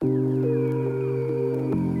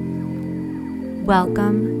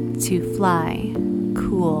Welcome to Fly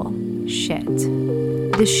Cool Shit,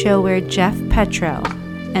 the show where Jeff Petro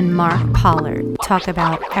and Mark Pollard talk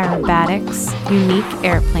about aerobatics, unique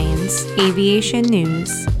airplanes, aviation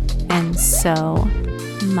news, and so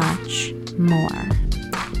much more.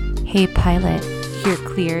 Hey pilot, you're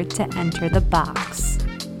cleared to enter the box.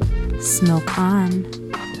 Smoke on.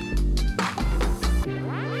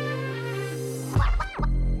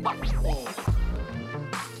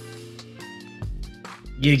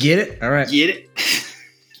 You get it? All right. Get it?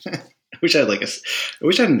 I wish I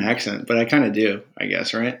had an accent, but I kind of do, I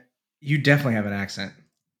guess, right? You definitely have an accent.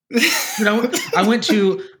 You know,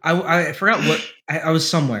 I forgot what, I was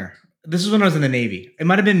somewhere. This is when I was in the Navy. It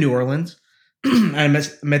might have been New Orleans. I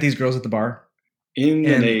met these girls at the bar. In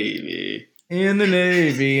the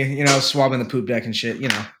Navy, you know, swabbing the poop deck and shit, you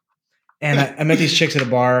know. And I met these chicks at a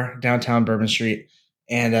bar downtown Bourbon Street.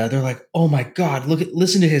 And they're like, oh my God,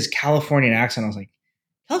 listen to his Californian accent. I was like,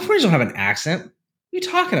 Californians don't have an accent. What are you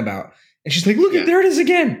talking about? And she's like, look, there it is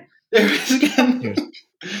again. There it is again. Dude.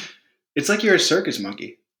 It's like you're a circus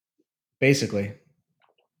monkey. Basically.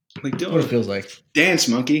 Like, what it feels like. Dance,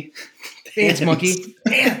 monkey. Dance, monkey.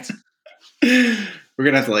 Dance. We're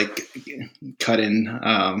going to have to like cut in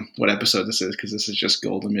what episode this is, because this is just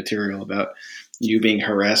golden material about you being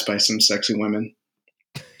harassed by some sexy women.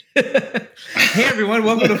 Hey everyone,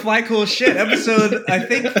 welcome to Fly Cool Shit, episode I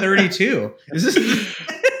think 32. Is this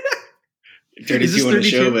 32 on the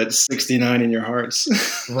show, but 69 in your hearts?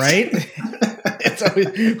 Right? It's always,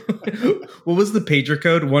 what was the pager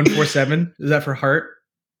code? 147? Is that for heart?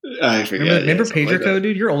 I forget. Remember pager code,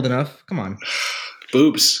 dude? You're old enough. Come on.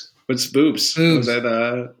 Boobs. What's boobs? Boobs. Was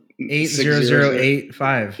that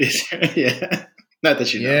 80085? Yeah. Not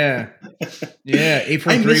that you know. Yeah.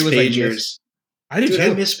 843 was pagers. I do too.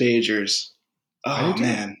 I miss pagers. Oh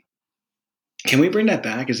man. Can we bring that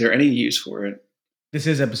back? Is there any use for it? This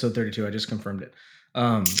is episode 32. I just confirmed it.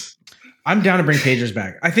 I'm down to bring pagers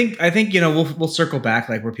back. I think you know we'll circle back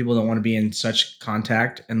like where people don't want to be in such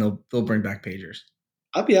contact, and they'll bring back pagers.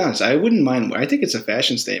 I'll be honest. I wouldn't mind. I think it's a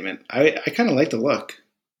fashion statement. I kind of like the look.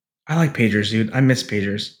 I like pagers, dude. I miss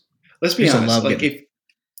pagers. Let's be honest. Like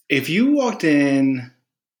if you walked in,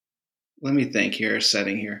 let me think here.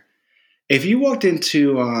 Setting here. If you walked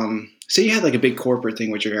into, say you had like a big corporate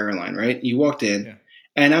thing with your airline, right? You walked in,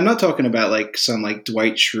 and I'm not talking about like some like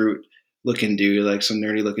Dwight Schrute looking dude, like some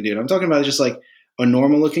nerdy looking dude. I'm talking about just like a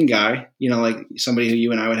normal looking guy, you know, like somebody who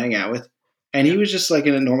you and I would hang out with. And he was just like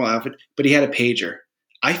in a normal outfit, but he had a pager.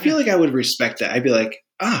 I feel like I would respect that. I'd be like,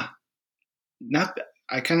 I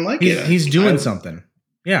kind of like it. He's doing something.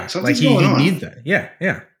 Yeah. Something's like going on. He needs that.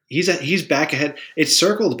 Yeah. He's back ahead. It's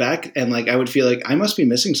circled back, and like I would feel like I must be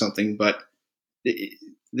missing something, but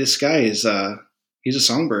this guy is he's a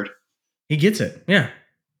songbird. He gets it. Yeah.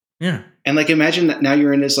 And like imagine that now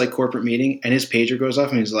you're in this like corporate meeting and his pager goes off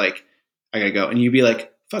and he's like, I gotta go. And you'd be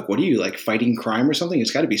like, fuck, what are you, like fighting crime or something?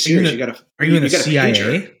 It's gotta be serious. Are you in the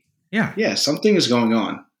CIA? Yeah, something is going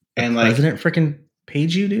on. And like president freaking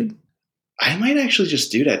page you, dude? I might actually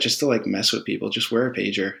just do that just to like mess with people. Just wear a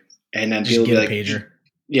pager. And then people be like, a pager.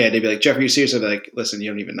 Yeah, they'd be like, Jeff, are you serious? I'd be like, listen, you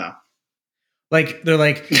don't even know. Like they're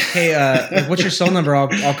like, hey, what's your cell number?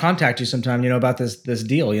 I'll contact you sometime, you know, about this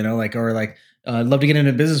deal, you know, like, or like, I'd love to get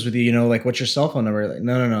into business with you, you know, like, what's your cell phone number? Like,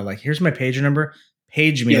 no. Like, here's my pager number.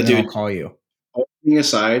 Page me, and then I'll call you. All thing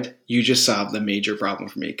aside, you just solved the major problem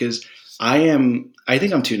for me, because I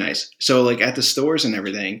think I'm too nice. So like at the stores and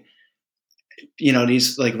everything, you know,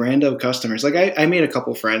 these like rando customers, like I made a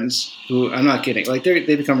couple friends who, I'm not kidding, like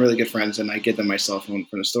they become really good friends, and I get them my cell phone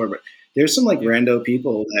from the store. But there's some like rando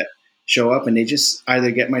people that show up and they just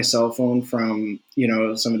either get my cell phone from, you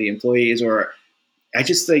know, some of the employees, or I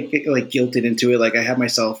just get guilted into it. Like I have my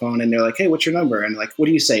cell phone and they're like, hey, what's your number? And like, what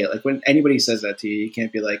do you say? Like when anybody says that to you, you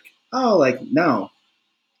can't be like, oh, like, no,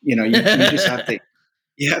 you know, you just have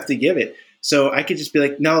to give it. So I could just be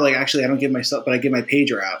like, no, like actually I don't give myself, but I give my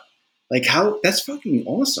pager out. Like that's fucking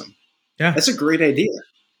awesome. Yeah. That's a great idea.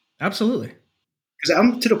 Absolutely. Because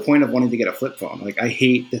I'm to the point of wanting to get a flip phone. Like I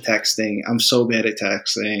hate the texting. I'm so bad at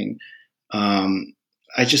texting.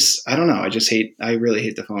 I don't know. I really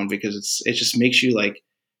hate the phone, because it just makes you like,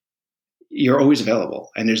 you're always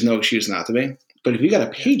available and there's no excuse not to be. But if you got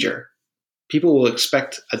a pager, people will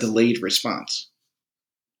expect a delayed response.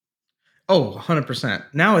 Oh, 100%.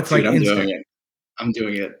 Now it's like instant. I'm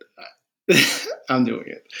doing it. I'm doing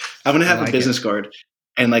it. I'm going to have a business card,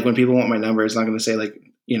 and like when people want my number, it's not going to say like,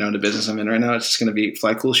 you know, the business I'm in right now. It's just going to be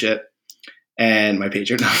Fly Cool Shit and my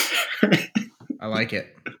pager number. I like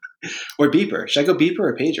it. Or beeper. Should I go beeper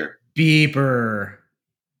or pager? Beeper.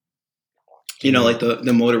 You know, like the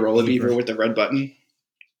Motorola beeper with the red button.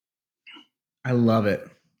 I love it.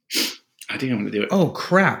 I think I'm gonna do it. Oh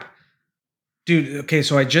crap, dude. Okay,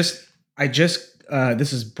 so I just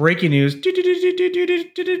this is breaking news.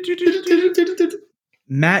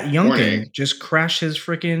 Matt Youngkin Morning. just crashed his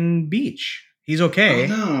freaking beach. He's Oh okay.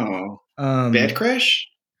 no! Bad crash.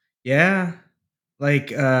 Yeah, like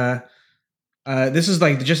this is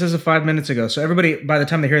like just as of 5 minutes ago. So everybody, by the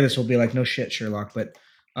time they hear this, will be like, "No shit, Sherlock." But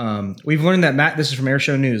we've learned that Matt. This is from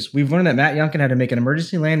Airshow News. We've learned that Matt Youngkin had to make an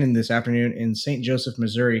emergency landing this afternoon in St. Joseph,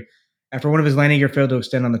 Missouri, after one of his landing gear failed to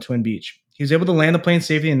extend on the Twin Beach. He was able to land the plane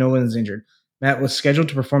safely and no one is injured. Matt was scheduled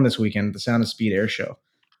to perform this weekend at the Sound of Speed Air Show,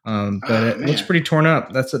 but it looks pretty torn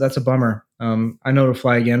up. That's a bummer. I know it'll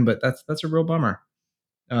fly again, but that's a real bummer.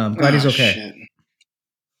 Glad he's okay. Shit.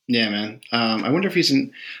 Yeah, man. I wonder if he's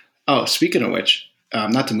in. Oh, speaking of which,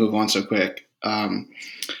 not to move on so quick,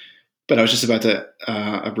 but I was just about to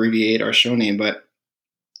abbreviate our show name. But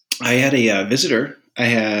I had a visitor. I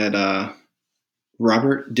had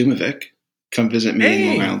Robert Dumovic come visit me in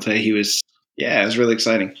Long Island today. It was really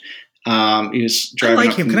exciting. He was driving. I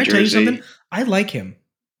like up him. from Can I Jersey. tell you something? I like him.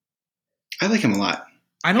 I like him a lot.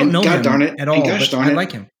 I don't know him darn it, at all, but I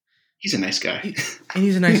like him. He's a nice guy. And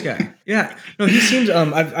he's a nice guy. Yeah. No, he seems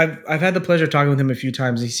I've had the pleasure of talking with him a few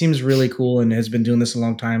times. He seems really cool and has been doing this a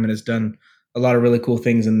long time and has done a lot of really cool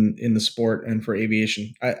things in the sport and for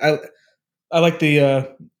aviation. I like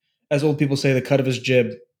the as old people say, the cut of his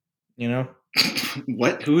jib, you know?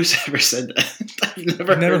 What? Who's ever said that?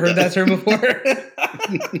 I've never heard that term before.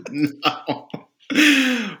 No.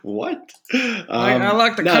 What? I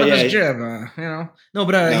like the cut of his jib, you know. No,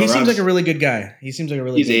 but he seems like a really good guy. He seems like a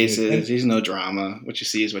really good dude. He's no drama. What you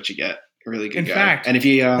see is what you get. A really good guy. In fact, and if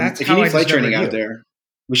you need flight training out there,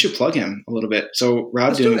 we should plug him a little bit. So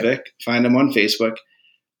Rob Dumovic, find him on Facebook.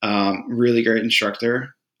 Really great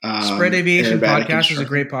instructor. Spread Aviation Podcast is a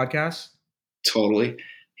great podcast. Totally.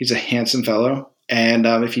 He's a handsome fellow. And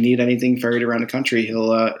if you need anything ferried around the country,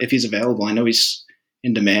 he'll if he's available. I know he's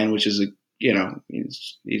in demand, which is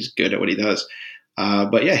he's good at what he does.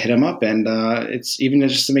 But yeah, hit him up, and it's even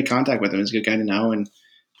just to make contact with him. He's a good guy to know. And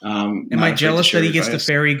am I jealous that he gets to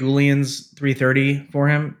ferry Goulian's 330 for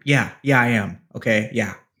him? Yeah, I am. Okay,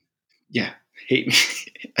 yeah. Hate me.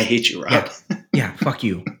 I hate you, Rob. Yeah, fuck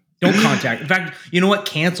you. Don't contact. In fact, you know what?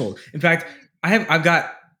 Canceled. In fact, I've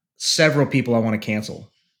got several people I want to cancel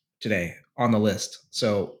today on the list.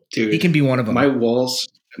 So dude, he can be one of them. My walls.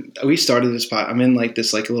 We started this spot. I'm in like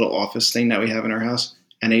this like a little office thing that we have in our house,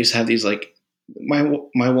 and I used to have these like my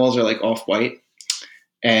walls are like off white,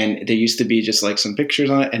 and there used to be just like some pictures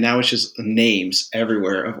on it, and now it's just names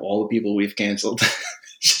everywhere of all the people we've canceled,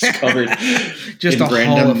 just covered, just in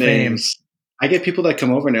random names. I get people that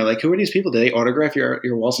come over and they're like, "Who are these people? Do they autograph your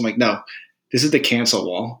walls?" I'm like, "No, this is the cancel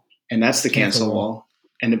wall, and that's the cancel wall,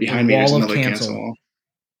 and then behind me there's another cancel wall."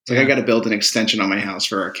 It's like I got to build an extension on my house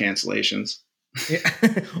for our cancellations. Yeah.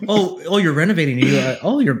 oh, you're renovating.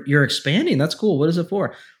 You're expanding. That's cool. What is it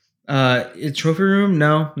for? Trophy room?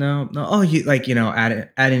 No. Oh, you adding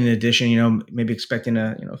an addition. Maybe expecting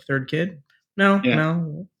a third kid. No.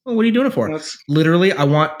 Well, what are you doing it for? Literally, I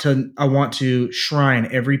want to shrine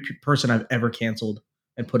every person I've ever canceled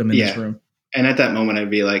and put them in this room. And at that moment, I'd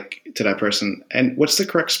be like to that person, "And what's the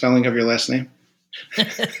correct spelling of your last name?"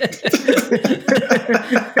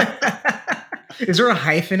 Is there a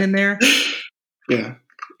hyphen in there? Yeah.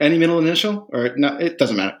 Any middle initial or no? It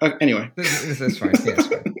doesn't matter. Anyway, that's fine. Yeah, it's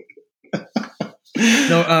fine.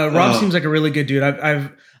 No, Rob seems like a really good dude.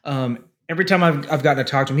 I've every time I've gotten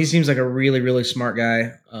to talk to him, he seems like a really, really smart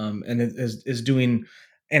guy. And is doing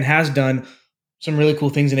and has done some really cool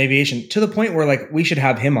things in aviation to the point where like we should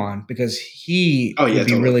have him on because he would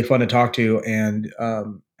be really fun to talk to and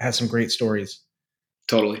has some great stories.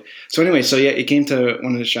 Totally. So anyway, he came to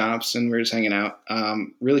one of the shops and we were just hanging out.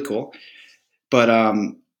 Really cool. But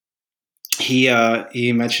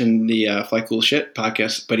he mentioned the Fly Cool Shit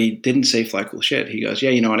podcast, but he didn't say Fly Cool Shit. He goes, on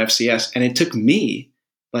FCS. And it took me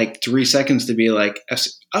like 3 seconds to be like,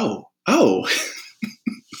 oh,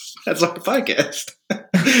 that's our podcast.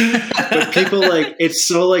 But people it's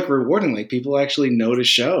so like rewarding. Like people actually know the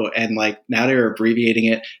show and like now they're abbreviating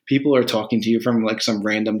it. People are talking to you from like some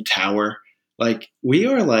random tower. Like we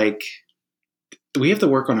are like, we have to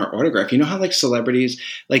work on our autograph. You know how like celebrities,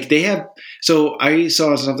 like they have, so I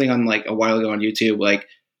saw something on like a while ago on YouTube, like,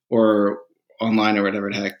 or online or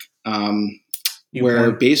whatever the heck,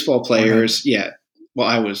 where baseball players, well,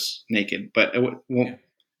 I was naked, but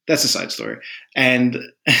that's a side story. And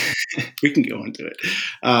we can go into it.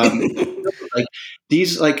 Like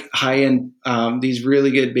these like high end, these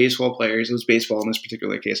really good baseball players, it was baseball in this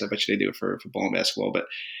particular case. I bet you they do it for football and basketball, but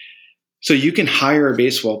so you can hire a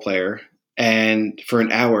baseball player and for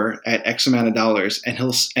an hour at X amount of dollars,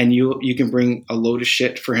 and you can bring a load of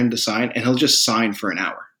shit for him to sign, and he'll just sign for an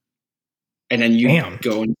hour, and then you Damn.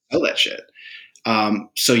 go and sell that shit.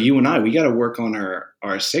 So you and I, we got to work on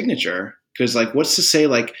our signature, because like, what's to say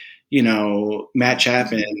like, Matt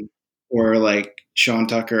Chapman or like Sean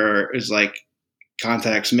Tucker is like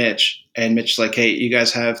contacts Mitch, and Mitch's like, hey, you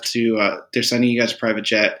guys have to, they're sending you guys a private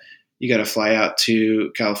jet. You got to fly out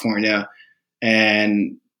to California,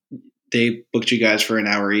 and they booked you guys for an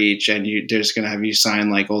hour each, and they're just going to have you sign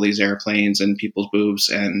like all these airplanes and people's boobs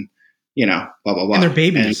and, blah, blah, blah. And their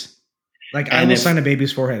babies. I will if- sign a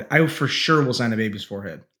baby's forehead. I for sure will sign a baby's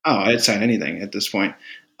forehead. Oh, I'd sign anything at this point.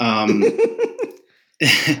 But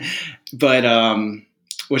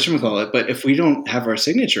whatchamacallit? But if we don't have our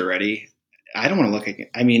signature ready, I don't want to look at it.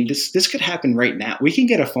 I mean, this could happen right now. We can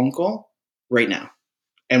get a phone call right now.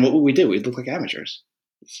 And what would we do? We'd look like amateurs.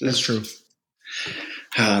 That's true.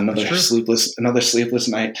 Another sleepless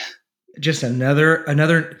night. Just another,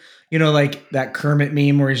 like that Kermit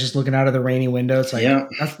meme where he's just looking out of the rainy window. It's like, Yeah.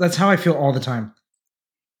 that's how I feel all the time.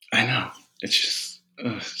 I know. It's just,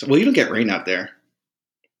 well, you don't get rain out there.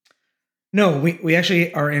 No, we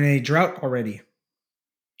actually are in a drought already.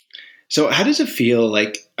 So how does it feel?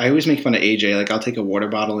 Like, I always make fun of AJ. Like, I'll take a water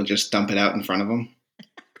bottle and just dump it out in front of him.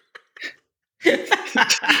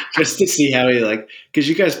 Just to see how he because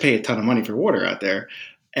you guys pay a ton of money for water out there.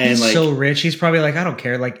 And he's so rich. He's probably like, I don't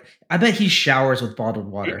care. Like, I bet he showers with bottled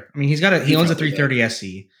water. I mean, he owns a 330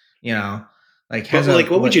 SE,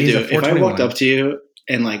 what would you do if I walked up to you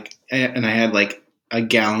and and I had like a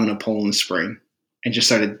gallon of Poland Spring and just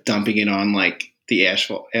started dumping it on like the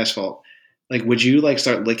asphalt? Like, would you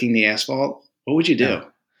start licking the asphalt? What would you do? No.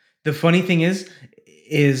 The funny thing is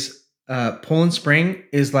Poland Spring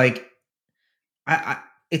is like,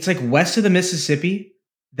 it's like west of the Mississippi.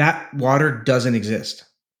 That water doesn't exist.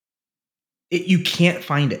 You can't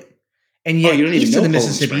find it. And yet, you don't even east know of the Poland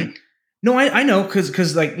Mississippi. Spring. No, I know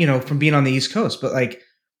because from being on the East Coast, but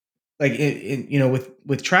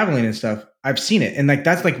with traveling and stuff, I've seen it, and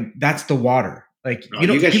that's the water. Like people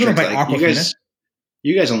don't buy Aquafina.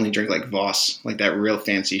 You guys only drink like Voss, like that real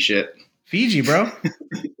fancy shit. Fiji, bro.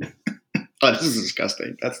 Oh, this is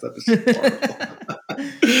disgusting. That stuff is horrible.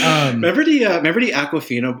 Remember the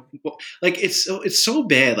Aquafina? Like, it's so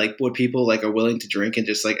bad. Like, what people are willing to drink and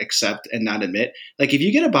just accept and not admit. Like, if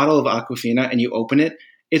you get a bottle of Aquafina and you open it,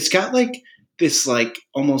 it's got this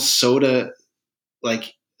almost soda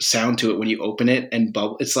sound to it when you open it and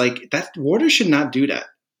bubble. It's like that water should not do that.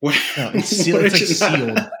 No, it's sealed.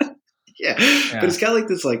 Yeah, but it's got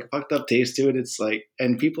this fucked up taste to it. It's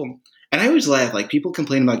and people. And I always laugh, people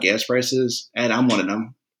complain about gas prices, and I'm one of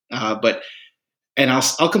them.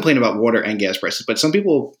 I'll complain about water and gas prices, but some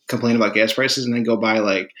people complain about gas prices and then go buy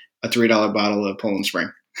a $3 bottle of Poland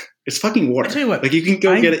Spring. It's fucking water. I'll tell you what, you can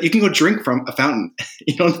go get it. You can go drink from a fountain.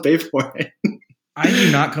 You don't have to pay for it. I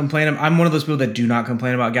do not complain. I'm one of those people that do not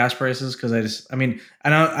complain about gas prices because I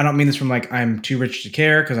don't mean this from I'm too rich to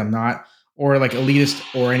care, because I'm not, or elitist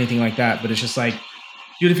or anything like that. But it's just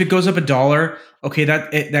dude, if it goes up $1, okay,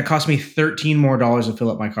 that cost me $13 more to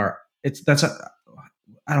fill up my car.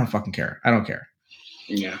 I don't fucking care. I don't care.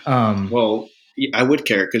 Yeah. Well, I would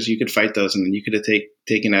care, because you could fight those, and then you could have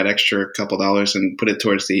taken that extra couple dollars and put it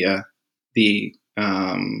towards the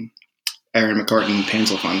Aaron McCartan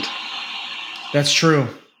Pansel Fund. That's true.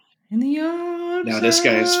 In the arms now this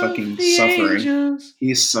guy is fucking suffering. Angels.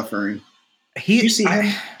 He's suffering. Do you see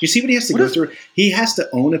what he has to go through? He has to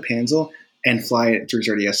own a Pansel and fly it through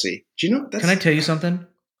 30 SC. Do you know? Can I tell you something?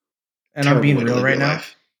 And I'm being real right now.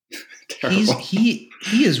 He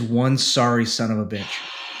is one sorry son of a bitch.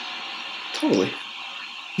 Totally.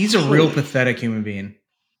 He's a real pathetic human being.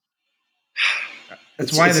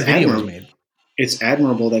 That's why the video was made. It's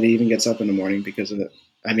admirable that he even gets up in the morning because of it.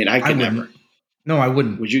 I mean, I could never. No, I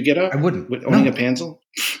wouldn't. Would you get up? I wouldn't. With owning a Pansel?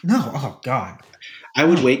 No. Oh, God. I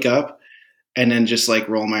would wake up and then just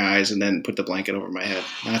roll my eyes and then put the blanket over my head.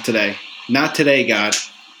 Not today. Not today, God.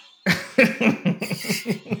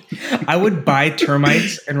 I would buy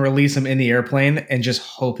termites and release them in the airplane and just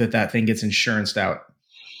hope that thing gets insuranced out.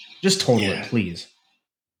 Just total it, please.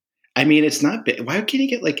 I mean, it's not big. Why can't he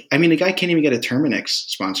get the guy can't even get a Terminix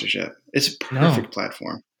sponsorship. It's a perfect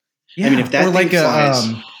platform. Yeah. I mean, if that thing flies,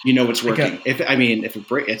 it's working. If it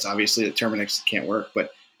breaks, it's obviously the Terminix can't work,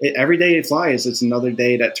 but every day it flies, it's another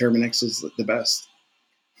day that Terminix is the best.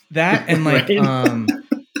 That and right?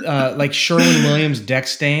 Sherwin-Williams deck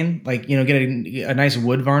stain, get a nice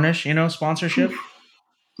wood varnish, sponsorship.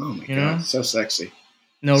 Oh my God, so sexy.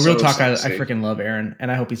 No, real talk, I freaking love Aaron, and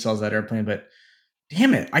I hope he sells that airplane, but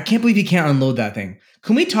damn it, I can't believe he can't unload that thing.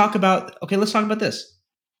 Can we talk about, let's talk about this.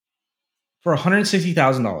 for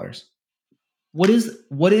 $160,000, what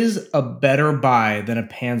is a better buy than a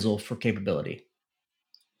Panzel for capability?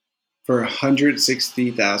 For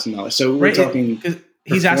 $160,000. So we're Right? talking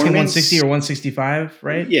He's asking performance? 160 or 165,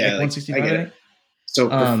 right? Yeah, Like like, 165, I I get think. it. So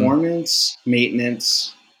performance,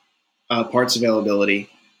 maintenance, parts availability,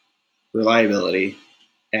 reliability,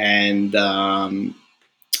 and what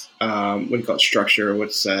do you call it? Structure.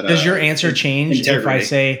 What's that? Does your answer change if I integrity.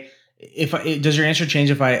 say does your answer change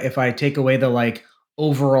if I take away the like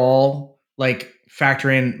overall like factor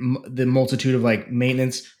in the multitude of like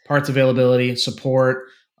maintenance, parts availability, support,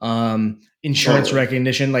 insurance Totally.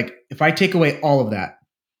 recognition? Like if I take away all of that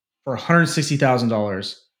for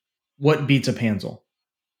 $160,000, what beats a Panzel?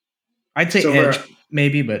 I'd say So Edge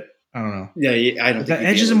maybe, but I don't know. yeah, I don't But think the you'd be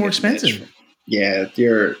Edge is able to more get an edge. expensive. Yeah,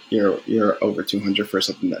 you're over 200 for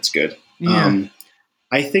something that's good. Yeah.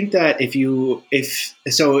 I think that if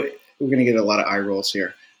so, we're gonna get a lot of eye rolls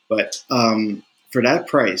here, but for that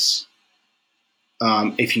price,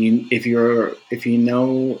 if you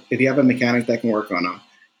have a mechanic that can work on them,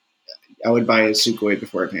 I would buy a Sukhoi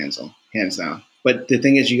before a Panzel, hands down. But the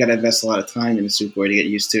thing is, you got to invest a lot of time in a Sukhoi to get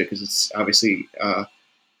used to it because it's obviously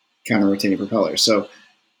counter-rotating propeller. So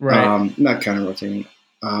Right. not counter-rotating,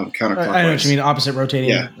 counterclockwise. I know what you mean. Opposite rotating.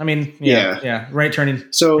 Yeah. I mean, Yeah. yeah. Right turning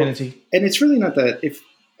So, tendency. and it's really not that if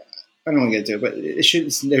I don't want to get into it, but it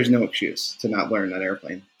should. There's no excuse to not learn that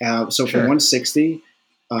airplane. So for Sure. 160,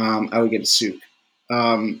 I would get a Suk.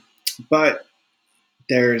 But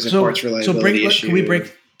there's a parts reliability issue.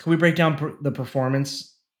 Can we break down the performance?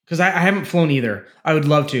 Because I haven't flown either. I would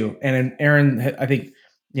love to. And Aaron, I think,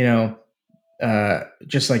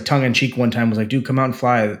 just like tongue in cheek one time was like, dude, come out and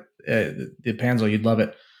fly the Panzel. You'd love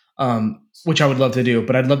it. Which I would love to do,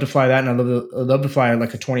 but I'd love to fly that, and I'd love to fly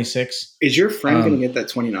like a 26. Is your friend going to get that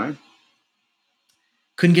 29?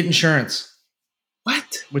 Couldn't get insurance.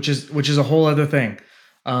 What? Which is a whole other thing.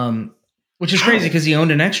 Which is crazy because he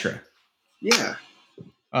owned an extra. Yeah.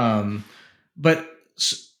 But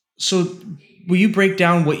so will you break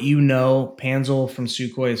down what you know Panzel from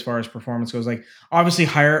Sukhoi as far as performance goes? Like obviously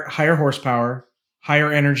higher horsepower,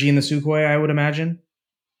 higher energy in the Sukhoi, I would imagine.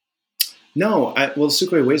 No, well, the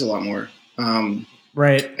Sukhoi weighs a lot more.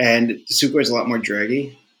 Right. And the Sukhoi is a lot more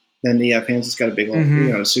draggy than the Panzel's got a big,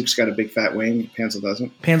 the Suk's got a big fat wing. Panzel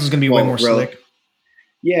doesn't. Panzel's going to be way more slick.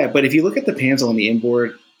 Yeah, but if you look at the Panzel on the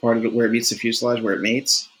inboard part of it where it meets the fuselage, where it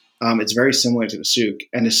mates, it's very similar to the Suk.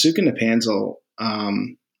 And the Suk and the Panzel,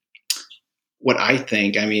 what I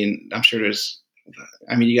think, I mean, I'm sure you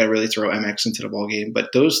got to really throw MX into the ball game,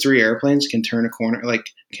 but those three airplanes can turn a corner,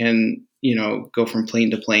 go from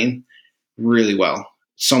plane to plane really well.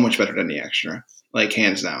 So much better than the extra, like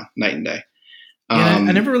hands down, night and day.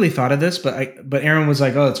 I never really thought of this, but Aaron was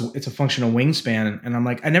like, "Oh, it's a function of wingspan," and I'm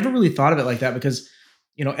like, I never really thought of it like that because,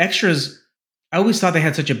 extras. I always thought they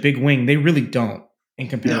had such a big wing. They really don't in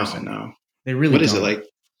comparison. No, they really. What don't. Is it like?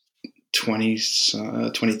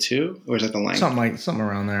 22, or is that the length? Something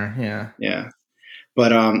around there. Yeah. Yeah.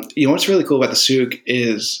 But what's really cool about the Suk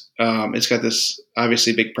is it's got this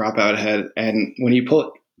obviously big prop out ahead, and when you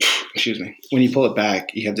pull it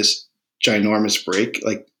back, you have this ginormous brake.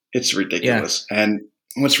 Like it's ridiculous. Yeah. And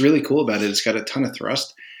what's really cool about it, it's got a ton of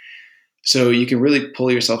thrust, so you can really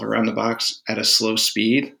pull yourself around the box at a slow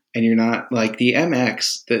speed, and you're not like the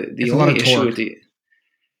MX. The only issue with the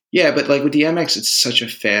but like with the MX, it's such a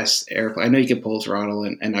fast airplane. I know you can pull throttle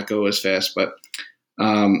and not go as fast, but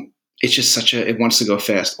it's just it wants to go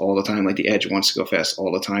fast all the time. Like the Edge wants to go fast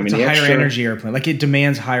all the time. It's a higher energy airplane. Like it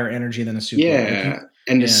demands higher energy than a Suk. Yeah.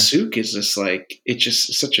 And the Suk is just it's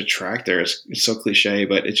just such a tractor. It's so cliche,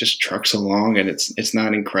 but it just trucks along and it's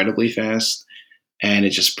not incredibly fast. And it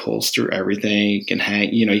just pulls through everything. You can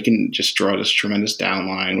hang, you can just draw this tremendous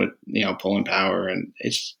downline with, pulling power. And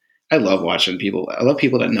I love watching people. I love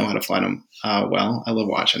people that know how to fly them well. I love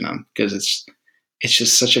watching them because it's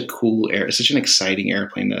just such a cool it's such an exciting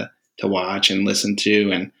airplane to watch and listen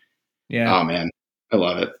to. And oh man, I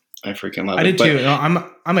love it. I freaking love it. I did too. No,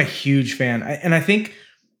 I'm a huge fan. And I think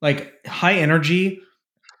like high energy,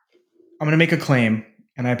 I'm going to make a claim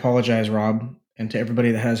and I apologize, Rob, and to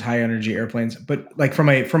everybody that has high energy airplanes, but like from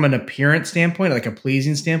an appearance standpoint, like a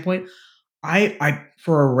pleasing standpoint, I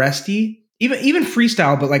for a resty, even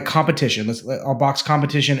freestyle, but like competition, I'll box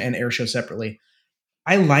competition and air show separately.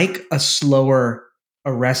 I like a slower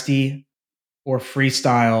resty or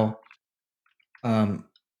freestyle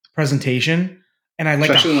presentation, and I like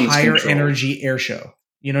especially a higher energy air show.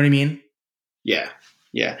 You know what I mean? Yeah.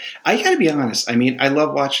 I gotta be honest. I mean, I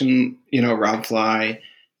love watching Rob fly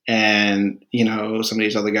and some of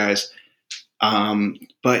these other guys.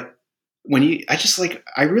 But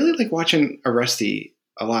I really like watching a resty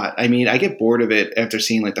a lot. I mean, I get bored of it after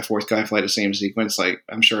seeing like the fourth guy fly the same sequence. Like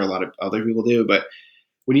I'm sure a lot of other people do, but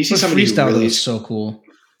when you see somebody who freestyle really is so cool.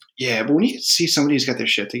 yeah, but when you see somebody who's got their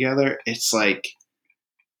shit together, it's like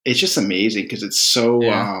it's just amazing because it's so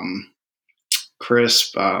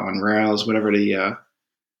crisp on rails, whatever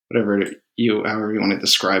however you want to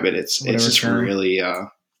describe it. It's just really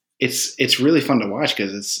it's really fun to watch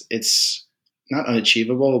because it's not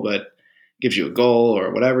unachievable, but gives you a goal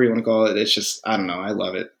or whatever you want to call it. It's just I don't know, I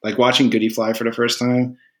love it. Like watching Goody fly for the first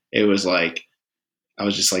time, it was like I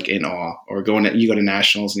was just like in awe. Or you go to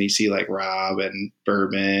nationals and you see like Rob and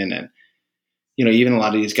Bourbon and even a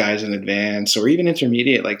lot of these guys in advance or even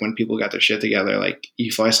intermediate, like when people got their shit together, like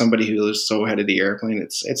you fly somebody who is so ahead of the airplane,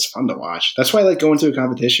 it's fun to watch. That's why I like going to a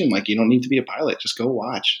competition. Like you don't need to be a pilot. Just go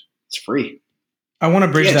watch. It's free. I want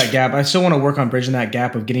to bridge that gap. I still want to work on bridging that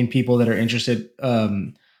gap of getting people that are interested,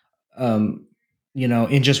 in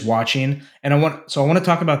just watching. And I want to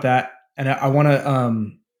talk about that. And I want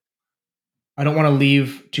to, I don't want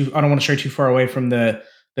to stray too far away from the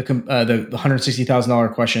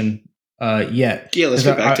 $160,000 question yet. Yeah, let's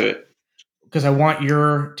get back to it. Because I want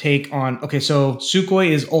your take on. Okay, so Sukhoi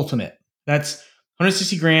is ultimate. That's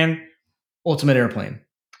 160 grand ultimate airplane.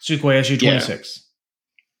 Sukhoi Su-26.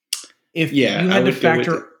 If you had to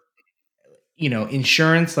factor,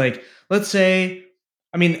 insurance, like let's say,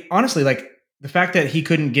 I mean, honestly, like the fact that he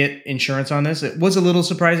couldn't get insurance on this, it was a little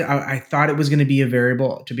surprising. I thought it was going to be a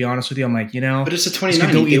variable. To be honest with you, I'm like, but it's a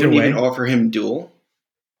 29. They wouldn't even offer him dual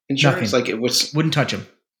insurance. Nothing. Like it wouldn't touch him.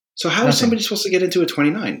 So how is somebody supposed to get into a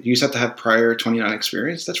 29? You just have to have prior 29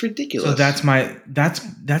 experience? That's ridiculous. So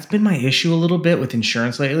that's been my issue a little bit with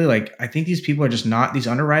insurance lately. Like I think these people are just not, these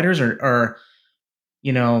underwriters are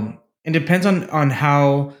it depends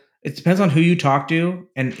on who you talk to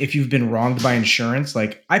and if you've been wronged by insurance.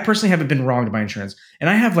 Like I personally haven't been wronged by insurance and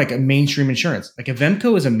I have like a mainstream insurance. Like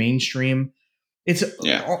Avemco is a mainstream. It's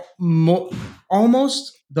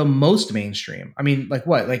almost the most mainstream. I mean, like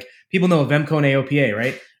what? Like people know Avemco and AOPA,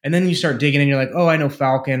 right? And then you start digging and you're like, oh, I know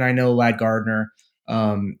Falcon, I know Ladd Gardner,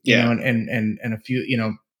 and a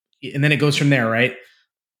few, and then it goes from there, right?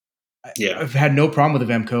 Yeah. I've had no problem with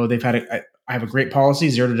Avemco. I have a great policy,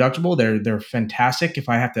 zero deductible. They're fantastic. If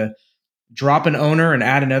I have to drop an owner and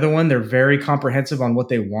add another one, they're very comprehensive on what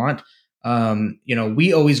they want.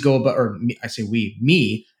 We always go above, or I say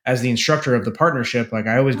me as the instructor of the partnership, like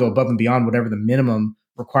I always go above and beyond whatever the minimum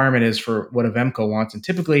requirement is for what Avemco wants. And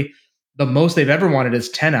typically the most they've ever wanted is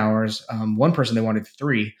 10 hours. One person, they wanted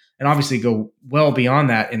 3, and obviously go well beyond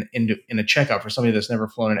that in a checkout for somebody that's never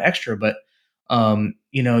flown an extra. But,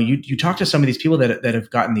 you talk to some of these people that have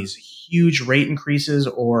gotten these huge rate increases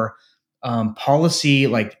or policy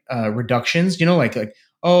reductions, we're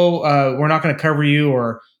not going to cover you,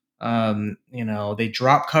 or, they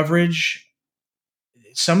drop coverage.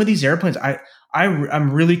 Some of these airplanes,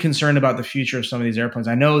 I'm really concerned about the future of some of these airplanes.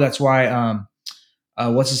 I know that's why,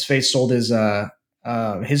 what's his face sold his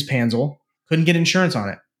Panzel, couldn't get insurance on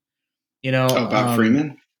it. Bob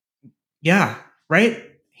Freeman. Yeah. Right.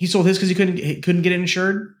 He sold his because he couldn't get it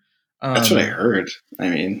insured. That's what I heard. I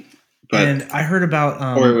mean, but and I heard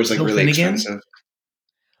about, or it was like Bill really Finnegan. expensive.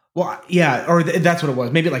 Well, yeah. Or that's what it was.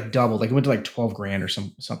 Maybe it like doubled, like it went to like 12 grand or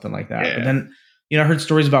something like that. Yeah. But then, I heard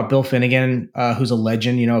stories about Bill Finnegan, who's a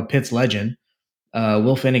legend, a Pitts legend,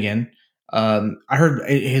 Will Finnegan. I heard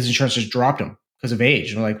his insurance just dropped him because of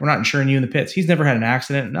age. And we're not insuring you in the pits. He's never had an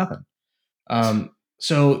accident, nothing.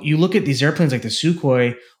 So you look at these airplanes like the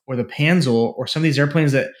Sukhoi or the Panzel or some of these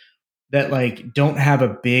airplanes that like don't have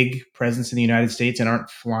a big presence in the United States and aren't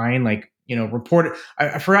flying, reported.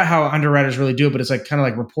 I forgot how underwriters really do it, but it's like kind of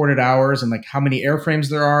like reported hours and like how many airframes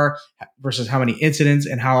there are versus how many incidents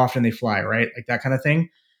and how often they fly, right? Like that kind of thing.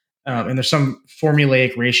 And there's some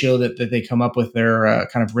formulaic ratio that they come up with their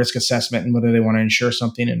kind of risk assessment and whether they want to insure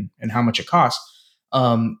something and how much it costs.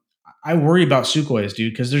 I worry about Sukhois,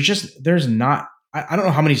 dude, because there's not, I don't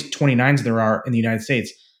know how many 29s there are in the United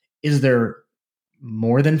States. Is there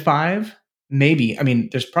more than 5? Maybe. I mean,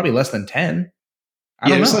 there's probably less than 10. I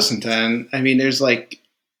don't know. There's less than 10. I mean, there's off the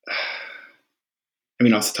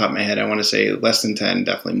top of my head, I want to say less than 10,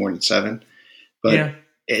 definitely more than 7. But yeah,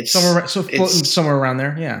 it's floating somewhere around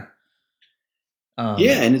there. Yeah.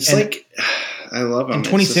 And it's I love them. And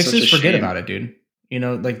 26s, forget about it, dude.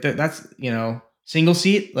 That's single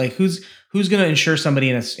seat. Like who's going to insure somebody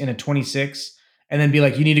in a 26 and then be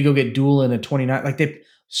like, you need to go get dual in a 29? Like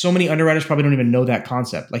so many underwriters probably don't even know that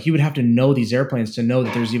concept. Like you would have to know these airplanes to know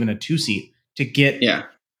that there's even a 2-seat to get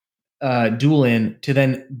dual in to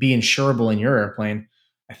then be insurable in your airplane.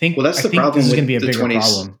 I think that's the problem. This is going to be a bigger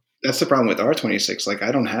problem. That's the problem with our 26. Like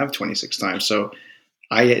I don't have 26 times, so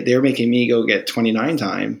they're making me go get 29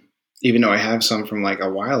 time, even though I have some from like a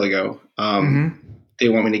while ago. They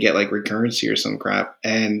want me to get like recurrency or some crap.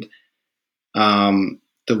 And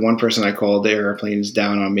the one person I called, the airplane's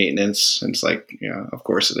down on maintenance. And it's like, of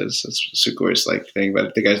course it is. It's Sukhoi's like thing,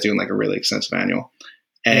 but the guy's doing like a really extensive annual.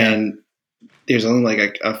 And there's only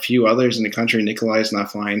like a few others in the country. Nikolai's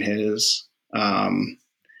not flying his. And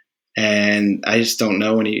I just don't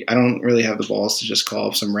know I don't really have the balls to just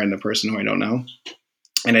call some random person who I don't know.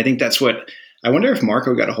 And I think that's what, I wonder if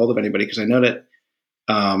Marco got a hold of anybody, because I know that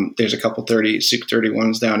there's a couple Suk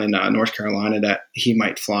 31s down in North Carolina that he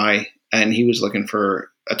might fly, and he was looking for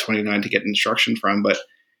a 29 to get instruction from, but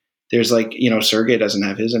there's like, Sergey doesn't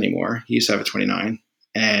have his anymore. He used to have a 29.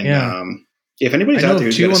 And if anybody's out there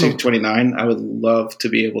who's got a Suk 29, I would love to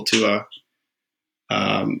be able to,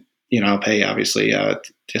 I'll pay obviously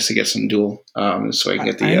just to get some dual, so I can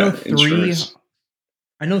get the insurance.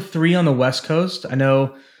 I know 3 on the West Coast. I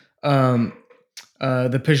know the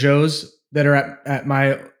Peugeots that are at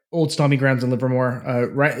my old stomping grounds in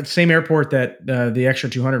Livermore, right at the same airport that the extra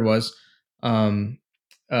 200 was. Oh,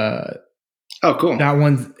 cool. That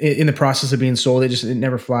one's in the process of being sold. It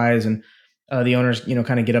never flies, and the owners,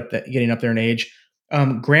 kind of getting up there in age.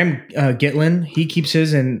 Graham Gitlin, he keeps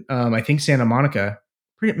his in I think Santa Monica.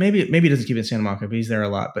 Maybe he doesn't keep it in Santa Monica, but he's there a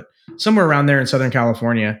lot. But somewhere around there in Southern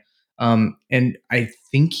California. And I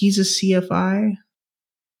think he's a CFI.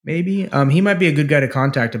 Maybe he might be a good guy to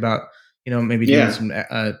contact about maybe doing some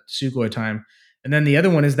Sukhoi time. And then the other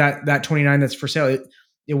one is that 29 that's for sale.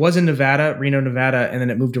 It was in Nevada, Reno, Nevada, and then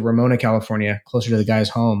it moved to Ramona, California, closer to the guy's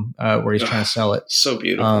home where he's trying to sell it. So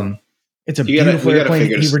beautiful. It's a beautiful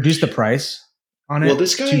airplane. He reduced the price on it. Well,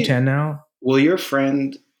 this guy, $210 now. Will your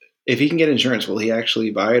friend, if he can get insurance, will he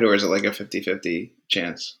actually buy it, or is it like a 50-50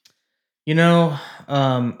 chance?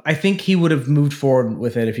 I think he would have moved forward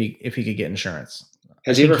with it if he could get insurance.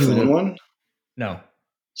 Has he ever flown one? No.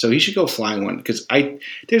 So he should go flying one, because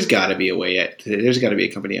there's got to be a way. There's got to be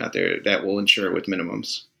a company out there that will insure it with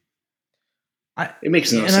minimums. It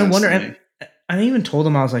makes no sense. And I wonder. And I even told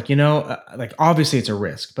him, I was like, like obviously it's a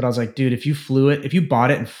risk, but I was like, dude, if you bought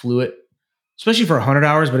it and flew it, especially for 100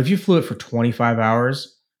 hours, but if you flew it for 25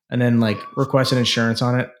 hours and then like requested insurance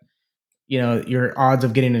on it, your odds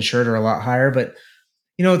of getting insured are a lot higher. But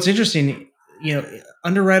it's interesting.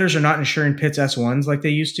 Underwriters are not insuring Pitts S1s like they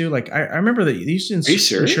used to. Like I remember that they used to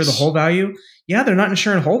insure the whole value. Yeah, they're not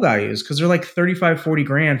insuring whole values because they're like 35, 40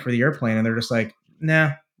 grand for the airplane, and they're just like,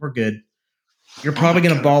 nah, we're good. You're probably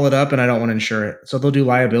going to ball it up, and I don't want to insure it. So they'll do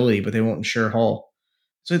liability, but they won't insure hull.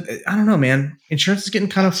 So I don't know, man. Insurance is getting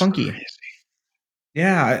kind of funky. Crazy.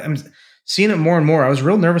 Yeah, I'm seeing it more and more. I was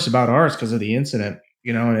real nervous about ours because of the incident,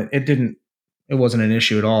 and it wasn't an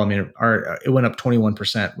issue at all. I mean, it went up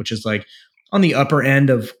 21%, which is like on the upper end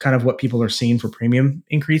of kind of what people are seeing for premium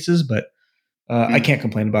increases, but I can't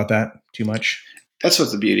complain about that too much. That's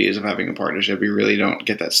what the beauty is of having a partnership. You really don't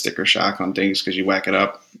get that sticker shock on things because you whack it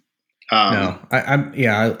up. No,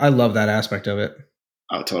 I love that aspect of it.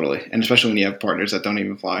 Oh, totally. And especially when you have partners that don't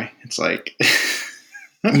even fly, it's like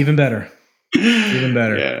even better.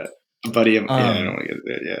 Yeah. Buddy, I don't want to get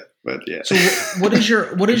there yet, but yeah. So what is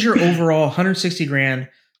your overall 160 grand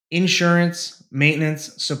insurance,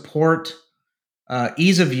 maintenance, support,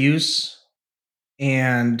 ease of use,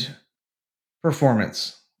 and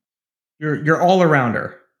performance? You're all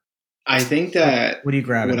arounder. I think that what do you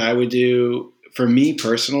grab? What I would do for me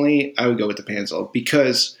personally, I would go with the Panzel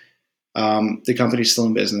because the company's still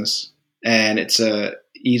in business and it's a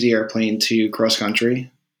easy airplane to cross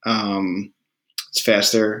country. It's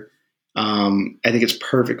faster. I think it's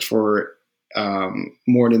perfect for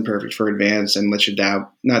more than perfect for advanced and lets you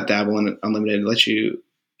not dabble in unlimited, lets you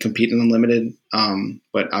compete in unlimited.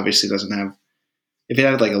 But obviously doesn't have, if it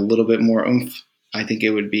had like a little bit more oomph, I think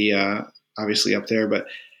it would be obviously up there. But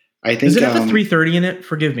I think, does it have a 330 in it?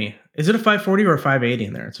 Forgive me. Is it a 540 or a 580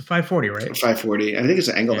 in there? It's a 540, right? 540. I think it's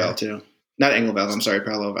an angle valve too. Not angle valve. I'm sorry,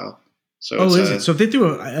 parallel valve. So is it? So if they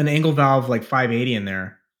threw an angle valve like 580 in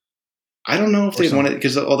there, I don't know if they want it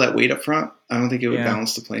because all that weight up front. I don't think it would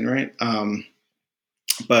balance the plane right.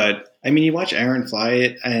 But I mean, you watch Aaron fly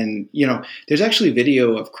it, and there's actually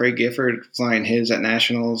video of Craig Gifford flying his at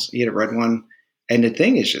nationals. He had a red one, and the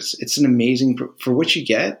thing is it's an amazing for what you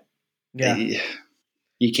get. Yeah,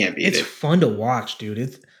 you can't beat it. It's fun to watch,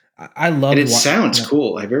 dude. I love it. It sounds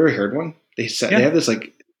cool. Have you ever heard one? They have this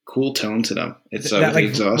like cool tone to them. It's that like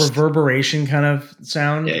exhaust reverberation kind of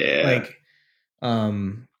sound. Yeah.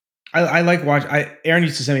 Like, I like watch. Aaron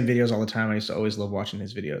used to send me videos all the time. I used to always love watching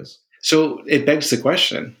his videos. So it begs the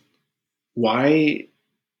question: why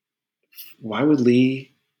would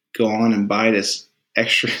Lee go on and buy this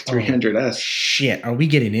extra 300S. Shit, are we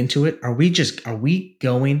getting into it? Are we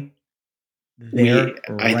going there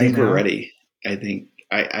I right think now? we're ready. I think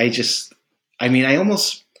I mean, I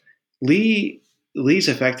almost Lee's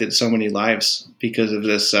affected so many lives because of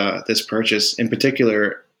this purchase. In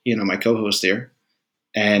particular, my co-host here,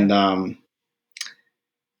 and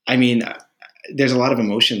I mean, there's a lot of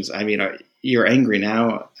emotions. I mean, you're angry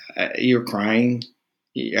now, you're crying,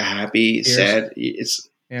 you're happy, Tears. sad. It's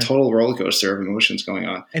total roller coaster of emotions going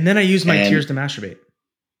on. And then I use my tears to masturbate.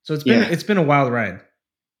 So it's been a wild ride.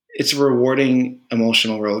 It's a rewarding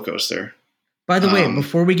emotional roller coaster. By the way,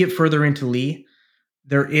 before we get further into Lee,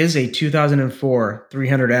 there is a 2004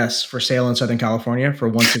 300S for sale in Southern California for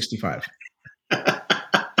 $165.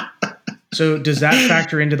 So does that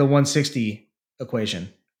factor into the 160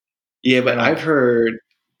 equation? Yeah, but I've heard,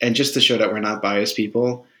 and just to show that we're not biased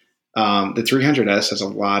people, the 300S has a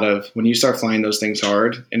lot of, when you start flying those things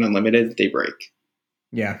hard and unlimited, they break.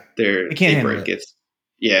 Yeah. They can't break.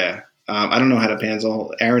 I don't know how to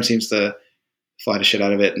panzel. Aaron seems to fly the shit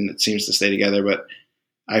out of it and it seems to stay together, but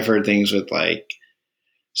I've heard things with like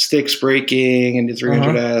sticks breaking in the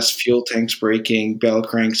 300S, fuel tanks breaking, bell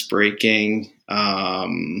cranks breaking.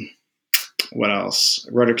 What else?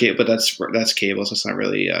 Rudder cable, but that's cables. So it's not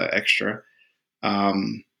really extra.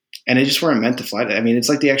 And they just weren't meant to fly. I mean, it's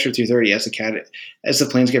like the extra 230 as the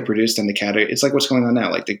planes get produced and it's like what's going on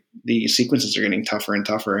now. Like the sequences are getting tougher and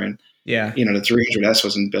tougher. And the 300S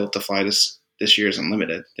wasn't built to fly this year's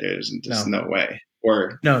Unlimited. There's just no way,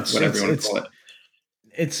 or whatever you want to call it.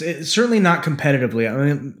 It's certainly not competitively. I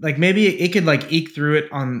mean, like maybe it could like eke through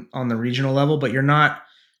it on the regional level, but you're not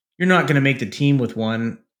going to make the team with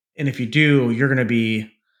one. And if you do, you're going to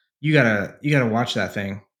you gotta watch that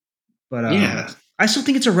thing. But I still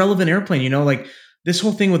think it's a relevant airplane. Like this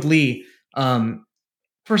whole thing with Lee.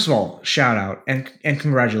 First of all, shout out and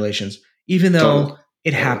congratulations. Even though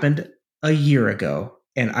it happened a year ago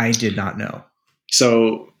and I did not know.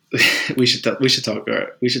 So we should tell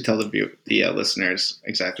the listeners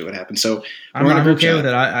exactly what happened. So I'm okay with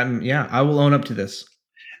it. I will own up to this.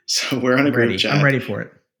 So we're on a group chat. I'm ready for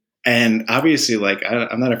it. And obviously, like,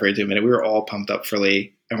 I'm not afraid to admit it. We were all pumped up for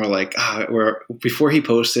Lee, and we're like, before he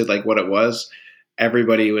posted like what it was,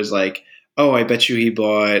 everybody was like, "Oh, I bet you he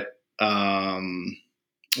bought." What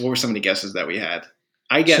were some of the guesses that we had?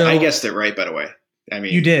 I guessed it right, by the way. I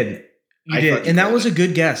mean, you did, and that was a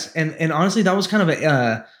good guess. And honestly, that was kind of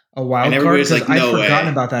a wild card because I'd forgotten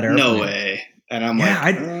about that airplane. No way. And I'm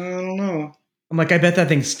I don't know. I'm like, I bet that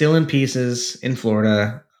thing's still in pieces in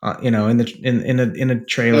Florida. In a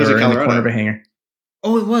trailer or in the corner of a hangar.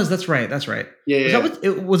 Oh, it was. That's right. Yeah.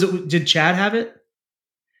 Was it? Did Chad have it?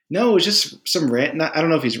 No, it was just some random. I don't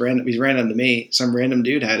know if he's random. He's random to me. Some random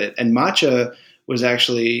dude had it, and Matcha was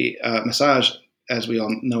actually Massage, as we all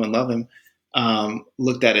know and love him.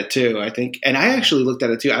 Looked at it too, I think, and I actually looked at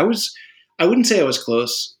it too. I wouldn't say I was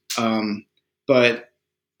close, but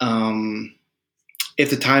if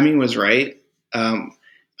the timing was right.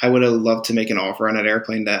 I would have loved to make an offer on that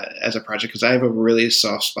airplane as a project because I have a really big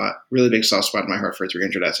soft spot in my heart for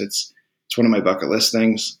 300S. It's one of my bucket list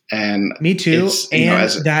things, and me too. And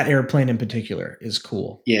that airplane in particular is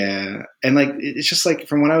cool. Yeah, and like it's just like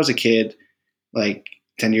from when I was a kid, like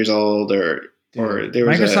 10 years old, or there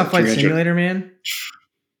was Microsoft Flight Simulator, man.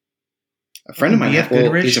 A friend of mine,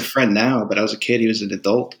 he's a friend now, but I was a kid. He was an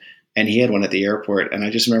adult, and he had one at the airport, and I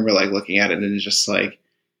just remember like looking at it, and it's just like.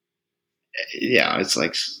 Yeah, it's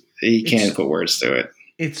like you can't put words to it.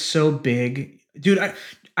 It's so big, dude.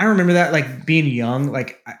 I remember that like being young,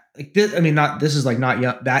 like this. I mean, this is like not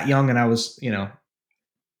young, that young, and I was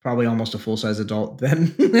probably almost a full size adult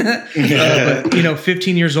then. But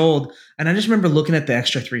 15 years old, and I just remember looking at the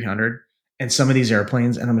extra 300 and some of these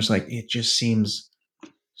airplanes, and I'm just like, it just seems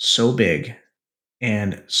so big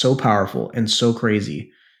and so powerful and so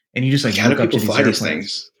crazy, and you just like how do people fly these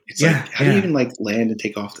things? It's like how do you even like land and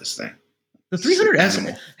take off this thing? The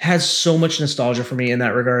 300S has so much nostalgia for me in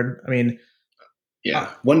that regard. I mean,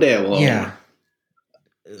 one day I will. Yeah,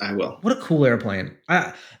 I will. What a cool airplane!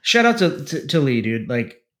 Shout out to Lee, dude.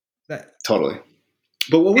 Like that. Totally.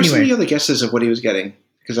 But what were some of the other guesses of what he was getting?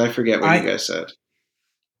 Because I forget what you guys said.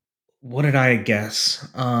 What did I guess?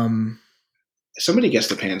 Somebody guessed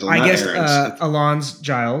the Panzel. I guessed Alon's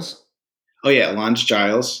Giles. Oh yeah, Alon's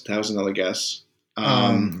Giles. That was another guess.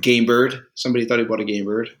 Gamebird. Somebody thought he bought a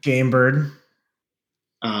Gamebird. Gamebird.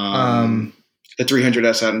 The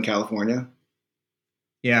 300S out in California.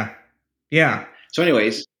 Yeah. So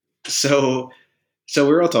anyways, so we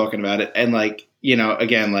were all talking about it, and like,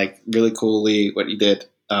 again, like really coolly what he did.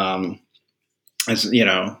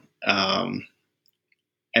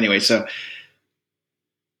 Anyway, so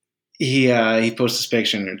he posts this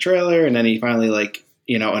picture in a trailer, and then he finally like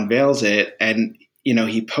unveils it, and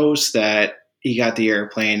he posts that he got the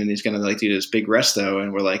airplane and he's gonna like do this big resto,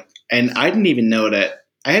 and we're like, and I didn't even know that.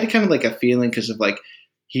 I had kind of like a feeling because of like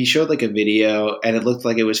he showed like a video and it looked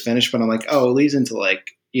like it was finished, but I'm like, oh, Lee's into like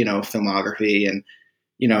filmography, and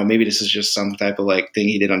maybe this is just some type of like thing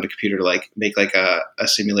he did on the computer to like make like a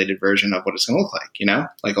simulated version of what it's gonna look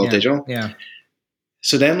like, like all digital. Yeah.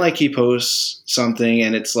 So then like he posts something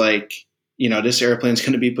and it's like, this airplane's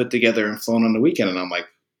going to be put together and flown on the weekend. And I'm like,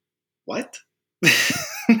 what?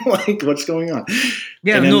 Like, what's going on?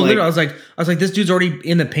 Yeah, and then, no, literally, I was like, this dude's already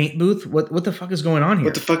in the paint booth. What the fuck is going on here?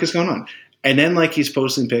 What the fuck is going on? And then like he's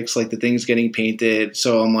posting pics, like the thing's getting painted.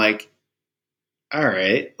 So I'm like, all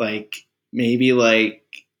right, like maybe like,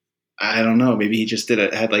 I don't know, maybe he just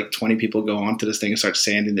had like 20 people go onto this thing and start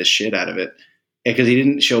sanding the shit out of it. Because he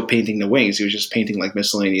didn't show painting the wings. He was just painting like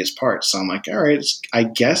miscellaneous parts. So I'm like, all right, I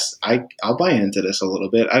guess I'll buy into this a little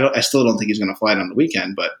bit. I still don't think he's going to fly it on the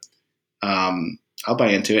weekend, but I'll buy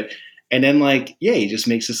into it. And then like, yeah, he just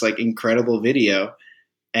makes this like incredible video,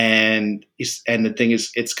 and the thing is,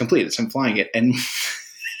 it's complete. It's him flying it. And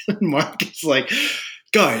Mark is like,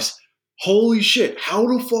 guys, holy shit, how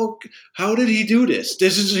did he do this?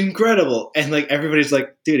 This is incredible. And like, everybody's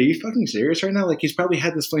like, dude, are you fucking serious right now? Like, he's probably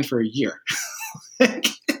had this plane for a year.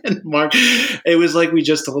 And Mark, it was like we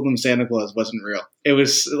just told him Santa Claus wasn't real. It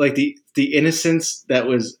was like the innocence that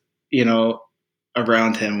was,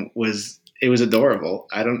 around him was adorable.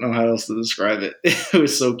 I don't know how else to describe it. It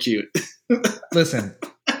was so cute. Listen.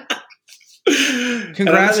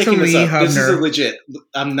 Congrats to Lee Hubner. This is legit.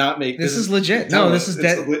 I'm not making this is legit. No, this is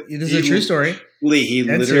this is a true story. Lee, he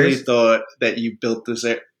literally thought that you built this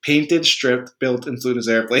painted, stripped, built, and flew this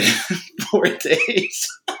airplane in 4 days.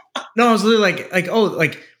 No, I was literally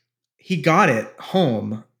like he got it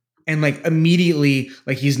home and like immediately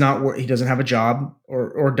like he doesn't have a job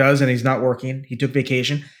or does, and he's not working. He took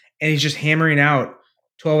vacation and he's just hammering out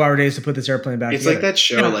 12-hour days to put this airplane back together. Like that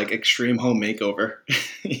show, like Extreme Home Makeover,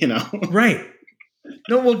 Right.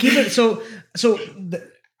 No, we'll give it. So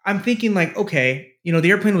I'm thinking like, okay, the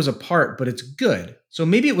airplane was apart, but it's good. So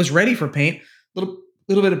maybe it was ready for paint. Little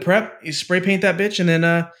bit of prep. You spray paint that bitch and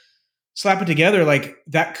then slap it together. Like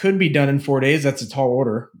that could be done in 4 days. That's a tall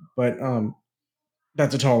order, but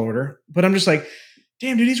that's a tall order. But I'm just like,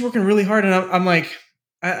 damn, dude, he's working really hard. And I'm like,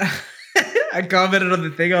 I commented on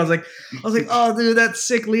the thing. I was like, oh, dude, that's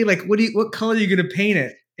sick, Lee. Like, what color are you gonna paint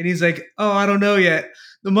it? And he's like, oh, I don't know yet.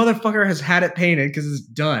 The motherfucker has had it painted because it's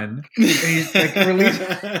done. And he's like,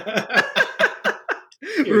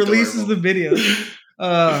 releases the video.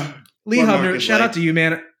 Lee Hubner, shout out to you,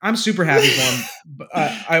 man. I'm super happy for him.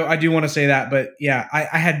 I do want to say that, but yeah,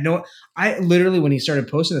 I literally, when he started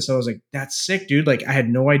posting this, I was like, that's sick, dude. Like, I had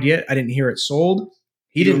no idea. I didn't hear it sold.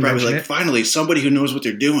 He didn't probably mention like, it. Finally, somebody who knows what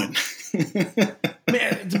they're doing. Man,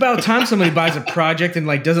 it's about time somebody buys a project and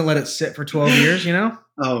like doesn't let it sit for 12 years,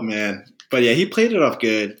 Oh man. But yeah, he played it off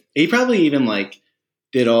good. He probably even like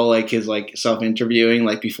did all like his like self-interviewing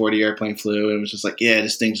like before the airplane flew, and was just like, yeah,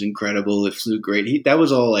 this thing's incredible. It flew great. That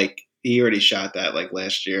was all like, he already shot that like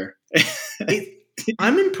last year.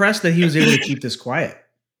 I'm impressed that he was able to keep this quiet.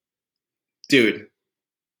 Dude.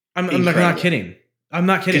 I'm not kidding. I'm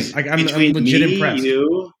not kidding. I'm legit impressed.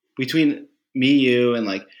 Between me, you, and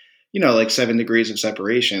like, like 7 degrees of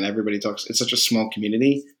separation, everybody talks. It's such a small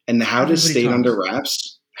community. And how does State Under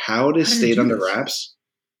Wraps?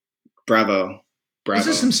 Bravo. This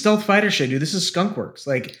is some stealth fighter shit, dude. This is Skunkworks.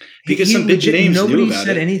 Like, because some big names nobody knew about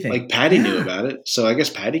said it. anything. Like Patty knew about it. So I guess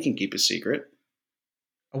Patty can keep a secret.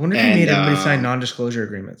 I wonder if he made everybody sign non-disclosure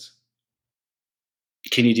agreements.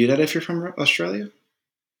 Can you do that if you're from Australia?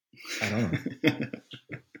 I don't know. It's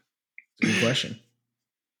a good question.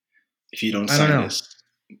 If you don't sign this,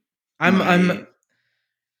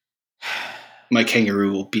 my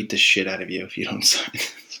kangaroo will beat the shit out of you if you don't sign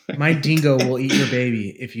it. My dingo will eat your baby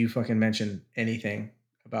if you fucking mention anything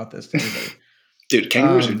about this to anybody. Dude,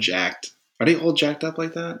 kangaroos are jacked. Are they all jacked up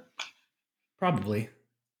like that? Probably.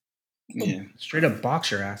 Yeah. Straight up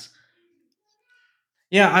box your ass.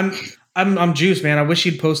 Yeah, I'm juiced, man. I wish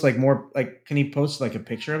he'd post like more. Like, can he post like a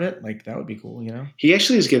picture of it? Like, that would be cool, He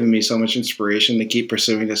actually has given me so much inspiration to keep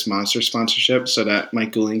pursuing this Monster sponsorship so that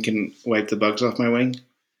Mike Goulding can wipe the bugs off my wing.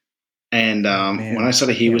 And when I saw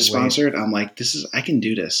that he was sponsored, I'm like, I can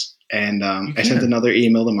do this. And I sent another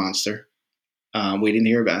email to Monster, waiting to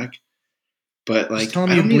hear back. But like, just tell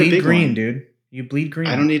him you bleed green, dude. You bleed green.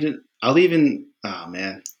 I don't need it. Oh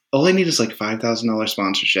man, all I need is like $5,000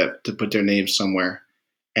 sponsorship to put their names somewhere,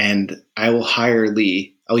 and I will hire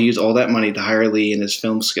Lee. I'll use all that money to hire Lee and his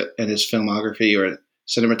film skill and his filmography or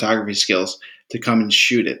cinematography skills to come and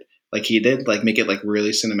shoot it like he did, like make it like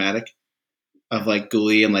really cinematic of like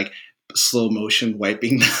Ghoulie and like slow motion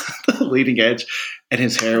wiping the leading edge, and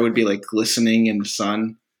his hair would be like glistening in the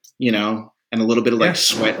sun, you know, and a little bit of like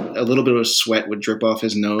sweat, a little bit of sweat would drip off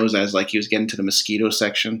his nose as like he was getting to the mosquito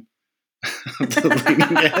section of the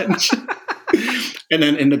leading edge. And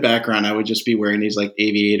then in the background, I would just be wearing these like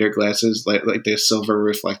aviator glasses, like the silver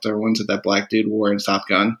reflector ones that black dude wore in Top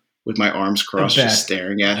Gun, with my arms crossed, just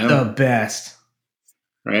staring at him. The best,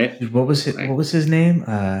 right? Dude, what was his name?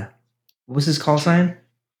 What was his call sign?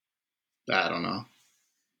 I don't know.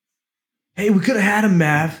 Hey, we could have had him,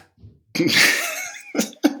 Mav.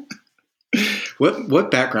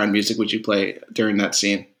 What background music would you play during that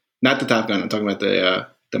scene? Not the Top Gun. I'm talking about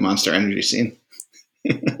the Monster Energy scene.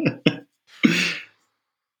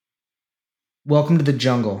 Welcome to the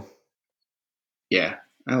Jungle. Yeah,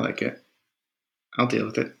 I like it. I'll deal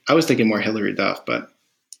with it. I was thinking more Hillary Duff, but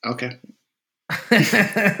okay.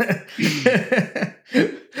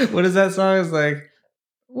 What is that song? It's like,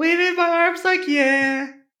 waving my arms like,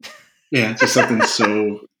 yeah. Yeah, just something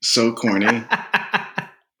so corny.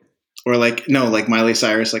 Or like, no, like Miley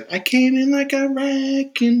Cyrus, like, I came in like a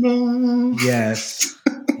wrecking ball. Yes.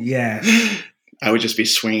 Yes. I would just be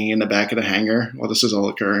swinging in the back of the hangar while this is all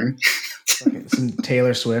occurring. Some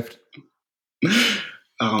Taylor Swift.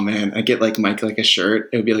 Oh man, I get like Mike like a shirt.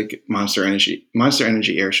 It would be like Monster Energy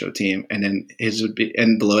Air Show Team, and then his would be,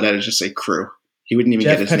 and below that it would just say Crew. He wouldn't even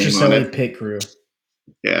Jeff get his name on it. Pit Crew.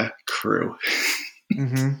 Yeah, Crew.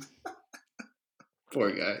 Mm-hmm.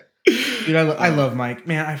 Poor guy. Dude, I love Mike.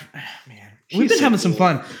 Man, we've been having some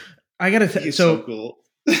fun. I gotta. He's so cool.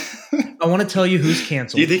 I want to tell you who's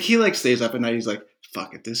canceled. Do you think he like stays up at night? He's like,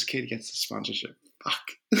 fuck, if this kid gets the sponsorship, fuck.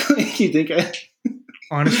 You think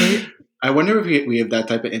honestly, I wonder if we have that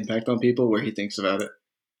type of impact on people where he thinks about it.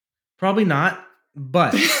 Probably not.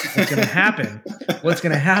 But what's going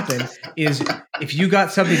to happen is if you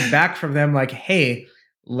got something back from them like, hey,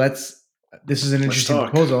 this is an interesting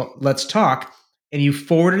proposal, let's talk, and you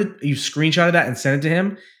screenshotted that and sent it to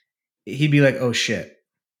him, he'd be like, oh shit.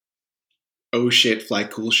 Oh shit, fly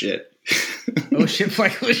cool shit. Oh shit, fly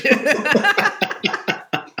cool shit.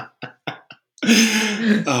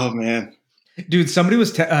 Oh man. Dude, somebody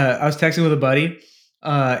was I was texting with a buddy,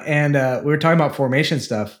 and we were talking about formation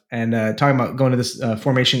stuff and talking about going to this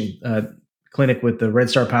formation clinic with the Red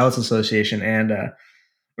Star Pilots Association, and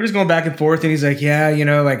we're just going back and forth, and he's like, yeah, you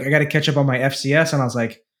know, like I got to catch up on my FCS, and I was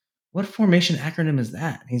like, what formation acronym is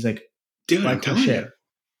that? And he's like, dude, I'm telling you.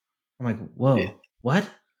 I'm like, whoa, what?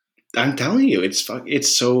 I'm telling you, it's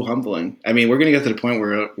so humbling. I mean, we're gonna get to the point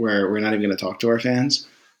where we're not even gonna talk to our fans,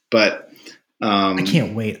 but I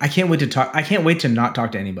can't wait. I can't wait to talk. I can't wait to not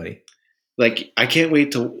talk to anybody. Like, I can't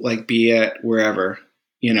wait to like be at wherever,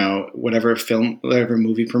 you know, whatever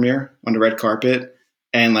movie premiere on the red carpet,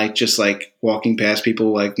 and like just like walking past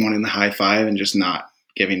people like wanting the high five and just not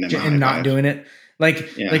giving them a high and not five. doing it.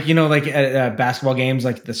 Like you know, like at basketball games,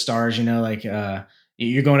 like the stars, you know, like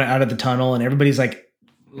you're going out of the tunnel and everybody's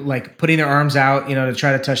like putting their arms out, you know, to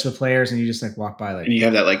try to touch the players, and you just like walk by, like, and you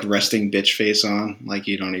have that like resting bitch face on, like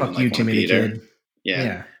you don't even like want to be there. Kid.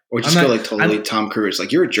 Yeah. Or just go like totally Tom Cruise,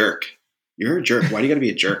 like you're a jerk. You're a jerk. Why do you got to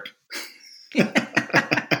be a jerk?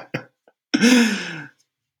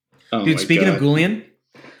 Dude, speaking of Ghoulian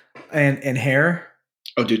and hair,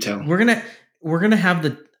 oh, do tell. We're gonna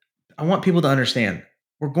have I want people to understand.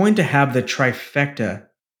 We're going to have the trifecta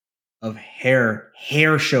of hair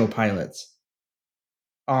show pilots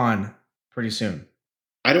on pretty soon.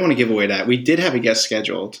 I don't want to give away that. We did have a guest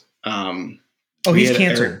scheduled. He's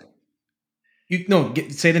canceled.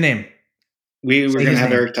 Say the name. We were going to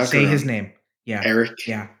have Eric Tucker. Say his name. Yeah. Eric.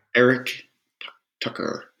 Yeah. Eric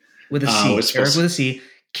Tucker. With a C. Eric with a C.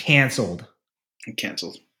 Canceled.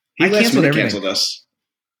 Canceled. He canceled us.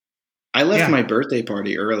 I left my birthday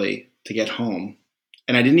party early to get home.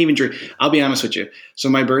 And I didn't even drink. I'll be honest with you. So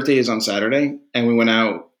my birthday is on Saturday, and we went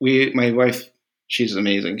out. My wife, she's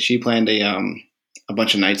amazing. She planned a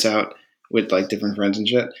bunch of nights out with like different friends and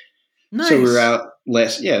shit. Nice. So we were out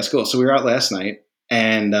it's cool. So we were out last night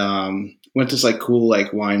and went to this like cool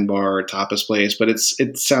like wine bar tapas place, but it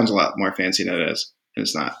sounds a lot more fancy than it is, and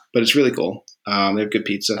it's not. But it's really cool. They have good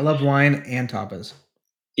pizza. I love wine and tapas.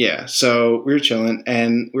 Yeah, so we were chilling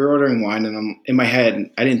and we were ordering wine, and I'm in my head.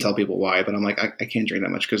 I didn't tell people why, but I'm like, I can't drink that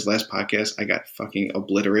much because last podcast I got fucking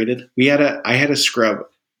obliterated. I had to scrub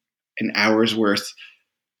an hour's worth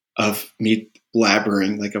of me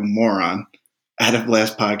blabbering like a moron out of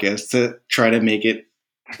last podcast to try to make it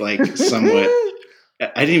like somewhat.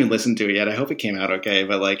 I didn't even listen to it yet. I hope it came out okay,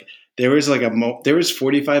 but like there was like there was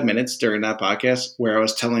 45 minutes during that podcast where I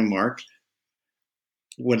was telling Mark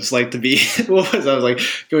what it's like to be. What was I was like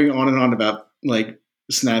going on and on about like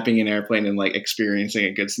snapping an airplane and like experiencing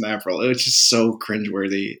a good snap roll. It was just so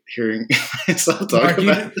cringeworthy hearing myself talk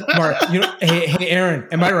about that. Mark, hey, Aaron,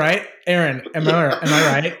 am I right? Aaron, am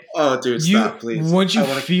I right? Oh, dude, stop, please. Once you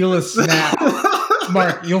feel a snap,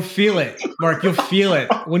 Mark, you'll feel it. Mark, you'll feel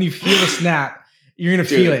it. When you feel a snap, you're gonna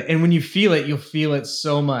feel it, and when you feel it, you'll feel it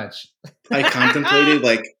so much. I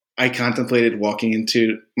contemplated walking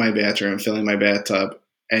into my bathroom, filling my bathtub,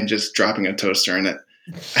 and just dropping a toaster in it.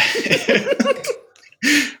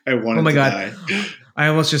 I wanted to die. I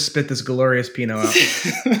almost just spit this glorious Pinot out.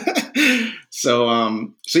 So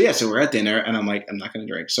we're at dinner, and I'm like, I'm not going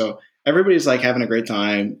to drink. So everybody's like having a great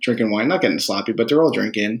time, drinking wine, not getting sloppy, but they're all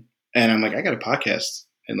drinking. And I'm like, I got a podcast,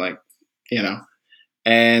 and like,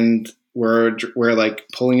 and we're like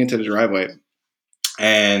pulling into the driveway,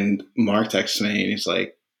 and Mark texts me, and he's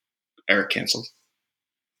like, Eric canceled.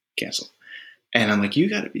 And I'm like, you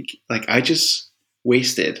got to be like, I just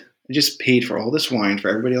paid for all this wine for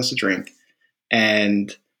everybody else to drink,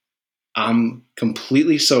 and I'm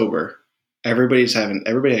completely sober. Everybody had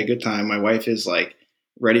a good time. My wife is like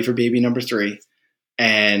ready for baby number 3,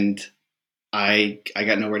 and I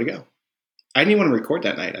got nowhere to go. I didn't even want to record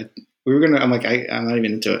that night. I'm like, I'm not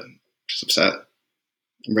even into it. I'm just upset.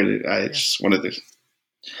 I'm ready. Just wanted to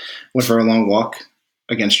went for a long walk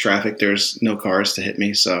against traffic. There's no cars to hit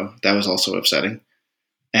me, so that was also upsetting.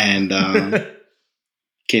 And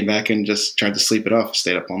came back and just tried to sleep it off.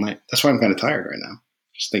 Stayed up all night. That's why I'm kind of tired right now.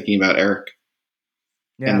 Just thinking about Eric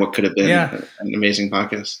and what could have been an amazing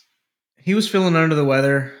podcast. He was feeling under the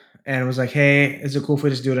weather and was like, hey, is it cool if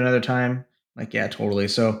we just do it another time? Like, yeah, totally.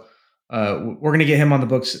 So we're going to get him on the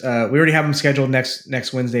books. We already have him scheduled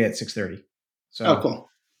next Wednesday at 6:30. So, cool.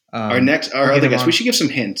 Our other guest, we should give some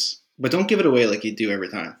hints, but don't give it away like you do every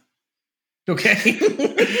time. Okay.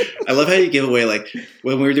 I love how you give away, like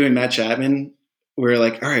when we were doing Matt Chapman, we were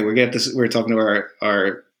like, all right, we're talking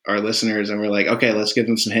to our listeners, and we're like, okay, let's give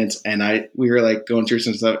them some hints. And we were like going through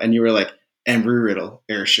some stuff, and you were like, Embry-Riddle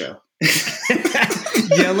Air Show.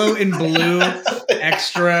 Yellow and blue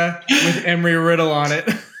extra with Embry-Riddle on it.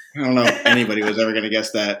 I don't know if anybody was ever going to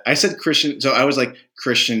guess that. I said Christian, so I was like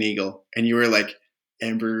Christian Eagle, and you were like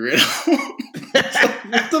Embry-Riddle.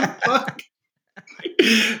 What the fuck?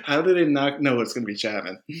 How did it not know it's going to be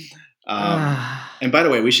Chapman? And by the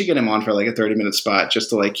way, we should get him on for like a 30-minute spot just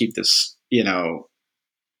to like keep this,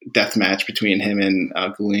 death match between him and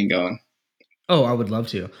Goulian going. Oh, I would love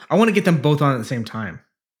to. I want to get them both on at the same time.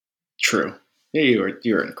 True. Yeah,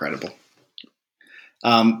 you're incredible.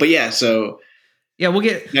 But yeah, so yeah, we'll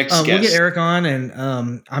get Eric on,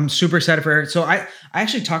 and I'm super excited for Eric. So I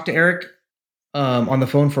actually talked to Eric on the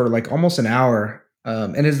phone for like almost an hour,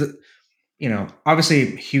 and is obviously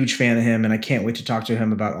a huge fan of him, and I can't wait to talk to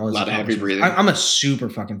him about all his. A lot of heavy breathing. I'm a super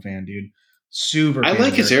fucking fan, dude. Super. I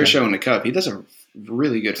like his air show in the Cup. He does a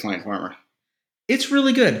really good Flying Farmer. It's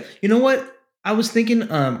really good. You know what? I was thinking,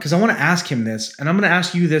 because I want to ask him this, and I'm going to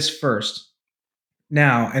ask you this first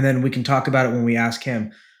now, and then we can talk about it when we ask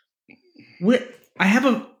him. I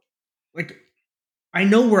have I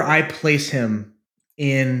know where I place him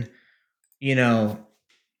in, the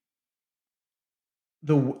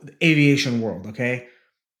aviation world, okay?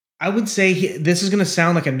 I would say this is going to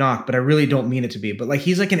sound like a knock, but I really don't mean it to be. But like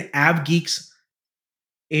he's like an AvGeeks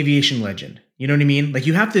aviation legend. You know what I mean? Like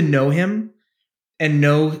you have to know him and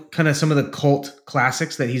know kind of some of the cult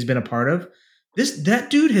classics that he's been a part of.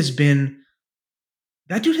 That dude has been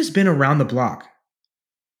around the block.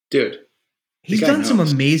 Dude. He's done some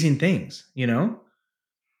amazing things,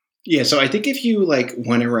 Yeah, so I think if you like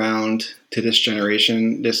went around to this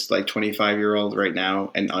generation, this like 25-year-old right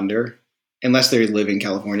now and under, unless they live in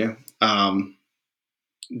California,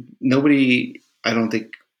 nobody I don't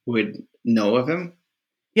think would know of him.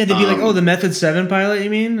 Yeah, they'd be like, "Oh, the Method 7 pilot, you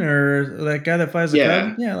mean, or that guy that flies the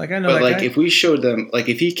Cub?" Yeah, like I know. But like, guy. If we showed them, like,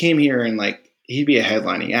 if he came here and like, he'd be a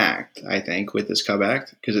headlining act, I think, with this Cub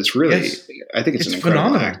act because it's really, I think it's an incredible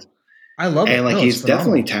phenomenal act. I love it. And like, he's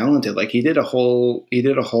definitely talented. Like, he did a whole,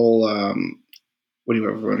 what do you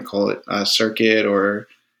ever want to call it, circuit or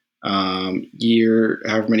year,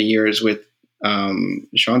 however many years with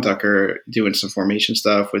Sean Tucker doing some formation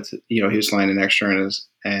stuff with, he was flying an extra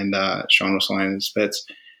and Sean was flying in Spitz.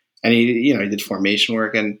 And he did formation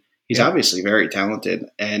work, and he's obviously very talented.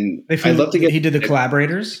 And I'd love to get. He did the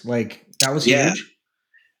collaborators, like that was huge.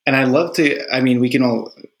 And I'd love to. I mean, we can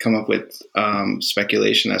all come up with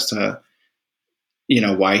speculation as to,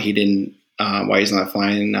 why he didn't, why he's not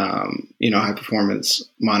flying, high performance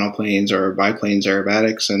monoplanes or biplanes or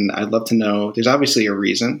aerobatics. And I'd love to know. There's obviously a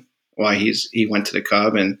reason why he went to the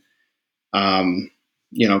Cub, and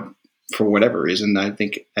for whatever reason. I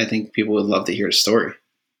think people would love to hear the story.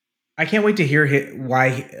 I can't wait to hear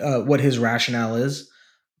what his rationale is.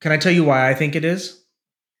 Can I tell you why I think it is?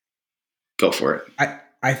 Go for it.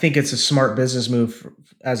 I think it's a smart business move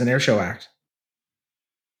as an air show act.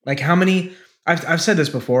 Like how many I've said this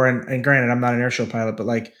before, and granted, I'm not an airshow pilot, but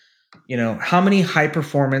like, how many high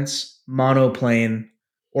performance monoplane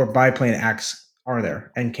or biplane acts are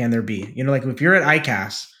there, and can there be? Like if you're at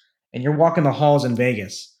ICAST and you're walking the halls in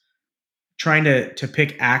Vegas, trying to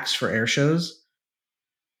pick acts for air shows,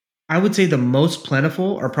 I would say the most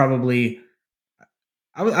plentiful are probably.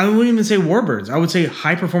 I wouldn't even say warbirds. I would say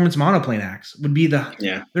high performance monoplane acts would be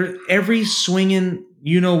every swinging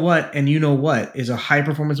and is a high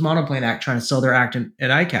performance monoplane act trying to sell their act at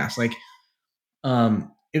ICAST. Like,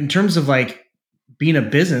 in terms of like being a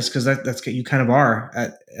business, because that's you kind of are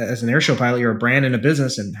as an airshow pilot. You're a brand in a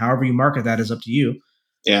business, and however you market that is up to you.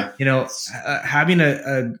 Yeah, having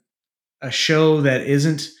a show that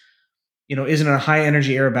isn't a high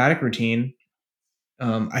energy aerobatic routine,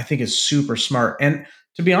 I think is super smart. And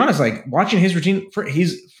to be honest, like watching his routine, first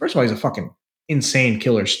of all, he's a fucking insane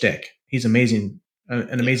killer stick. He's amazing,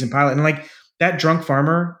 an amazing pilot. And like that drunk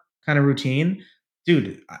farmer kind of routine,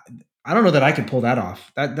 dude, I don't know that I could pull that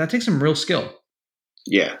off. That takes some real skill.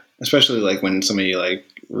 Yeah, especially like when somebody like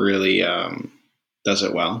really does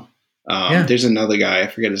it well. There's another guy, I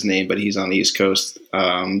forget his name, but he's on the East Coast,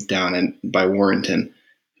 down by Warrenton,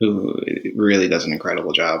 who really does an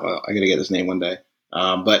incredible job. I got to get his name one day.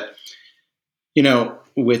 But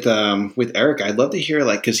with Eric, I'd love to hear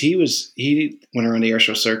like, cause he went around the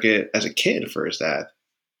airshow circuit as a kid for his dad,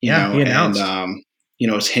 he announced. And,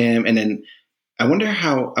 it's him. And then I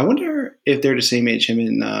wonder if they're the same age, him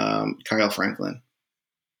and Kyle Franklin.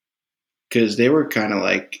 Cause they were kind of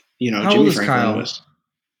like, How Jimmy old is Franklin Kyle? was,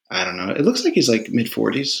 I don't know. It looks like he's like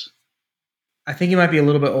mid-40s. I think he might be a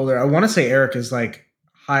little bit older. I want to say Eric is like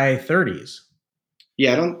high 30s.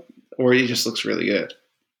 Yeah, or he just looks really good.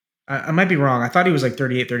 I might be wrong. I thought he was like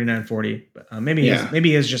 38, 39, 40. But maybe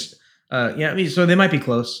he is just so they might be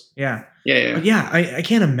close. Yeah. Yeah. But yeah, I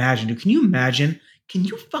can't imagine, dude. Can you imagine? Can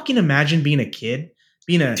you fucking imagine being a kid?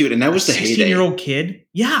 Being a dude, and that was the 16-year-old kid?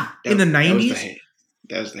 Yeah. In the 90s.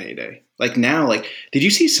 That was the heyday. Like now, like, did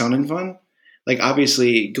you see Sun and Fun? Like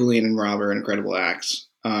obviously Goulian and Rob are incredible acts.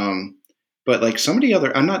 But like some of the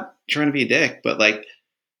other, I'm not trying to be a dick, but like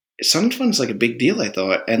Sun and Fun's like a big deal, I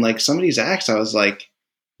thought. And like some of these acts, I was like,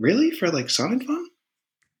 really? For like Sun and Fun?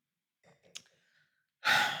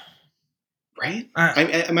 Right?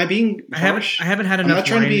 Am I being harsh? I haven't had enough. I'm not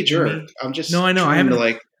trying to be a jerk. I'm just I know.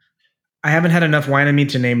 I haven't had enough wine in me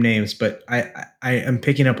to name names, but I am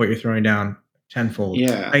picking up what you're throwing down tenfold.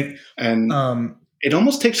 Yeah. Like, and it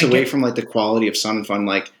almost takes away from like the quality of Sun and Fun.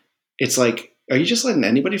 Like, it's like, are you just letting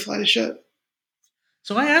anybody fly the ship?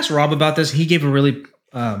 So I asked Rob about this. He gave a really,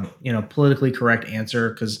 politically correct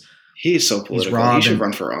answer because he's so political. He should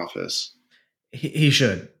run for office. He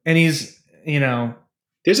should, and he's,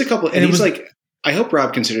 there's a couple, and he's like, I hope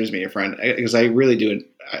Rob considers me a friend because I really do.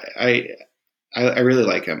 I really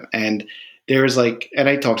like him, and there was like, and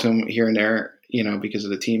I talk to him here and there, because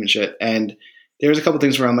of the team and shit. And there was a couple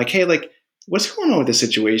things where I'm like, hey, like, what's going on with this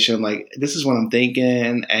situation? Like, this is what I'm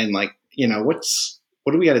thinking, and like, what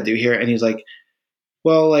do we got to do here? And he's like,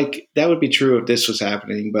 well, like that would be true if this was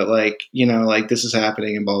happening, but like, like this is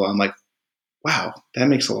happening and blah blah. I'm like, wow, that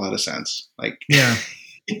makes a lot of sense. Like, yeah,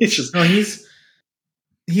 it's just no, he's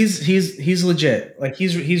legit. Like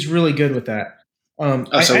he's really good with that. So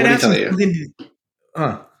what did he tell you?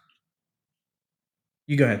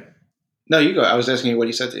 You go ahead. No, you go. I was asking you what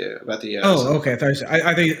he said to you about the. Okay.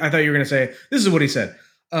 I thought you were going to say this is what he said.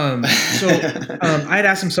 I had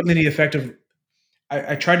asked him something to the effect of,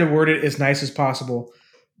 I tried to word it as nice as possible,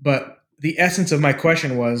 but the essence of my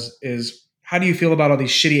question is how do you feel about all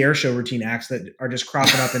these shitty air show routine acts that are just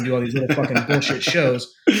cropping up and do all these little fucking bullshit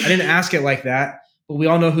shows? I didn't ask it like that, but we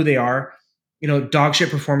all know who they are. Dog shit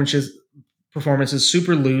performances,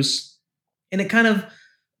 super loose, and it kind of,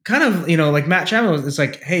 like Matt Chapman was. It's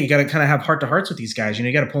like, hey, you got to kind of have heart to hearts with these guys.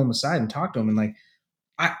 You got to pull them aside and talk to them. And like,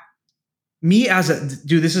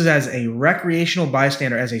 this is as a recreational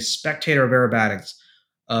bystander, as a spectator of aerobatics.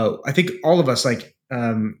 I think all of us, like,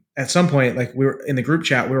 at some point, like we were in the group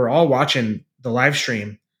chat, we were all watching the live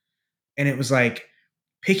stream, and it was like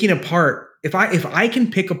picking apart. If I can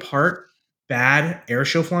pick apart bad air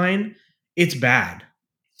show flying, it's bad.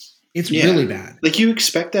 It's really bad. Like you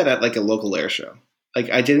expect that at like a local air show. Like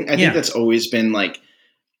I think that's always been like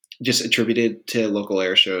just attributed to local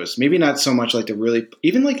air shows. Maybe not so much like the really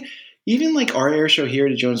even like our air show here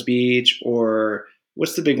to Jones Beach, or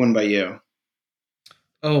what's the big one by you?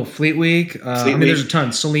 Oh, Fleet Week. Fleet I mean, there's Week. a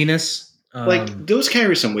ton. Salinas. Like those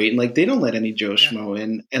carry some weight, and like they don't let any Joe Schmo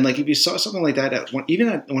in. And like if you saw something like that at even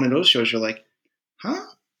at one of those shows, you're like, huh,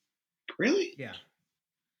 really? Yeah.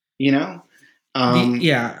 You know,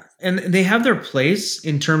 Yeah, and they have their place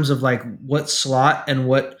in terms of like what slot and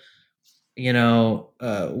what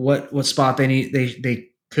what spot they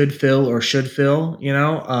could fill or should fill.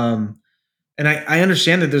 And I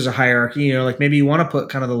understand that there's a hierarchy. Like maybe you want to put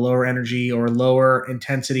kind of the lower energy or lower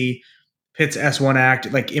intensity Pitts S1 act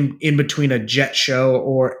like in between a Jet show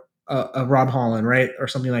or a Rob Holland, right, or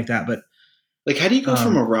something like that. But like how do you go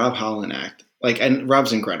from a Rob Holland act? Like, and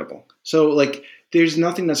Rob's incredible. So like, there's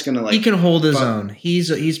nothing that's gonna like he can hold his own.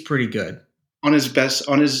 He's pretty good on his best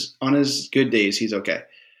on his good days. He's okay.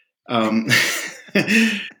 But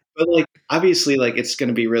like obviously, like it's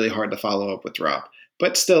gonna be really hard to follow up with Rob.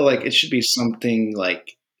 But still, like it should be something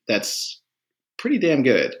like that's pretty damn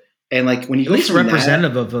good. And like when you at go least from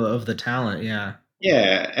representative of the talent, yeah.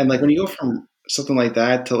 Yeah, and like when you go from something like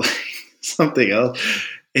that to like something else,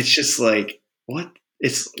 it's just like what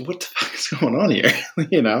the fuck is going on here,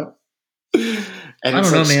 you know? And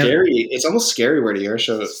it's like scary. It's almost scary where the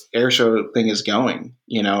air show thing is going,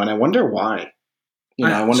 you know. And I wonder why.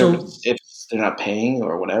 I wonder if they're not paying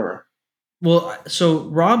or whatever. Well, so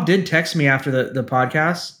Rob did text me after the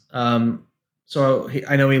podcast. So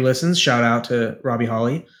I know he listens. Shout out to Robbie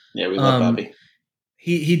Holly. Yeah, we love Bobby.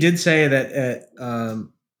 He did say that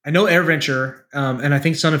I know AirVenture and I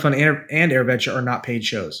think Sun and Fun and AirVenture are not paid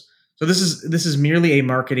shows. So this is merely a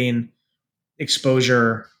marketing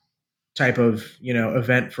exposure type of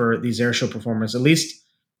event for these airshow performers. At least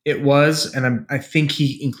it was, and I think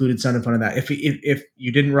he included Sun and Fun in that. If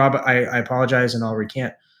you didn't, Rob, I apologize and I'll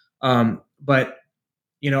recant. But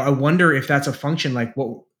I wonder if that's a function like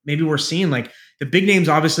what maybe we're seeing. Like the big names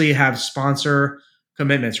obviously have sponsor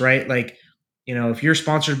commitments, right? Like if you're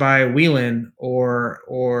sponsored by Wheelan or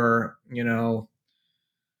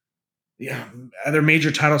other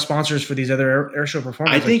major title sponsors for these other airshow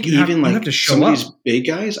performers, I think you have to show up. Big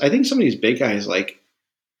guys. I think some of these big guys, like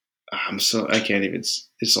I can't even.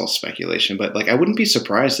 It's all speculation, but like I wouldn't be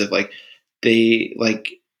surprised if like they like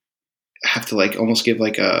have to like almost give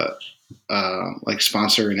like a like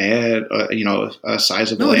sponsor an ad, a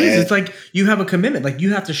sizable ad. It's like you have a commitment. Like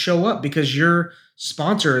you have to show up because your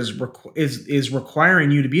sponsor is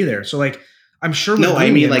requiring you to be there. So like I'm sure. No,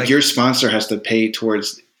 I mean like your sponsor has to pay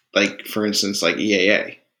towards like for instance like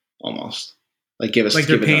EAA almost like give us like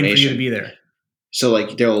they're paying for you to be there. So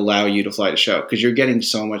like they'll allow you to fly the show because you're getting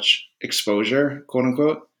so much exposure, quote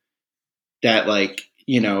unquote, that like.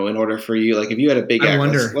 In order for you, like if you had a big act,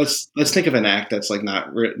 let's think of an act that's like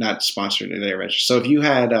not sponsored in AirVenture. So if you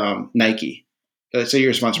had Nike, let's say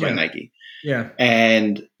you're sponsored by Nike,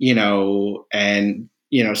 and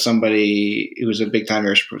somebody who's a big time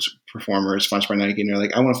airshow performer is sponsored by Nike, and they're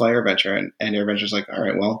like, I want to fly AirVenture, and AirVenture's like, all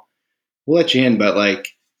right, well, we'll let you in, but like,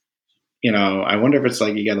 I wonder if it's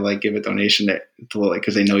like you got to like give a donation to like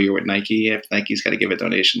because they know you're with Nike. If Nike's got to give a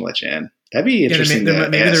donation to let you in, that'd be interesting.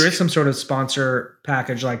 Maybe there is some sort of sponsor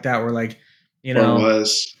package like that where like like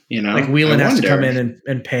Wheelan has to come in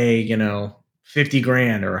and pay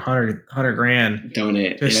 $50,000 or $100,000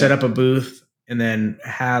 donate to set up a booth and then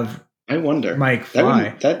have Mike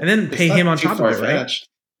fly and then pay him on top of it, right?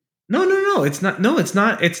 No, it's not. No, it's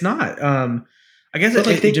not. It's not. I guess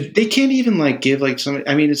they can't even like give like some.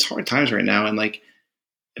 I mean, it's hard times right now, and like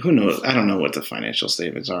who knows? I don't know what the financial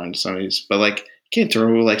statements are in some of these, but like you can't throw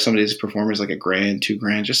like some of these performers like $1,000,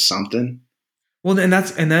 $2,000, just something. Well, and I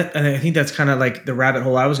think that's kind of like the rabbit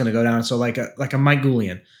hole I was going to go down. So like a Mike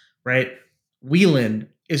Goulian, right? Wheelan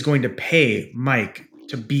is going to pay Mike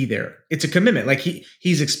to be there. It's a commitment. Like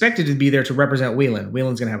he's expected to be there to represent Wheelan.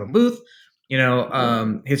 Wheelan's going to have a booth.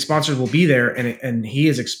 His sponsors will be there and he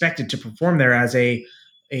is expected to perform there as a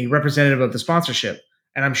representative of the sponsorship.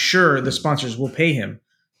 And I'm sure the sponsors will pay him.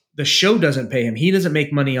 The show doesn't pay him. He doesn't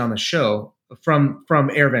make money on the show from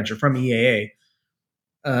AirVenture, from EAA,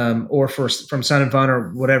 or from Sun and Fun or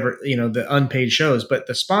whatever, the unpaid shows, but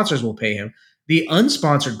the sponsors will pay him. The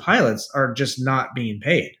unsponsored pilots are just not being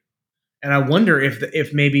paid. And I wonder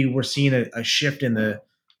if maybe we're seeing a shift in the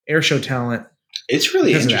airshow talent. It's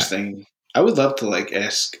really interesting. I would love to like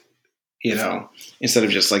ask, instead of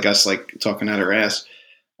just like us like talking out our ass.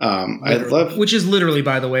 I'd love, which is literally,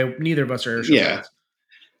 by the way, neither of us are airshow pilots.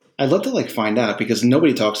 I'd love to like find out because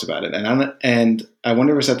nobody talks about it, and I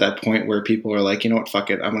wonder if it's at that point where people are like, you know what,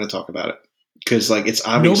 fuck it, I'm going to talk about it because like it's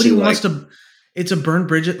obviously nobody wants to. It's a burned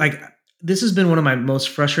bridge. Like this has been one of my most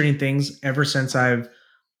frustrating things ever since I've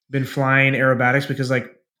been flying aerobatics because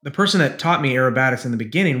like the person that taught me aerobatics in the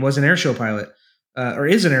beginning was an airshow pilot. or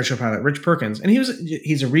is an airshow pilot, Rich Perkins, and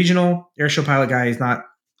he's a regional airshow pilot guy. He's not,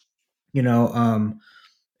 you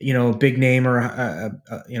know, big name or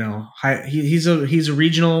high. He's a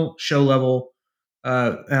regional show level.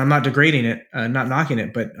 And I'm not degrading it, not knocking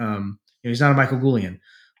it, but he's not a Michael Goulian,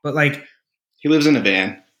 but like he lives in a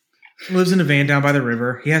van. Lives in a van down by the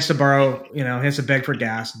river. He has to borrow, he has to beg for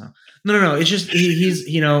gas. No. It's just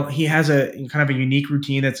he has a kind of a unique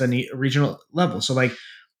routine that's a regional level. So like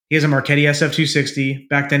he has a Marchetti SF260.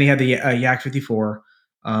 Back then he had the Yak 54,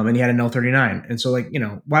 and he had an L39. And so like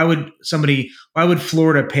why would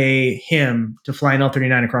Florida pay him to fly an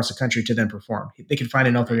L39 across the country to then perform? They could find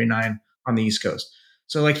an L39 on the East Coast.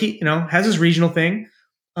 So like he has his regional thing.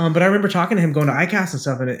 But I remember talking to him going to ICAST and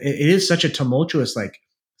stuff, and it is such a tumultuous like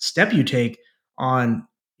step you take on,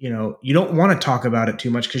 you don't want to talk about it too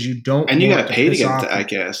much because you don't. And you got to pay to get into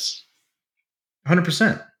ICAST.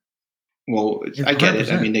 100%. Well, I get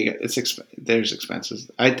it. I mean, there's expenses.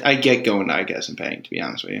 I get going to ICAST and paying, to be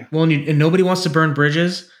honest with you. Well, and nobody wants to burn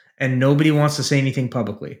bridges, and nobody wants to say anything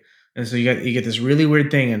publicly, and so you get this really weird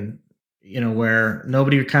thing, and where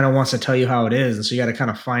nobody kind of wants to tell you how it is, and so you got to kind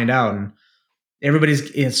of find out, and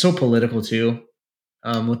it's so political too.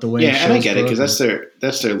 With the way, and I get it because that's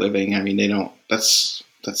their living. I mean, they don't.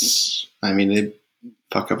 I mean, they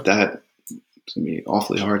fuck up that. It's gonna be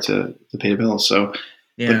awfully hard to pay the bills. So,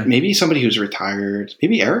 but maybe somebody who's retired,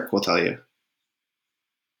 maybe Eric will tell you.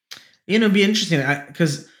 It'd be interesting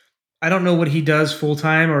because I don't know what he does full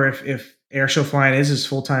time or if airshow flying is his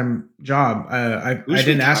full time job. I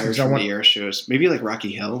didn't ask him. The air shows. Maybe like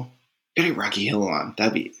Rocky Hill. Get Rocky Hill on.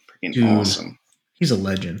 That'd be freaking awesome. He's a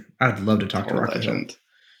legend. I'd love to talk to Rocky legend.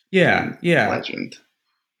 Hill. Yeah. Legend.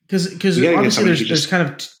 Because obviously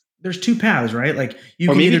there's two paths, right? Like you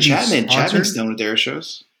or can maybe either Chapman. be sponsored. Chapman's done with air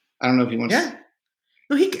shows. I don't know if he wants. Yeah.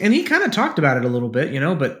 No, he kind of talked about it a little bit,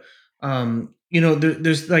 but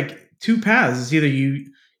there's like two paths. It's either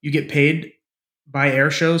you get paid by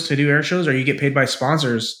air shows to do air shows, or you get paid by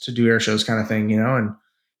sponsors to do air shows, kind of thing, and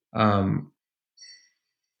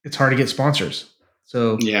it's hard to get sponsors.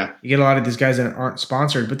 So you get a lot of these guys that aren't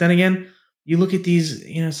sponsored, but then again, you look at these,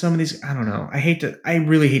 some of these, I don't know. I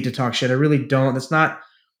really hate to talk shit. I really don't. That's not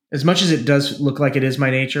as much as it does look like it is my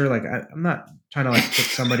nature. Like I'm not trying to like pick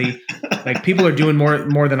somebody. Like people are doing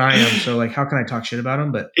more than I am. So like, how can I talk shit about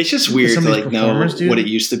them? But it's just weird to like know what it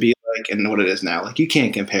used to be like and what it is now. Like you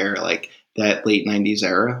can't compare like that late 90s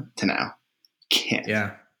era to now. Can't.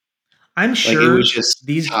 Yeah. I'm sure it was just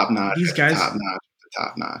these top notch. These guys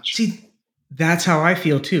top notch. See, that's how I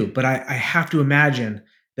feel too. But I have to imagine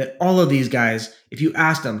that all of these guys, if you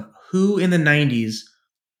asked them who in the 90s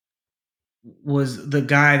was the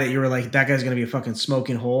guy that you were like, that guy's going to be a fucking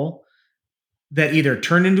smoking hole, that either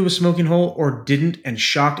turned into a smoking hole or didn't and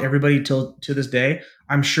shocked everybody to this day,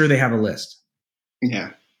 I'm sure they have a list.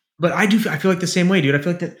 Yeah. But I feel like the same way, dude. I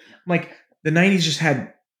feel like the 90s just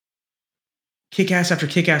had kick-ass after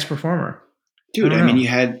kick-ass performer. Dude, I mean, you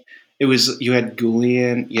had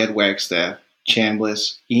Goulian, you had Wagstaff,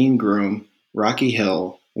 Chambliss, Ian Groom, Rocky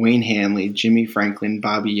Hill, Wayne Hanley, Jimmy Franklin,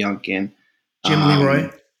 Bobby Yunkin, Jim Leroy.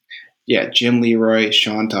 Yeah, Jim Leroy,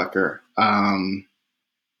 Sean Tucker. Matt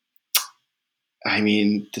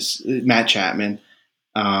Chapman.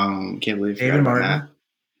 Can't believe David Martin. Matt.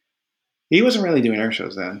 He wasn't really doing air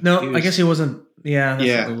shows then. No, I guess he wasn't. Yeah,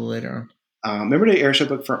 that's a little later on. Remember the air show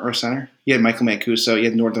book Front Row Center? You had Michael Mancuso. You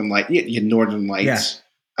had Northern Lights. You had Northern Lights.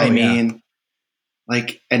 Yeah.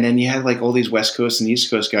 And then you had like all these West Coast and East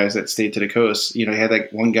Coast guys that stayed to the coast. You had like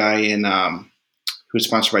one guy in who was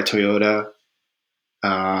sponsored by Toyota.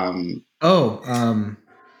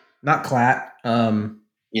 Not Klatt.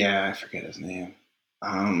 Yeah, I forget his name.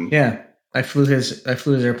 Yeah, I flew his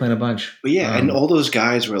airplane a bunch. But yeah, and all those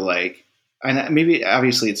guys were like, and maybe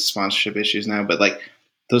obviously it's sponsorship issues now, but like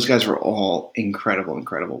those guys were all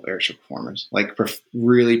incredible airship performers, like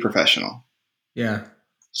really professional. Yeah,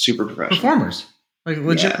 super professional performers, like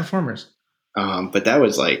legit performers. But that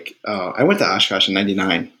was like, I went to Oshkosh in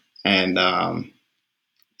 '99, and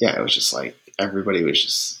it was just like everybody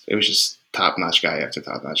was just top notch guy after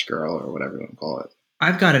top notch girl or whatever you want to call it.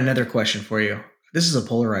 I've got another question for you. This is a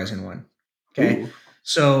polarizing one. Okay. Ooh.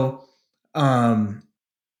 So,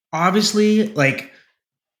 obviously, like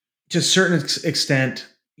to a certain extent,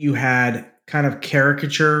 you had kind of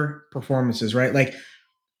caricature performances, right? Like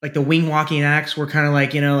the wing walking acts were kind of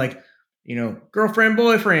like, girlfriend,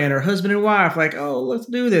 boyfriend, or husband and wife, like, oh, let's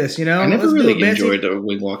do this, I never really enjoyed the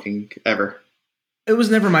wing walking ever. It was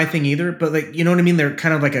never my thing either, but like, you know what I mean? They're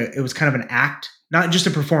kind of like it was kind of an act, not just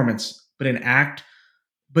a performance, but an act.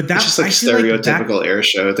 But that's just like stereotypical air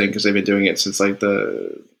show thing because they've been doing it since like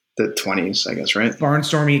the the 20s, I guess, right?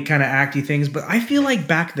 barnstormy kind of acty things. But I feel like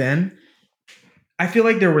back then, I feel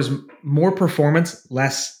like there was more performance,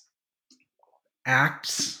 less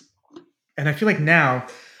acts. And I feel like now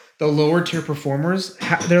the lower tier performers,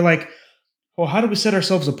 they're like, well, how do we set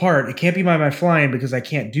ourselves apart? It can't be by my flying because I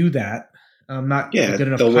can't do that. I'm not a good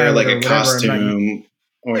enough they'll wear pilot like or a whatever. costume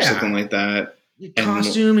or Yeah. something like that.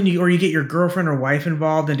 Costume, and you get your girlfriend or wife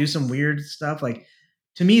involved and do some weird stuff. Like,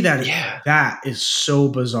 to me, that is so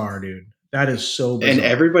bizarre, dude. That is so bizarre. And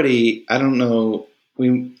everybody, I don't know,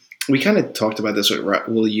 we kind of talked about this with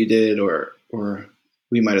Will, you did, or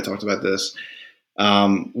we might have talked about this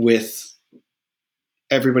with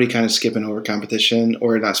everybody kind of skipping over competition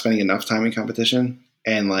or not spending enough time in competition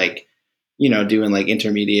and like, you know, doing like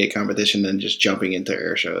intermediate competition and just jumping into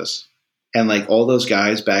air shows. And like all those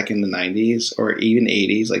guys back in the 90s or even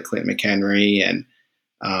 80s, like Clint McHenry and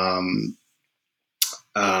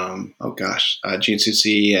Gene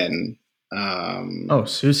Susi and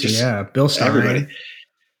Susie, yeah, Bill Stein. Everybody.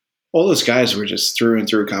 All those guys were just through and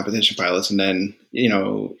through competition pilots, and then, you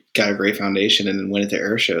know, got a great foundation and then went into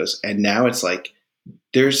air shows. And now it's like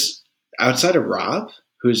there's outside of Rob,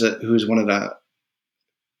 who's one of the.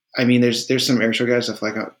 I mean, there's some air show guys that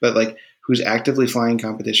fly, but like who's actively flying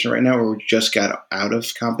competition right now, or just got out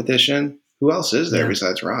of competition. Who else is there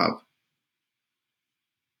besides Rob?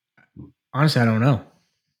 Honestly, I don't know.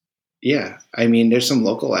 Yeah, I mean, there's some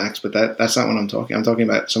local acts, but that's not what I'm talking. I'm talking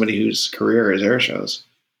about somebody whose career is air shows.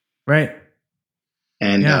 Right.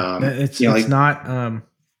 And it's not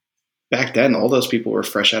back then, all those people were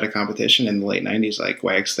fresh out of competition in the late 90s, like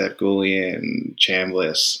Wagstaff, Goulian,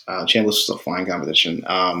 Chambliss. Chambliss was still flying competition.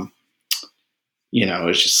 You know, it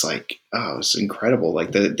was just like, it was incredible.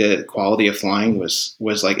 Like the quality of flying was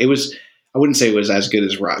like, it was, I wouldn't say it was as good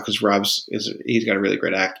as Rob, because he's got a really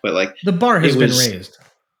great act, but like the bar has been raised.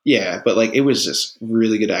 Yeah, but like it was just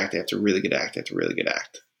really good act after really good act after really good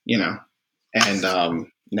act, you know? And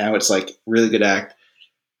now it's like really good act.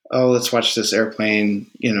 Oh, let's watch this airplane,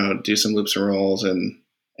 you know, do some loops and rolls and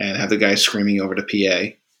have the guy screaming over to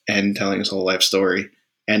PA and telling his whole life story.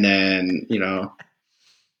 And then, the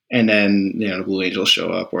Blue Angels show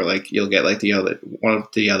up, or like you'll get like one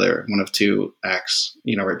of two acts,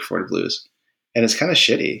 you know, right before the Blues. And it's kind of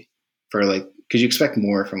shitty for like, because you expect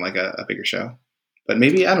more from like a bigger show. But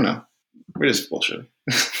maybe, I don't know. We're just bullshit.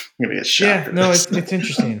 We're gonna get shot. Yeah, no, it's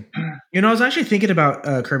interesting. You know, I was actually thinking about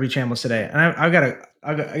Kirby Chambliss today, and I got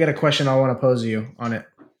a question I want to pose to you on it.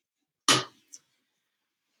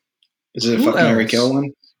 Is it a fuck, marry, kill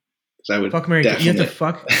one? Because I would fuck, marry, kill. You have to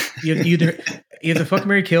fuck. You have to fuck,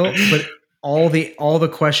 marry, kill, but all the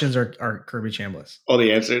questions are Kirby Chambliss. All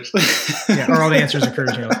the answers. Yeah, or all the answers are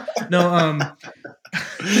Kirby Chambliss. No,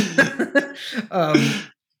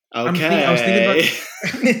 okay. I was thinking about.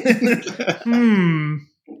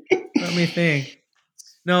 Let me think.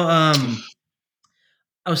 No, I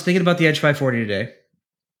was thinking about the Edge 540 today.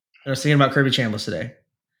 I was thinking about Kirby Chambliss today,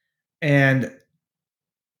 and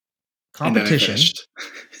competition.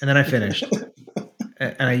 And then I finished,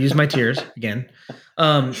 and I used my tears again.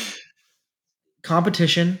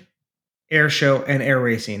 Competition, air show, and air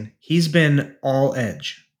racing. He's been all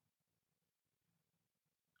Edge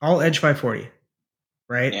 540.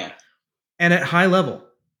 Right? Yeah. And at high level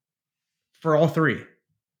for all three.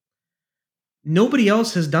 Nobody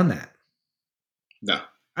else has done that. No.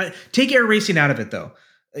 Take air racing out of it, though.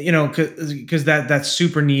 You know, because that's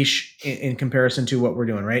super niche in comparison to what we're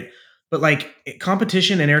doing, right? But like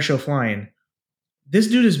competition and air show flying, this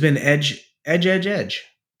dude has been Edge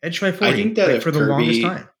 540 I think that for the longest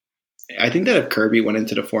time. I think that if Kirby went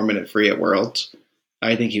into the 4-minute free at Worlds,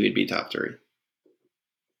 I think he would be top 3.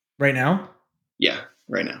 Right now? Yeah.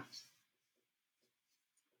 Right now,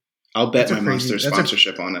 I'll bet my Monster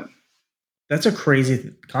sponsorship on it. That's a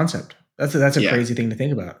crazy concept. That's a crazy thing to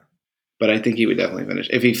think about. But I think he would definitely finish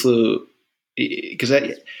if he flew, because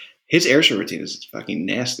his airshow routine is fucking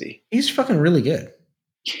nasty. He's fucking really good.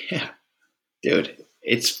 Yeah, dude,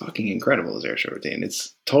 it's fucking incredible, his airshow routine.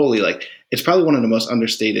 It's totally like, it's probably one of the most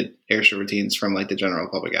understated airshow routines from like the general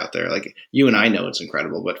public out there. Like you and I know it's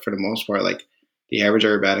incredible, but for the most part, like the average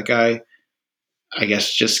aerobatic guy, I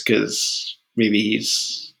guess just because maybe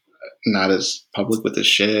he's not as public with his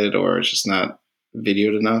shit or it's just not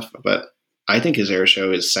videoed enough. But I think his air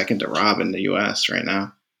show is second to Rob in the US right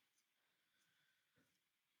now.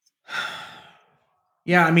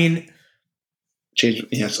 Yeah, I mean... Change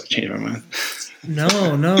my mind. No.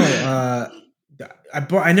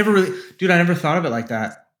 I never really... Dude, I never thought of it like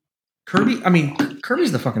that. Kirby's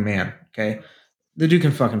the fucking man, okay? The dude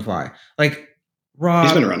can fucking fly. Like, Rob...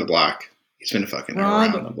 He's been around the block. He's been fucking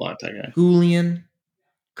around the block, that guy. Goulian,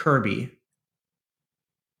 Kirby.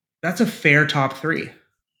 That's a fair top 3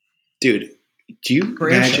 Dude, do you for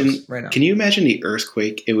air imagine? shows right now. Can you imagine the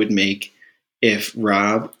earthquake it would make if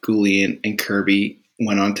Rob, Goulian, and Kirby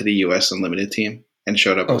went onto the U.S. Unlimited team and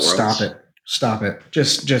showed up? Oh, at Worlds? stop it!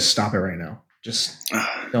 Just stop it right now. Just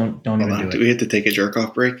don't Hold even on. do We it. have to take a jerk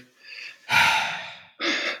off break?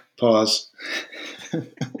 Pause. Go to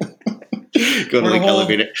We're in like a hole,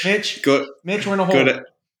 elevator. Mitch. Go. Mitch, we're in a hole. Go to.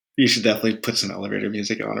 You should definitely put some elevator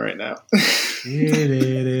music on right now. Yeah,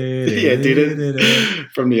 Yeah, do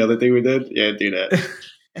it from the other thing we did. Yeah, do that.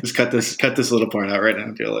 Just cut this little part out right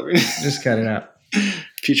now. Do elevator. Just cut it out.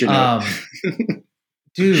 Future note.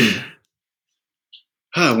 Dude.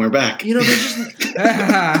 We're back. You know, they're just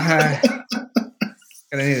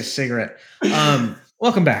gonna need a cigarette.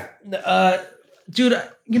 Welcome back. Dude,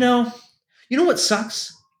 you know what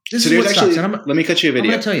sucks? This is what sucks. And let me cut you a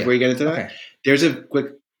video tell you. before you get into that. Okay. There's a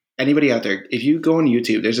quick anybody out there, if you go on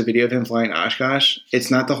YouTube, there's a video of him flying Oshkosh.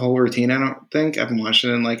 It's not the whole routine, I don't think. I haven't watched it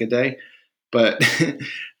in like a day. But but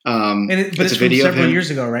it's a video from several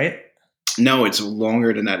years ago, right? No, it's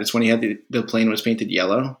longer than that. It's when he had the plane was painted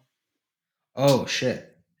yellow. Oh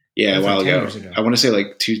shit. Yeah, a while ago. I want to say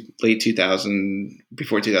like late 2000,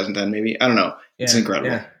 before 2010 maybe. I don't know. It's incredible.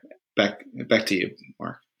 Yeah. Back to you,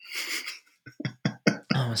 Mark.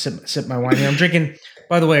 Oh, sip my wine here. I'm drinking,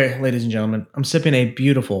 by the way, ladies and gentlemen, I'm sipping a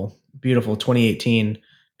beautiful, beautiful 2018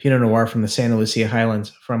 Pinot Noir from the Santa Lucia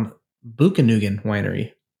Highlands from Buchanugan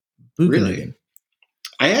Winery. Really?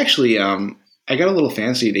 I actually, I got a little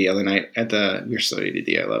fancy the other night at you're so ADD,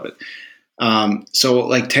 I love it. So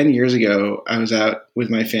like 10 years ago, I was out with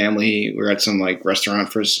my family. We were at some like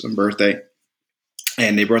restaurant for some birthday,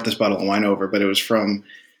 and they brought this bottle of wine over, but it was from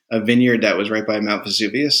a vineyard that was right by Mount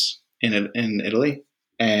Vesuvius in Italy,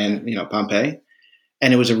 and Pompeii.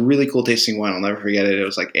 And it was a really cool tasting wine. I'll never forget it. It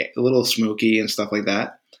was like a little smoky and stuff like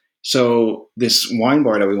that. So this wine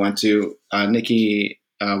bar that we went to, Nikki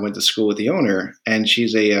went to school with the owner, and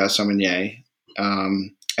she's a sommelier.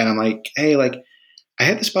 And I'm like, hey, like, I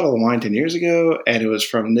had this bottle of wine 10 years ago, and it was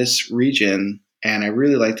from this region, and I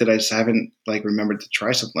really liked it. I just haven't like remembered to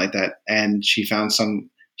try something like that. And she had some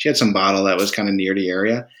bottle that was kind of near the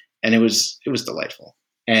area, and it was delightful.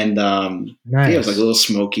 And nice. Yeah, it was like a little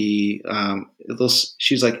smoky.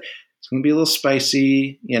 She's like, it's gonna be a little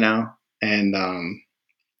spicy, and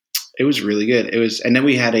it was really good. It was, and then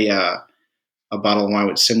we had a bottle of wine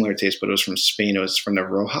with similar taste, but it was from Spain. It was from the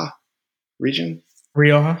Rioja region.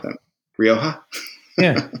 Rioja.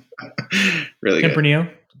 Yeah. Really good. Tempranillo.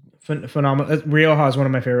 Phenomenal. Rioja is one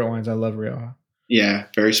of my favorite wines. I love Rioja. Yeah,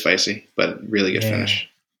 very spicy, but really good finish.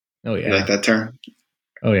 Oh yeah. You like that term?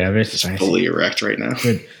 Oh yeah, very spicy. Fully erect right now.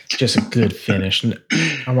 Good, just a good finish.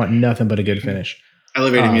 I want nothing but a good finish.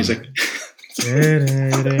 Elevator music.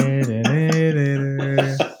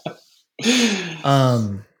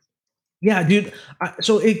 Yeah, dude.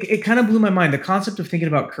 So it kind of blew my mind. The concept of thinking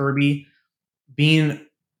about Kirby being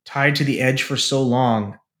tied to the edge for so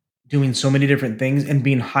long, doing so many different things, and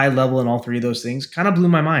being high level in all three of those things kind of blew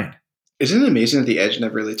my mind. Isn't it amazing that the edge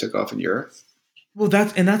never really took off in Europe? Well,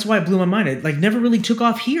 that's why it blew my mind. It like never really took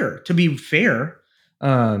off here, to be fair.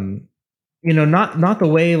 Not the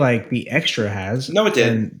way like the extra has. No, it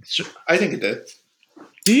did. I think it did.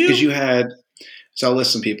 Do you? Because I'll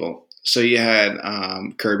list some people. So you had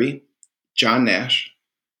Kirby, John Nash.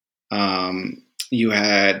 You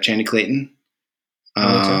had Channing Clayton.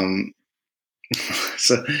 Why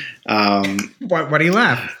do you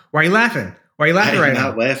laugh? Why are you laughing? Why are you laughing right now?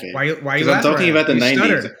 I'm not laughing. Why are you laughing? I'm talking about the 90s,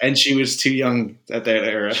 stuttered. And she was too young at that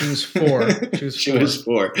era. She was 4. She was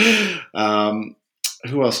 4.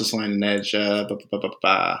 Who else is flying an edge? I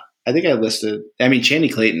think I listed. I mean,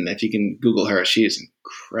 Channing Clayton. If you can Google her, she is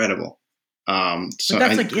incredible. But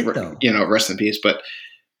that's like it, though. Rest in peace. But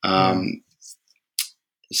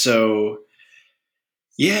so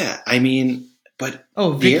yeah, I mean, but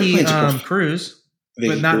Vicky Cruz,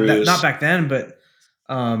 but not back then, but.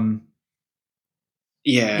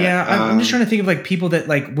 I'm just trying to think of like people that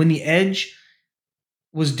like when the edge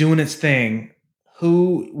was doing its thing,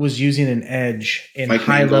 who was using an edge in Mike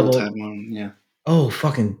high Mangold level. Had one, yeah. Oh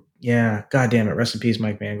fucking yeah! God damn it! Rest in peace,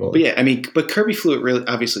 Mike Mangold. But yeah, I mean, but Kirby flew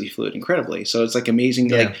it incredibly. So it's like amazing.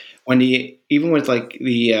 Yeah. Like when even with like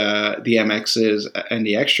the MXs and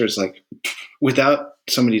the extras, like without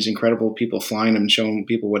some of these incredible people flying them and showing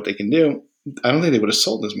people what they can do, I don't think they would have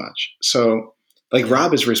sold as much. So like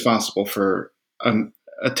Rob is responsible for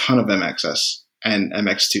a ton of MXS and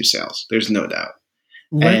MX2 sales. There's no doubt.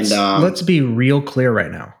 Let's be real clear right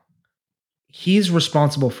now. He's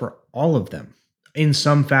responsible for all of them in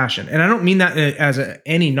some fashion. And I don't mean that as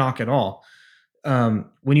any knock at all.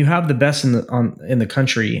 when you have the best in the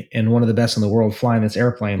country and one of the best in the world flying this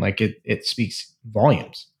airplane, like it speaks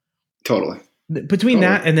volumes. Totally. Between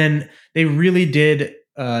that and then they really did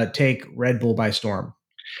take Red Bull by storm.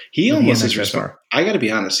 He almost is responsible. I got to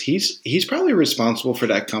be honest. He's probably responsible for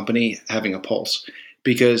that company having a pulse,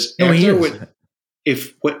 because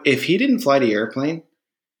if he didn't fly the airplane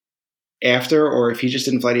after, or if he just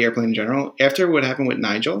didn't fly the airplane in general, after what happened with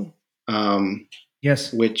Nigel,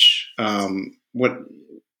 yes, which what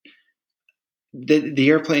the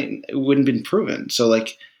airplane wouldn't have been proven. So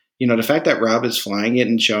like, you know, the fact that Rob is flying it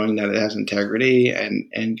and showing that it has integrity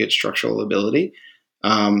and good structural ability,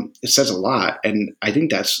 it says a lot. And I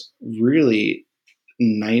think that's really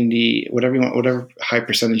 90, whatever you want, whatever high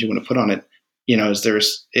percentage you want to put on it, you know,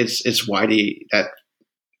 it's why that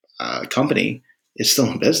company is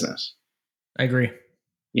still in business. I agree.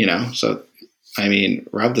 You know, so I mean,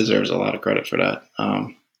 Rob deserves a lot of credit for that.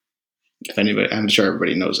 If anybody, I'm sure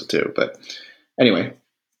everybody knows it too, but anyway.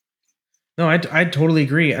 No, I totally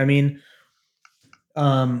agree. I mean,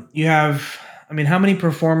 you have, I mean, how many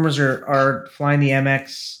performers are flying the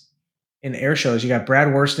MX in air shows? You got Brad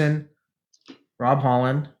Worston, Rob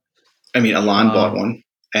Holland. I mean, Alon bought one,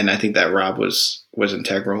 and I think that Rob was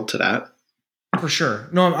integral to that. For sure.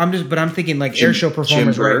 No, I'm thinking like air show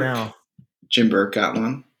performers right now. Jim Burke got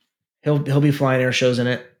one. He'll be flying air shows in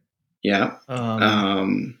it. Yeah.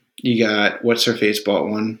 You got what's her face bought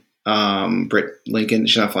one. Britt Lincoln.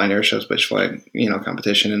 She's not flying air shows, but she's flying, you know,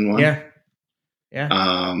 competition in one. Yeah.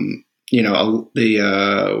 Yeah. You know,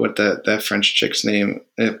 what that French chick's name?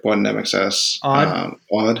 It bought an MXS.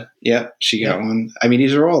 Odd. Yeah, she got one. I mean,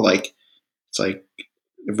 these are all like, it's like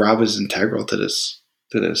Rob is integral to this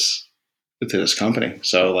company.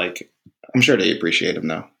 So like, I'm sure they appreciate him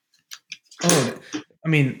now. Oh, I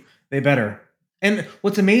mean, they better. And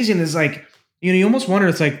what's amazing is like, you know, you almost wonder,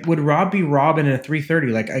 it's like, would Rob be Rob in a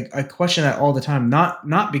 330? Like I question that all the time.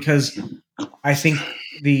 Not because I think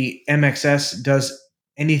the MXS does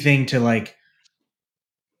anything to like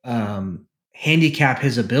handicap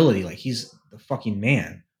his ability. Like he's the fucking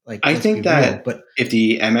man. Like I think that but if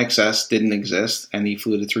the MXS didn't exist and he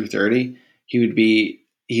flew to 330,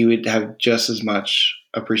 he would have just as much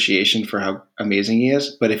appreciation for how amazing he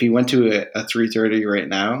is. But if he went to a 330 right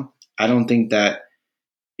now, I don't think that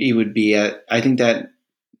he would be I think that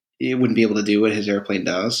it wouldn't be able to do what his airplane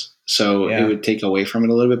does. So it would take away from it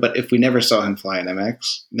a little bit. But if we never saw him fly an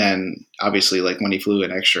MX, then obviously like when he flew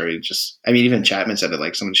an extra, I mean, even Chapman said it,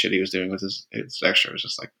 like some of the shit he was doing with his extra was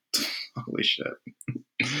just like, holy shit.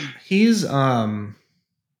 He's, Can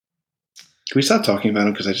we stop talking about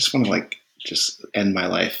him? Cause I just want to like, just end my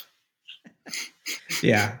life.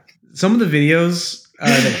 Yeah. Some of the videos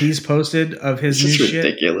that he's posted of his new shit.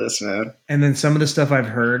 Ridiculous, man. And then some of the stuff I've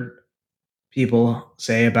heard people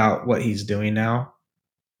say about what he's doing now.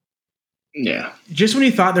 Yeah. Just when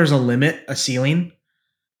you thought there's a limit, a ceiling,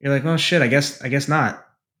 you're like, oh shit, I guess not.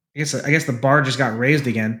 I guess the bar just got raised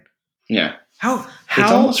again. Yeah. How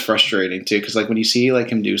it's almost frustrating too, because like when you see like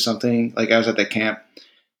him do something, like I was at that camp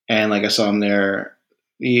and like I saw him there.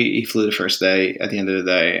 He flew the first day at the end of the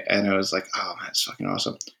day, and I was like, oh man, it's fucking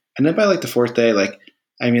awesome. And then by like the fourth day, like,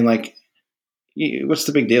 I mean, like, what's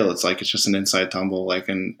the big deal? It's like, it's just an inside tumble, like,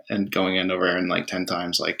 and going end over end like 10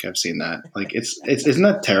 times. Like I've seen that. Like isn't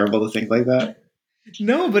that terrible to think like that?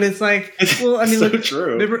 No, but it's like, well, I mean, so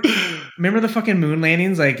true. Remember the fucking moon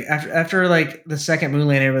landings? Like after like the second moon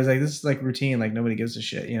landing, it was like, this is like routine. Like nobody gives a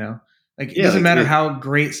shit, you know? Like it doesn't matter how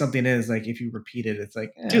great something is. Like if you repeat it, it's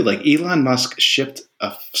like, dude, like Elon Musk shipped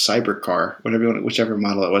a cyber car, whichever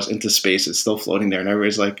model it was, into space. It's still floating there, and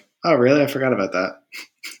everybody's like, "Oh, really? I forgot about that."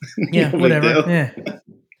 Yeah, whatever. Yeah.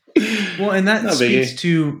 Well, and that speaks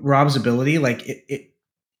to Rob's ability. Like it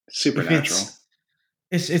supernatural.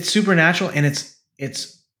 It's supernatural, and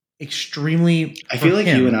it's extremely. I feel like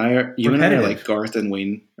you and I are like Garth and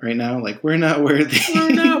Wayne right now. Like we're not worthy.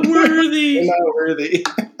 We're not worthy. We're not worthy.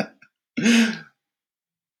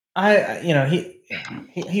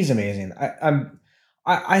 He's amazing.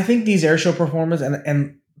 I think these air show performers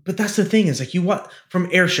but that's the thing is like from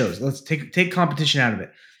air shows. Let's take competition out of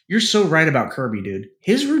it. You're so right about Kirby, dude.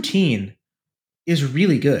 His routine is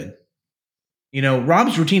really good. You know,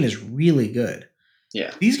 Rob's routine is really good.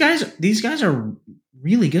 Yeah, these guys are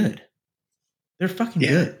really good. They're fucking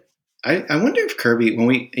good. I wonder if Kirby,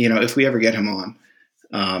 when if we ever get him on,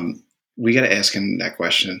 we got to ask him that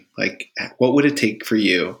question. Like, what would it take for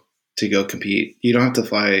you to go compete? You don't have to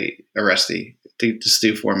fly Aresti to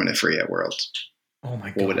do 4 minute free at Worlds. Oh my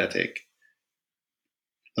God. What would that take?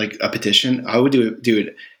 Like a petition? I would do it,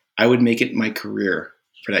 dude. I would make it my career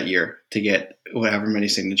for that year to get however many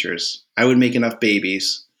signatures. I would make enough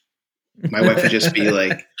babies My wife would just be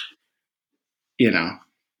like,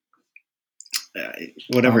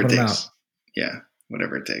 whatever it Popping 'em takes. out. Yeah,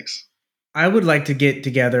 whatever it takes. I would like to get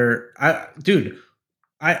together. I'd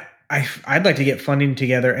like to get funding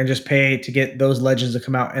together and just pay to get those legends to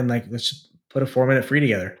come out and like let's put a 4-minute free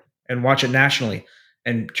together and watch it nationally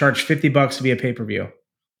and charge $50 to be a pay-per-view.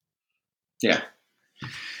 Yeah.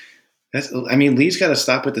 Lee's got to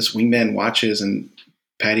stop with this Wingman watches and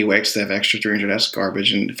Patty Wagstaff extra 300S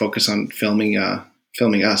garbage and focus on filming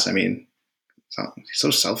us. I mean, he's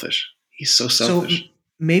so selfish. He's so selfish. So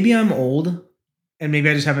maybe I'm old and maybe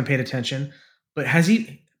I just haven't paid attention, but has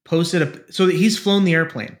he posted so he's flown the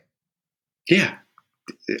airplane? Yeah.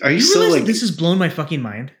 Are you still like this has blown my fucking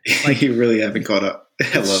mind? Like you really haven't caught up.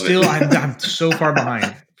 I love it. I'm so far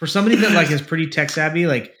behind. For somebody that like is pretty tech savvy,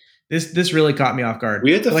 like this really caught me off guard.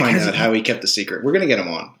 We have to find out how he kept the secret. We're gonna get him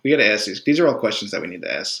on. We got to ask these. These are all questions that we need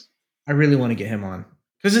to ask. I really want to get him on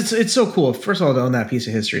because it's so cool. First of all, to own that piece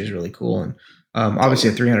of history is really cool, and obviously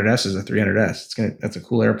a 300S is a 300S. That's a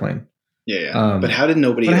cool airplane. Yeah. But how did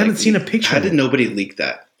nobody? But I haven't seen a picture. How did nobody leak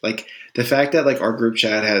that? Like the fact that like our group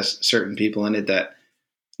chat has certain people in it that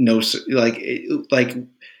know, like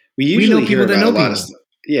we usually hear about a lot of stuff.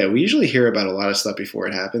 Yeah, we usually hear about a lot of stuff before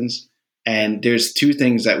it happens. And there's two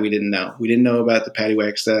things that we didn't know. We didn't know about the Patty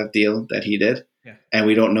Wagstaff deal that he did, and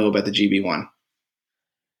we don't know about the GB1.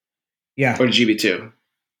 Yeah, or the GB2,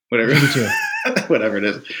 whatever. GB2, whatever it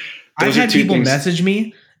is. I've had people message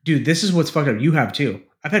me, dude. This is what's fucked up. You have too.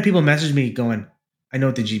 I've had people message me going, "I know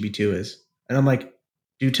what the GB2 is," and I'm like,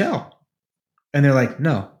 "Do tell." And they're like,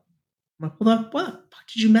 "No." I'm like, "Well, what the fuck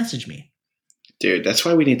did you message me?" Dude, that's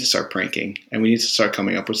why we need to start pranking, and we need to start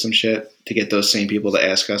coming up with some shit to get those same people to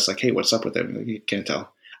ask us, like, "Hey, what's up with them?" Like, you can't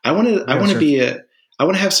tell. I want to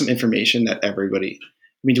have some information that everybody.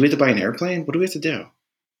 I mean, do we have to buy an airplane? What do we have to do?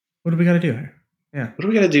 What do we got to do here? Yeah. What do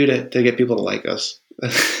we got to do to get people to like us?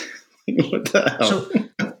 What the hell? So,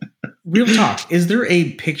 real talk. Is there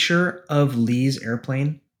a picture of Lee's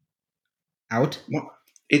airplane out? Well,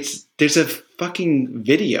 there's a fucking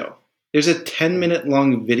video. There's a 10-minute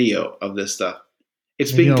long video of this stuff.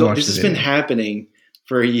 This has been happening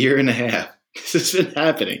for a year and a half. This has been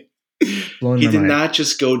happening. He did not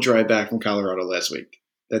just go drive back from Colorado last week.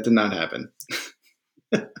 That did not happen.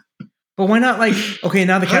 But why not now the cat's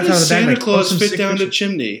out of the bag. Santa Claus fit down the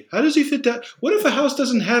chimney? How does he fit down? What if a house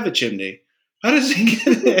doesn't have a chimney? How does he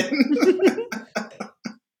get in?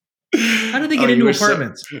 How do they get into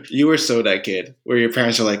apartments? You were so that kid where your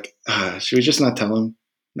parents are like, should we just not tell him?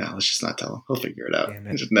 No, let's just not tell him. He'll figure it out. He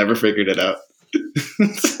just never figured it out.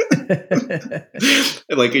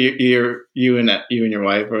 Like you and your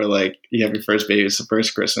wife are like, you have your first baby, it's the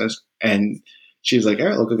first Christmas, and she's like, all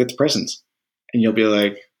right, we'll go get the presents, and you'll be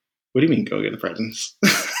like, what do you mean go get the presents?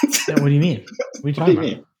 Yeah, what do you mean? What are you talking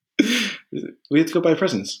about? We have to go buy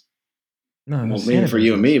presents. No, well, maybe for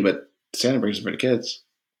you and me, but Santa brings them for the kids.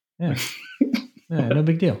 Yeah, no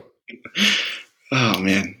big deal. Oh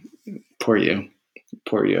man, poor you.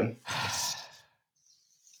 Poor you.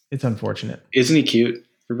 It's unfortunate. Isn't he cute,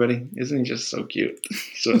 everybody? Isn't he just so cute?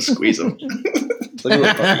 So squeeze him. Look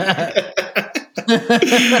at the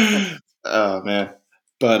puppy. Oh man.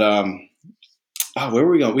 But where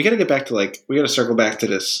were we going? We got to get back to we got to circle back to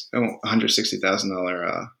this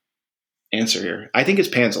 $160,000 answer here. I think it's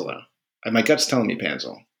Panzel though. My gut's telling me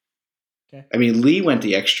Panzel. Okay. I mean, Lee went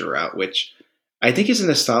the extra route, which I think is a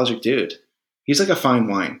nostalgic dude. He's like a fine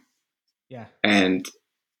wine. Yeah. And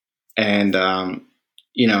I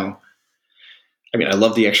mean, I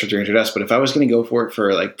love the extra 300S, but if I was going to go for it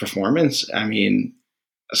for performance, I mean,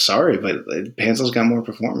 sorry, but Panzel's got more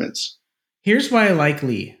performance. Here's why I like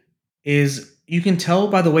Lee is you can tell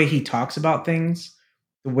by the way he talks about things,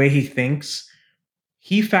 the way he thinks,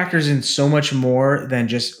 he factors in so much more than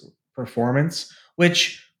just performance,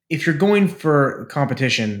 which if you're going for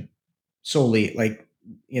competition solely,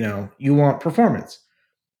 you want performance.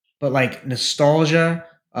 But nostalgia,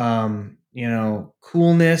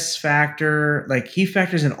 coolness factor, he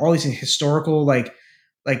factors in all these things, historical,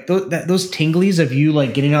 those tinglies of you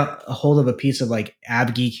getting a hold of a piece of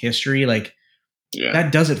ab geek history,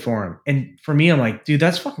 that does it for him. And for me, I'm like, dude,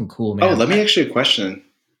 that's fucking cool, man. Oh, let me ask you a question.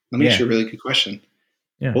 Let me ask you a really good question.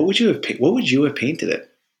 Yeah. What would you have painted it?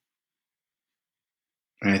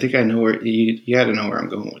 And I think I know where you got to know where I'm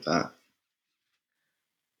going with that.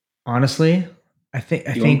 Honestly, I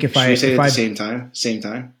think if I say it at the same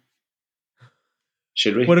time,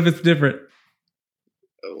 should we? What if it's different?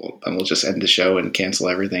 Well, then we'll just end the show and cancel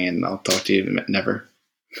everything, and I'll talk to you never.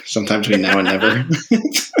 Sometime between now and never.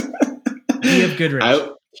 You have Goodrich.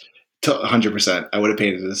 100%. I would have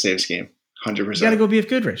painted the same scheme. 100%. You got to go BF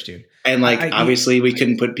Goodrich, dude. And like, obviously, we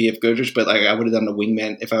couldn't put BF Goodrich, but like, I would have done the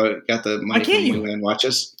Wingman if I got the money from Wingman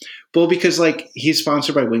watches. Well, because like he's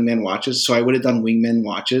sponsored by Wingman watches, so I would have done Wingman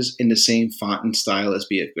watches in the same font and style as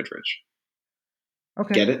BF Goodrich.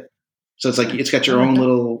 Okay, get it? So it's like it's got your own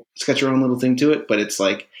little thing to it, but it's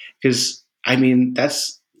like because I mean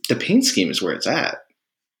that's the paint scheme is where it's at.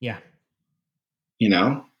 Yeah, you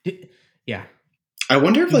know. Yeah. I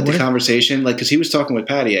wonder if like the conversation, like, because he was talking with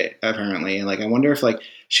Patty apparently, and like I wonder if like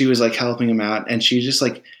she was like helping him out, and she just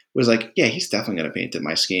like was like, yeah, he's definitely gonna paint it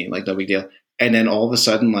my scheme, like no big deal. And then all of a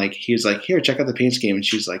sudden, like he was like, here, check out the paint scheme, and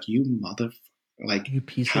she's like, you mother, like, you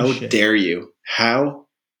piece how of shit. dare you? How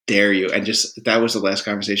dare you? And just that was the last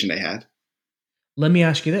conversation they had. Let me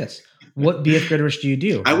ask you this: what BF Goodrich do you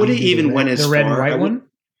do? I wouldn't even went as the far. red and white one.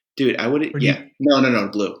 Dude, I would. Yeah, no,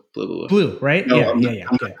 blue, right? No, yeah, I'm not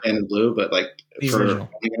a fan of blue, but like the for original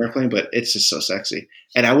airplane, but it's just so sexy.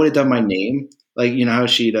 And I would have done my name, like you know how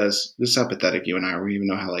she does. This is how pathetic you and I are. We even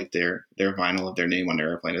know how like their vinyl of their name on their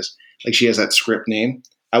airplane is. Like she has that script name.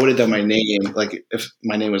 I would have done my name like if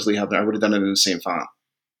my name was Lee Hubner, I would have done it in the same font.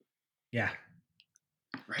 Yeah.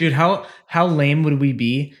 Right. Dude, how lame would we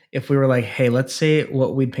be if we were like, hey, let's say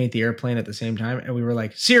what we'd paint the airplane at the same time, and we were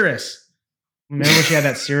like, Cirrus. Remember when she had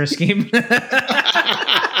that Cirrus scheme?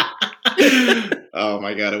 Oh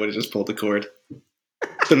my god, I would have just pulled the cord.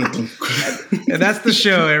 And that's the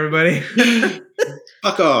show, everybody.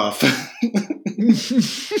 Fuck off.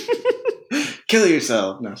 Kill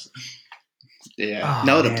yourself. No. Yeah. Oh,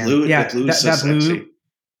 no, the man. blue. Yeah, the blue is so sexy.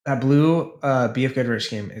 That blue BF Goodrich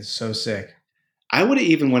scheme is so sick. I would have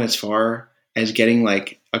even went as far as getting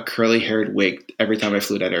like a curly haired wig every time I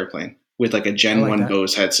flew that airplane with like a Gen 1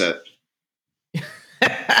 Bose headset.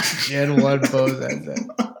 Gen 1 Bose headset.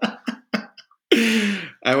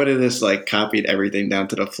 I would have just like copied everything down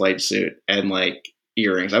to the flight suit and like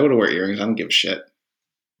earrings. I would have wore earrings. I don't give a shit.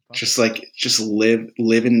 Just live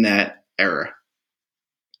in that era.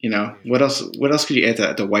 You know, what else could you add to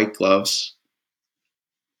that? The white gloves.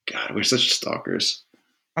 God, we're such stalkers.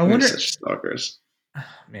 We're such stalkers.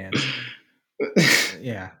 Man.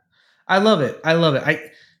 Yeah. I love it.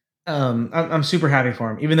 I'm super happy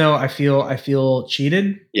for him, even though I feel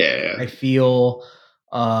cheated. Yeah. I feel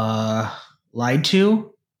lied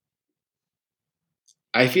to.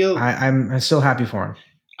 I'm still happy for him.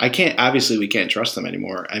 Obviously we can't trust him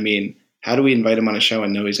anymore. I mean, how do we invite him on a show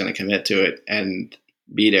and know he's going to commit to it and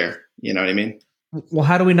be there? You know what I mean? Well,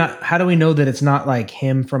 how do we know that it's not like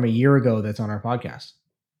him from a year ago that's on our podcast?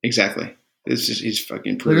 Exactly. It's just, he's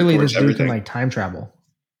fucking literally this dude can like time travel.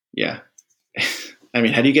 Yeah. I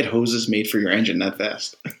mean, how do you get hoses made for your engine that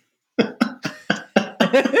fast?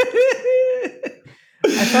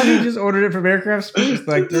 I thought he just ordered it from Aircraft Space,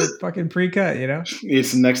 like they're fucking pre-cut, you know?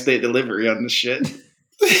 It's the next day delivery on this shit.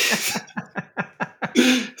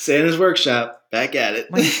 Santa's workshop, back at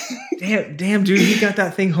it. Like, damn, dude, he got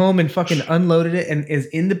that thing home and fucking unloaded it and is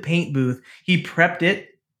in the paint booth. He prepped it.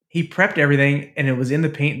 He prepped everything, and it was in the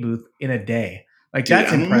paint booth in a day. Like, dude,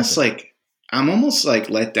 that's impressive. I'm almost like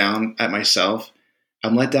let down at myself.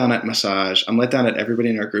 I'm let down at Massage. I'm let down at everybody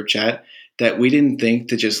in our group chat that we didn't think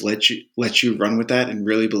to just let you run with that and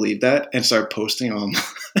really believe that and start posting online.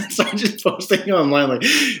 Start just posting online like,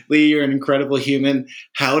 Lee, you're an incredible human.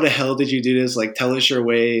 How the hell did you do this? Like, tell us your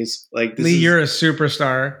ways. Like, Lee, you're a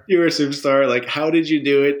superstar. You're a superstar. Like, how did you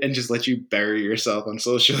do it? And just let you bury yourself on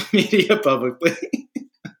social media publicly.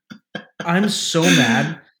 I'm so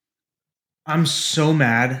mad.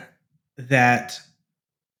 That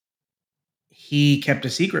he kept a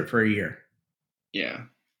secret for a year. Yeah.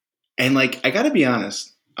 And like, I gotta be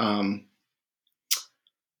honest. I'm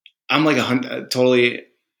like totally,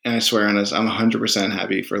 and I swear on this, I'm 100%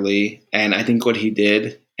 happy for Lee. And I think what he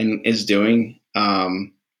did and is doing,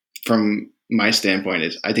 from my standpoint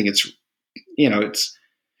is, I think it's, you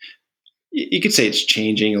could say it's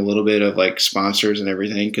changing a little bit of like sponsors and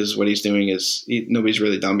everything. Cause what he's doing is nobody's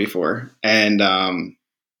really done before. And,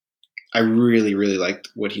 I really, really liked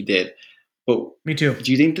what he did. But me too.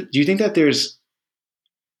 Do you think that there's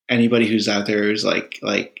anybody who's out there who's like,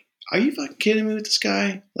 are you fucking kidding me with this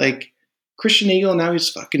guy? Like Christian Eagle, now he's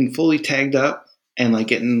fucking fully tagged up and like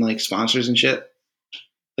getting like sponsors and shit.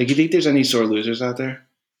 Like, you think there's any sore losers out there?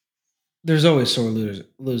 There's always sore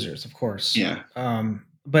losers, of course. Yeah.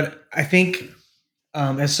 But I think,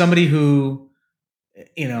 as somebody who,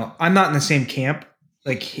 I'm not in the same camp.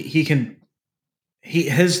 Like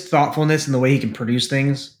his thoughtfulness and the way he can produce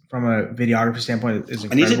things from a videography standpoint is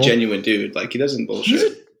incredible. And he's a genuine dude. Like, he doesn't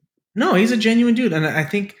bullshit. He's a genuine dude. And I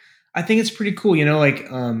think it's pretty cool.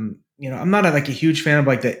 I'm not a huge fan of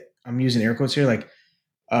like the, I'm using air quotes here. Like,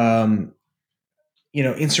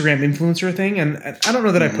 Instagram influencer thing. And I don't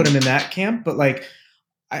know that I put him in that camp, but like,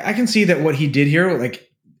 I can see that what he did here, like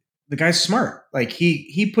the guy's smart. Like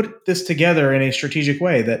he put this together in a strategic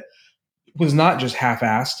way that was not just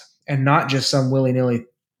half-assed and not just some willy-nilly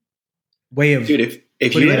way of. Dude,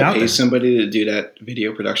 if you had to pay somebody to do that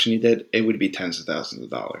video production he did, it would be tens of thousands of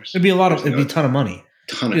dollars. It'd be a ton of money.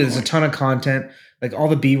 There's a ton of content, like all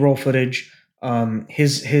the B-roll footage,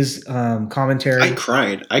 his commentary. I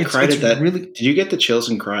cried at that. Really, did you get the chills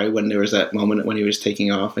and cry when there was that moment when he was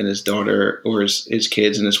taking off and his daughter or his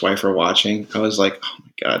kids and his wife are watching? I was like, oh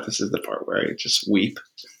my God, this is the part where I just weep.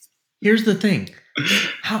 Here's the thing.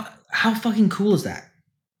 How fucking cool is that?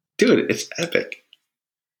 Dude, it's epic.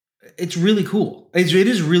 It's really cool. It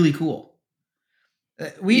is really cool.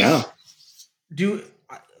 I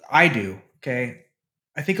do. Okay.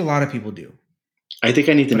 I think a lot of people do. I think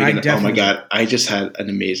I need to make oh my God, I just had an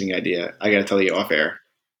amazing idea. I got to tell you off air.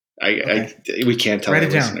 We can't tell our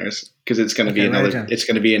listeners because it's going to be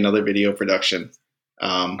another video production.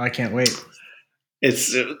 I can't wait.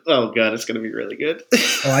 It's God, it's going to be really good.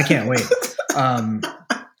 Oh, I can't wait.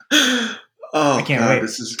 I can't wait.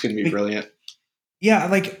 This is going to be brilliant. Yeah.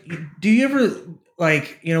 Like, do you ever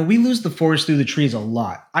we lose the forest through the trees a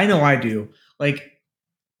lot. I know I do. Like,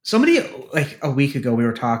 somebody like a week ago we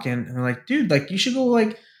were talking and they're like, dude, like you should go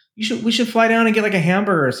we should fly down and get like a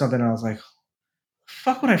hamburger or something. And I was like,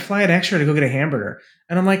 fuck would I fly an extra to go get a hamburger?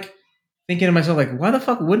 And I'm like thinking to myself, like, why the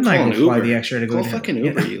fuck wouldn't I go fly the extra to go get a hamburger? Fucking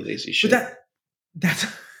Uber, you lazy shit. But that's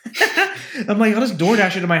I'm like, I'll just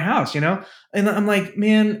DoorDash it to my house, And I'm like,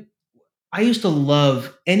 man, I used to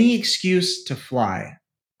love any excuse to fly.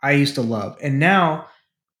 I used to love. And now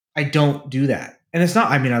I don't do that. And it's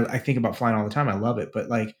not, I think about flying all the time. I love it. But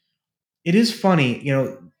like, it is funny,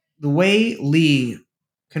 the way Lee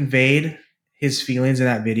conveyed his feelings in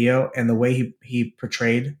that video and the way he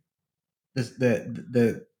portrayed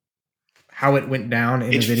the how it went down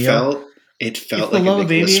in the video. It felt like a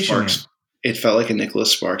Nicholas Sparks. It felt like a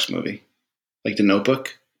Nicholas Sparks movie. Like The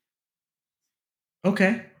Notebook.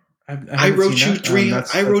 Okay. I wrote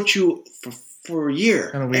you for a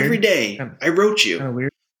year. Every day. I wrote you. Kind of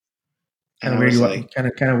weird. Kind of weird. Kind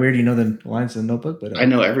of weird. You know the lines in the Notebook, but I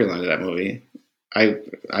know every line of that movie. I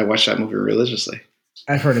watched that movie religiously.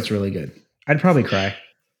 I've heard it's really good. I'd probably cry.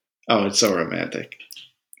 Oh, it's so romantic.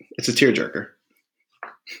 It's a tearjerker.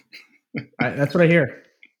 That's what I hear.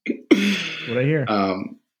 What I hear.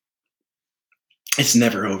 It's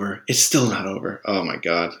never over. It's still not over. Oh my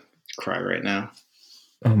God, cry right now.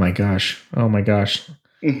 Oh my gosh. But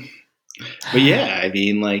yeah,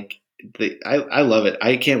 like. I love it.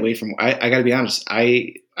 I can't wait I got to be honest.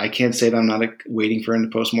 I can't say that I'm not waiting for him to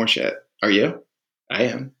post more shit. Are you? I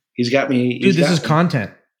am. He's got me. Dude, this is content.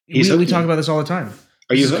 We talk about this all the time.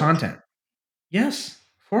 This is content. Yes,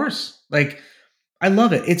 of course. Like, I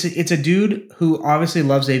love it. It's a dude who obviously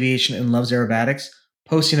loves aviation and loves aerobatics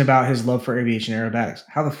posting about his love for aviation aerobatics.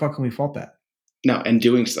 How the fuck can we fault that? No, and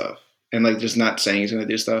doing stuff. And like just not saying he's going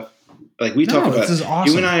to do stuff. Like we talk about, this is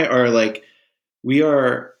awesome. You and I are like, we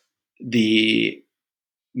are the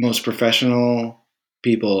most professional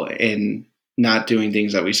people in not doing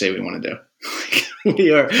things that we say we want to do.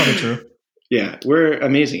 We are probably true. Yeah, we're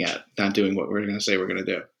amazing at not doing what we're going to say we're going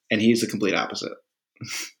to do, and he's the complete opposite.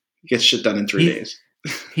 He gets shit done in 3 days.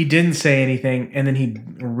 He didn't say anything, and then he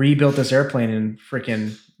rebuilt this airplane in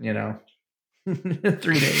freaking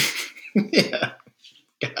 3 days. Yeah,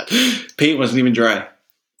 God. Paint wasn't even dry.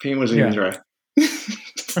 Even dry.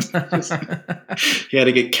 He had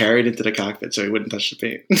to get carried into the cockpit so he wouldn't touch the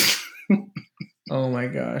paint. Oh my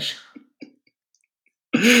gosh.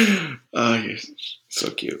 Oh, you're so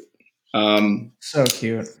cute. So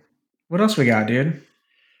cute. What else we got, dude?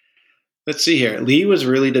 Let's see here. Lee was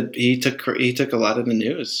really he took a lot of the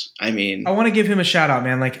news. I mean, I want to give him a shout out,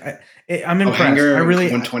 man. Like I'm impressed. Hangar I really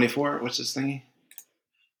 124. What's this thingy?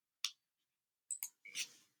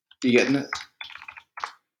 You getting it?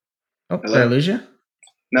 Oh, hello? Did I lose you?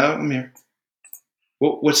 No, I'm here.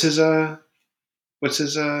 What's his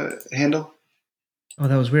handle? Oh,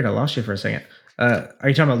 that was weird. I lost you for a second. Are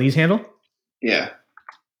you talking about Lee's handle? Yeah.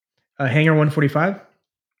 Hangar 145?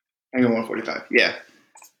 Hangar 145. Yeah.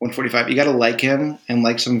 145. You got to like him and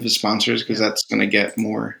like some of his sponsors because that's going to get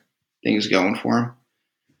more things going for him.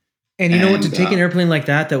 And you know what? To take an airplane like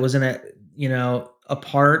that was in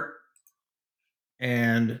apart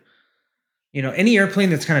and any airplane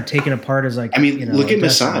that's kind of taken apart is like, look at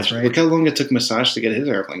Massage. Right? Look how long it took Massage to get his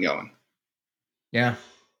airplane going. Yeah.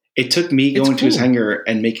 It took me going to his hangar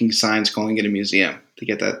and making signs calling it a museum to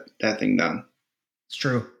get that thing done. It's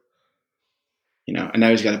true. And now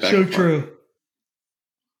he's got it back. So true.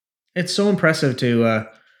 It's so impressive to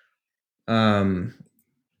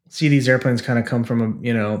see these airplanes kind of come from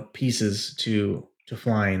pieces to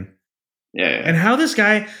flying. Yeah. And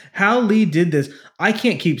how Lee did this, I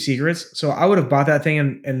can't keep secrets, so I would have bought that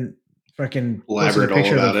thing and fucking posted a Elaborate all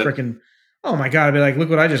picture of about the it. freaking. Oh my god! I'd be like, look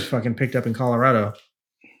what I just fucking picked up in Colorado.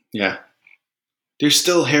 Yeah. There's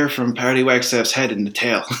still hair from Parody Wagstaff's head in the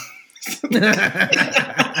tail.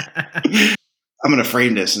 I'm gonna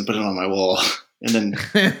frame this and put it on my wall, and then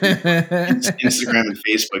Instagram and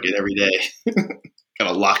Facebook it every day.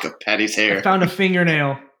 Gotta lock up Patty's hair. I found a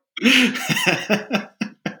fingernail.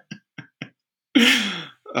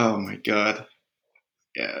 Oh my god!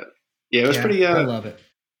 Yeah, it was pretty. I love it.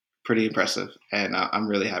 Pretty impressive, and I'm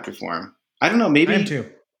really happy for him. I don't know, maybe I am too.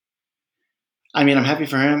 I mean, I'm happy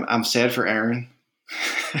for him. I'm sad for Aaron.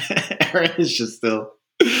 Aaron is just still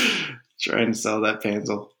trying to sell that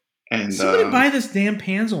Panzel. And somebody buy this damn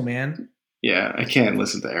Panzel, man. Yeah, I can't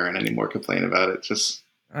listen to Aaron anymore complain about it. Just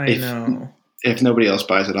I know. If nobody else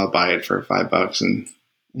buys it, I'll buy it for $5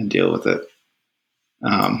 and deal with it.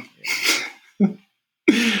 But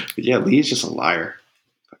yeah, Lee's just a liar.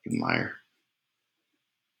 Fucking liar.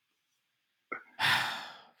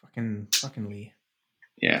 Fucking Lee.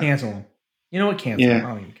 Yeah. Cancel him. You know what? Cancel him. I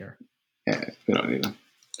don't even care. Yeah, we don't need him.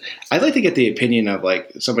 I'd like to get the opinion of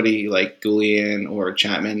like somebody like Goulian or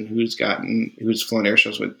Chapman who's flown air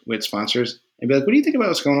shows with sponsors and be like, what do you think about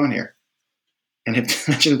what's going on here? And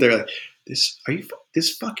imagine if they're like, this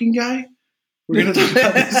fucking guy? We're gonna talk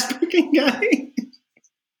about this fucking guy?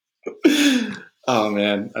 Oh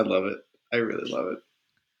man, I love it. I really love it.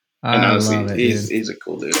 And honestly, he's a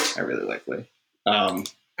cool dude. I really like Lee.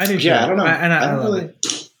 I do too. Yeah, I don't know. I love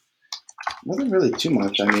it. Wasn't really too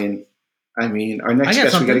much. I mean, our next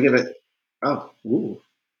guest, we got to give it. Oh, ooh.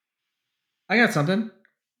 I got something.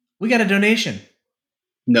 We got a donation.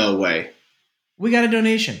 No way. We got a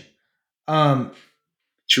donation. I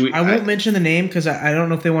won't mention the name because I don't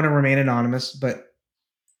know if they want to remain anonymous, but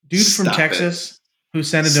dude from Texas who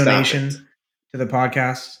sent a donation to the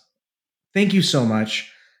podcast. Thank you so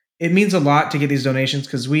much. It means a lot to get these donations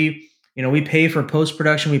because we pay for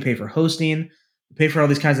post-production, we pay for hosting, we pay for all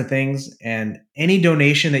these kinds of things. And any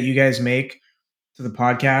donation that you guys make to the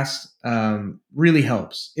podcast really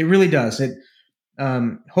helps. It really does. It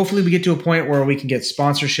hopefully we get to a point where we can get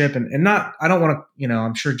sponsorship and not, I don't want to,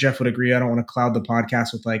 I'm sure Jeff would agree. I don't want to cloud the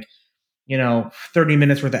podcast with 30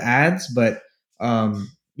 minutes worth of ads, but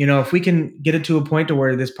if we can get it to a point to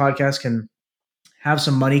where this podcast can have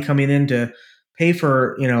some money coming in to pay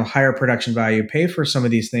for, higher production value, pay for some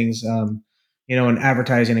of these things, and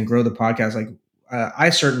advertising and grow the podcast.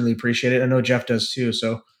 I certainly appreciate it. I know Jeff does too.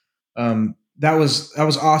 So that was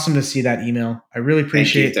awesome to see that email. I really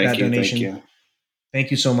appreciate that donation. Thank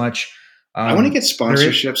you so much. I want to get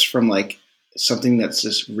sponsorships from something that's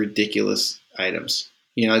just ridiculous items.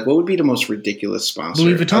 What would be the most ridiculous sponsor?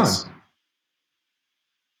 Louis Vuitton.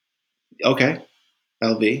 Okay.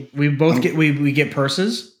 LV. We both we get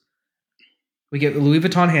purses. We get Louis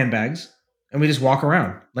Vuitton handbags, and we just walk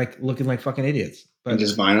around looking like fucking idiots. But and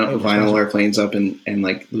just vinyl airplanes up in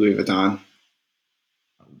Louis Vuitton.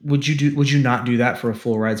 Would you not do that for a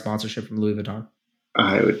full ride sponsorship from Louis Vuitton?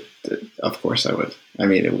 I would. Of course I would. I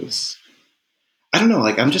mean, it was. I don't know.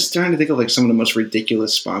 I'm just trying to think of some of the most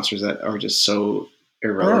ridiculous sponsors that are just so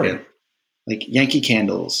irrelevant. Like Yankee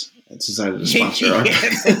Candles. It's decided to sponsor our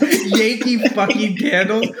Yankee fucking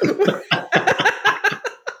Candles.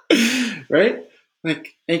 Right?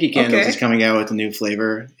 Yankee Candles is coming out with a new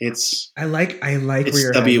flavor. I like where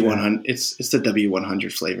you're W100. It's the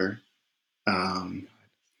W100 flavor.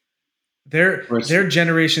 Their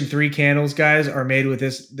Generation 3 candles, guys, are made with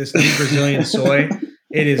this new Brazilian soy.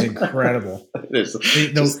 It is incredible. It's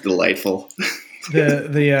just delightful.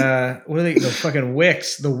 The what are they? The fucking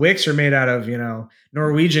wicks. The wicks are made out of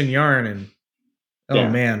Norwegian yarn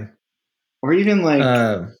and man. Or even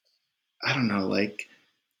I don't know,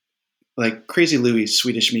 like Crazy Louis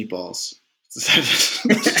Swedish meatballs.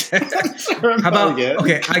 How about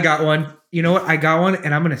I got one. You know what? I got one,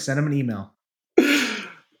 and I'm gonna send him an email.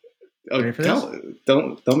 Ready for this?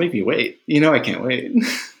 Don't make me wait. I can't wait.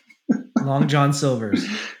 Long John Silver's.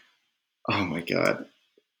 Oh my god!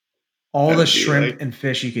 All the shrimp and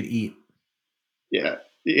fish you could eat. Yeah,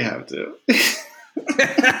 you have to.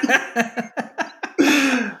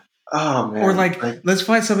 Oh man! Or let's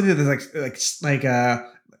find somebody that's like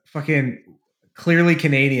fucking clearly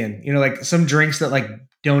Canadian. Some drinks that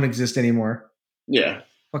don't exist anymore. Yeah.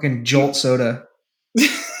 Fucking Jolt soda.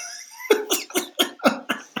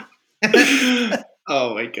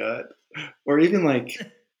 Oh my god! Or even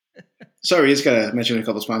sorry, just gotta mention a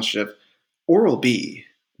couple sponsorship. Oral B,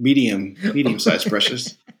 medium sized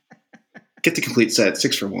brushes. Get the complete set,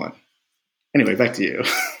 6 for $1. Anyway, back to you.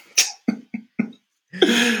 Oh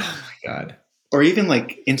my god. Or even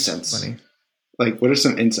like incense. Funny. Like, what are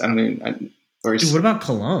some incense? I don't even. Dude, what about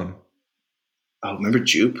cologne? Oh, remember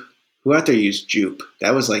Jupe? Who out there used Jupe?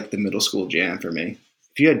 That was like the middle school jam for me.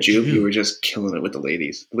 If you had Jupe, you were just killing it with the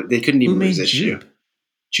ladies. They couldn't even resist you.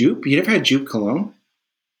 Jupe? You never had Jupe cologne?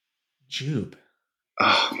 Jupe.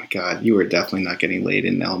 Oh my god, you were definitely not getting laid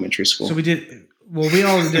in elementary school. So we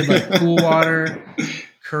all did like Cool Water,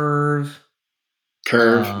 Curve.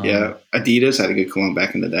 Yeah. Adidas had a good cologne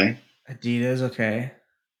back in the day. Adidas, okay.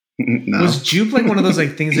 No. Was Jupe like one of those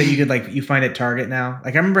like things that you could like you find at Target now?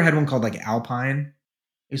 Like I remember I had one called like Alpine.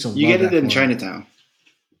 I used to you love get it in cologne. Chinatown.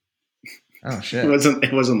 Oh shit!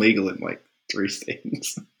 It wasn't legal in like 3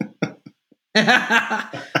 states.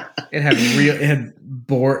 It had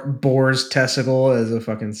boar's testicle as a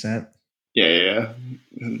fucking scent. Yeah.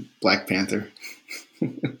 Black Panther.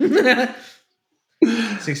 60%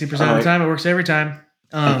 of the time, it works every time.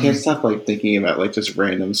 I can't stop like thinking about like just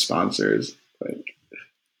random sponsors. Like,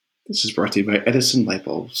 this is brought to you by Edison light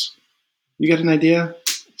bulbs. You got an idea?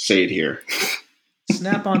 Say it here.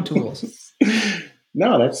 Snap-on tools.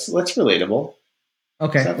 No, that's relatable.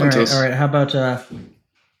 Okay, all right. How about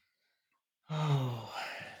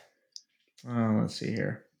let's see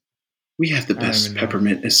here. We have the best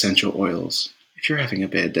peppermint essential oils. If you're having a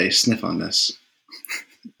bad day, sniff on this.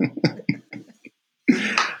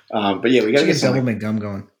 But yeah, we gotta get Double mint gum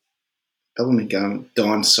going. Double mint gum,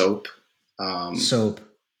 Dawn soap. Soap.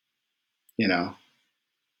 You know,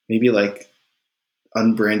 maybe like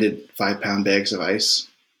unbranded 5-pound bags of ice.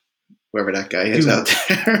 Whoever that guy is out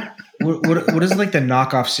there. what is like the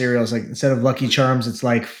knockoff cereals? Like instead of Lucky Charms, it's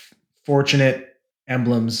like Fortunate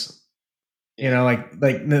Emblems. You know, like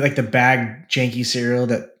the bag janky cereal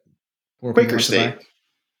that Quaker State.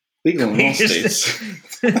 Legal in all states.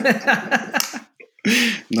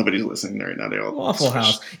 Nobody's listening right now. They all Waffle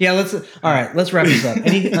House. Yeah, let's wrap this up.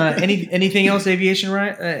 Anything else aviation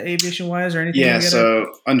wise or anything? Yeah.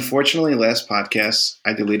 So unfortunately, last podcast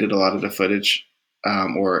I deleted a lot of the footage,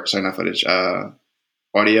 not footage, audio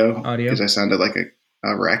because I sounded like a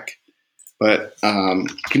wreck. But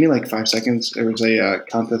give me like 5 seconds. There was a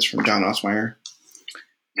contest from John Osmeyer,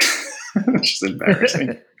 which is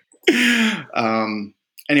embarrassing.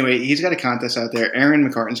 Anyway, he's got a contest out there. Aaron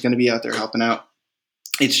McCartan's going to be out there helping out.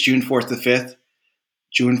 It's June 4th to 5th,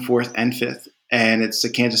 June 4th and 5th, and it's the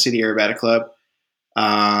Kansas City Aerobatic Club.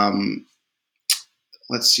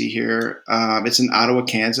 Let's see here. It's in Ottawa,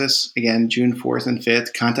 Kansas. Again, June 4th and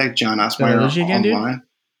 5th. Contact John Osmeyer online.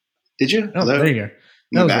 Did you? Oh, there you go.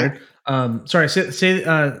 That was weird. Sorry, say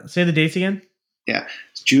the dates again. Yeah,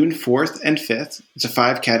 it's June 4th and 5th. It's a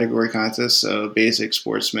 5-category contest, so basic,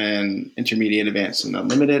 sportsman, intermediate, advanced, and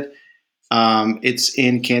unlimited. It's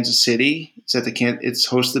in Kansas City. It's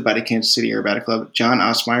hosted by the Kansas City Aerobatic Club. John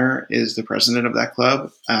Osmeyer is the president of that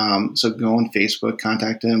club. So go on Facebook,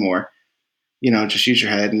 contact him, or just use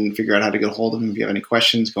your head and figure out how to get a hold of him. If you have any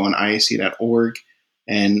questions, go on IAC.org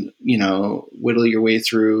and whittle your way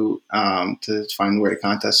through to find where the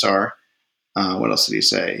contests are. What else did he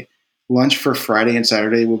say? Lunch for Friday and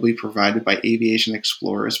Saturday will be provided by Aviation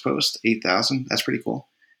Explorers Post 8000. That's pretty cool.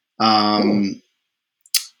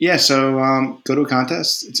 Yeah, so go to a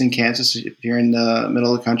contest. It's in Kansas. If you're in the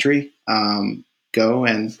middle of the country, go.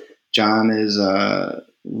 And John is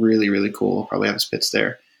really, really cool. Probably have his pits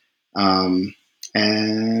there.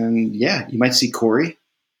 And yeah, you might see Corey,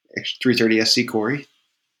 330 SC Corey.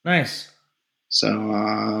 Nice. So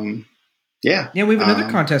yeah. Yeah, we have another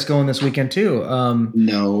contest going this weekend too.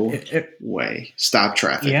 No way. Stop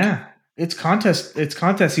traffic. Yeah, it's contest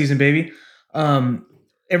season, baby.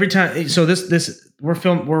 Every time. So this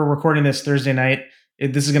we're recording this Thursday night.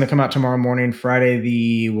 This is going to come out tomorrow morning,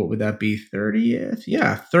 Friday what would that be? 30th?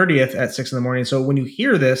 Yeah, 30th at 6 a.m. So when you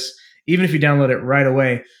hear this, even if you download it right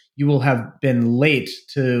away, you will have been late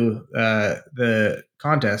to the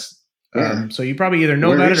contest. Yeah. So you probably either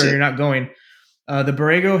know about it or you're not going. The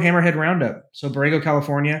Borrego Hammerhead Roundup. So Borrego,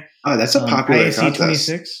 California. Oh, that's a popular IAC contest.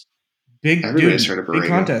 26. Everybody's heard of Borrego. Big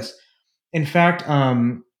contest. In fact,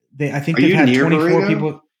 I think Are they've you had near 24 Borrego?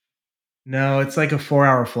 people. No, it's like a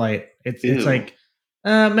 4-hour flight. It's like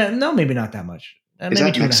no, maybe not that much. Is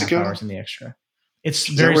Maybe that 2.5 Mexico? hours in the extra. It's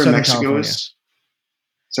Is very that where southern Mexico California. is? Is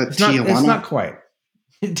that It's Tijuana? not quite.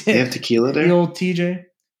 They have tequila there? The old TJ.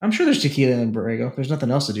 I'm sure there's tequila in Borrego. There's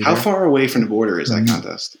nothing else to do How there. far away from the border is that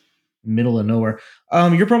contest? Middle of nowhere.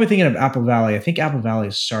 You're probably thinking of Apple Valley. I think Apple Valley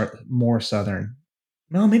is more southern.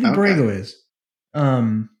 No, maybe Okay. Borrego is.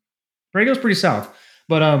 Borrego's pretty south,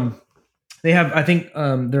 but they have. I think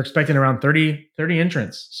they're expecting around 30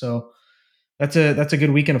 entrants. So that's a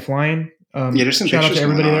good weekend of flying. Yeah, there's some shout out pictures to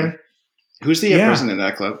everybody going on. there. Who's the president of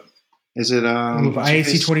that club? Is it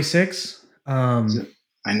IAC 26?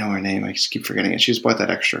 I know her name. I just keep forgetting it. She just bought that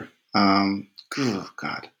extra. Oh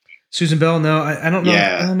God. Susan Bell? No, I don't know.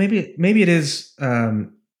 Yeah. Maybe it is.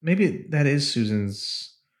 Maybe that is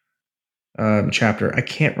Susan's chapter. I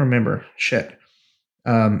can't remember. Shit.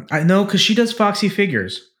 I know because she does Foxy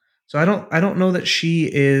Figures. So I don't know that she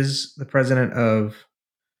is the president of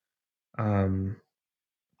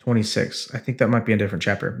 26. I think that might be a different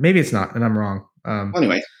chapter. Maybe it's not, and I'm wrong.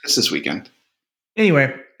 Anyway, it's this weekend.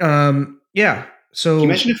 Anyway, yeah. So can you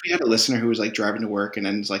imagine if we had a listener who was like driving to work and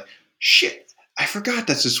then it's like, shit, I forgot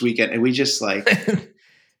that's this weekend, and we just like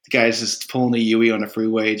the guy's just pulling a Yui on the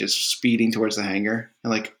freeway, just speeding towards the hangar,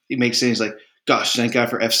 and like he makes it. He's like, gosh, thank God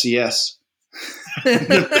for FCS.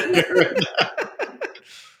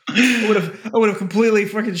 I would have completely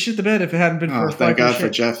fucking shit the bed if it hadn't been for thank God for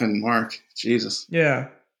Jeff and Mark. Jesus. Yeah.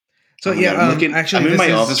 So actually, I'm in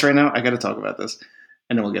my office right now. I got to talk about this,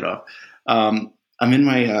 and then we'll get off. I'm in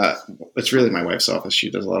my. It's really my wife's office.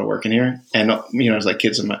 She does a lot of work in here, and there's like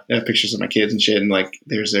kids and pictures of my kids and shit, and like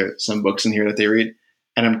there's some books in here that they read.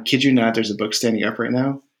 And I'm kid you not, there's a book standing up right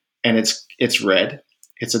now, and it's red.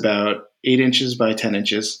 It's about 8 inches by 10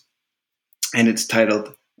 inches, and it's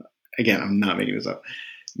titled. Again, I'm not making this up.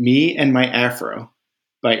 Me and My Afro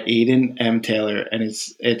by Aiden M. Taylor, and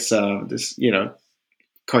it's this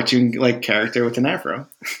cartoon like character with an afro.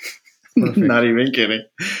 Not even kidding.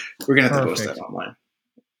 We're gonna have to post that online.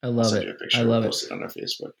 I love it. I love it. Post it on our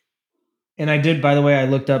Facebook. And I did, by the way, I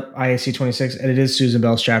looked up IAC 26, and it is Susan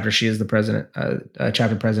Bell's chapter. She is the president,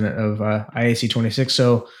 chapter president of IAC 26.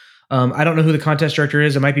 So I don't know who the contest director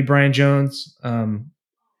is. It might be Brian Jones. I'm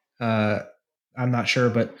not sure,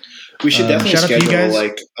 but we should definitely schedule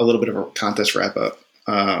like a little bit of a contest wrap up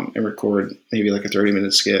and record maybe like a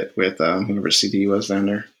 30-minute skit with whoever CD was down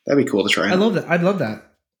there. That'd be cool to try. I love that. I'd love that.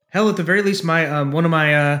 Hell, at the very least, my one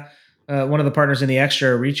of the partners in the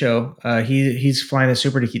extra, Richo, he's flying a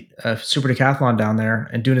super decathlon down there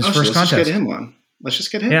and doing his first contest. Let's just get him on. Let's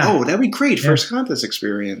just get him. Yeah. Oh, that'd be great. First contest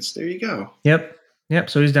experience. There you go. Yep.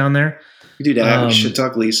 So he's down there. We do that. We should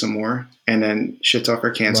talk Lee some more, and then should talk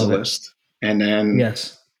our cancel list. And then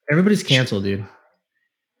everybody's canceled, dude.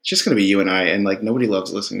 It's just gonna be you and I, and like nobody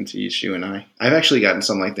loves listening to you and I. I've actually gotten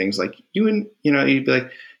some like things like you and you'd be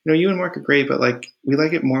like, you and Mark are great, but like we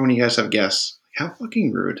like it more when you guys have guests. How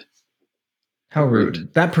fucking rude! How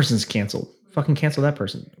rude! That person's canceled. Fucking cancel that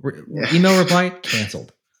person. Email reply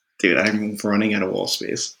canceled. Dude, I'm running out of wall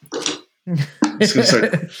space. I'm just gonna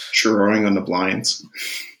start drawing on the blinds.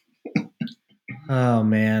 Oh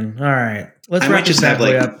man! All right, let's wrap this bad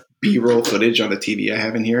boy up. B-roll footage on the TV I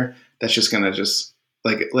have in here. That's just gonna almost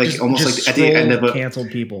like at the end of a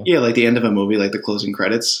canceled people. Yeah, like the end of a movie, like the closing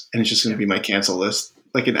credits, and it's just gonna be my cancel list,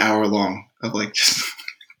 like an hour long of like just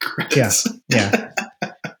credits. Yeah.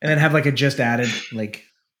 And then have like a just added like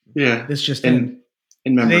this just in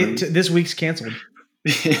memory. This week's canceled.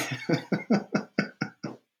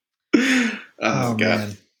 Oh God,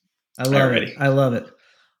 man. I love it. I love it.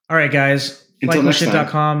 All right, guys.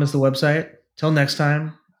 FlyCoolShit.com is the website. Till next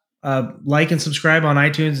time. Like and subscribe on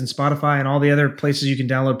iTunes and Spotify and all the other places you can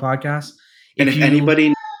download podcasts. And if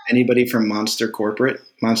anybody from Monster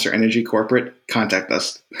Energy Corporate, contact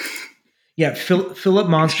us. Yeah, Philip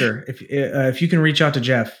Monster. If you can reach out to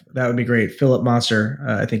Jeff, that would be great. Philip Monster,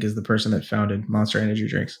 I think, is the person that founded Monster Energy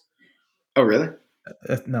Drinks. Oh, really?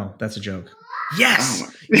 No, that's a joke. Yes,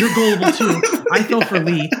 you're gullible too. I fell for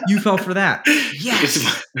Lee. You fell for that.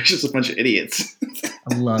 Yes, we're just a bunch of idiots.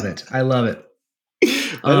 I love it.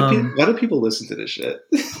 Why do people listen to this shit?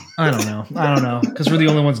 I don't know. Because we're the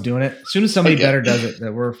only ones doing it. As soon as somebody better does it,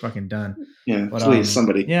 that we're fucking done. Yeah, but, please,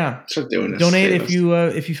 somebody. Yeah, start doing this. Donate if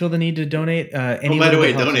you feel the need to donate. By the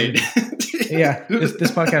way, donate. Yeah,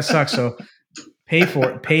 this podcast sucks. So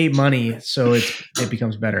pay money so it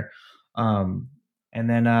becomes better. And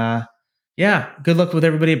then good luck with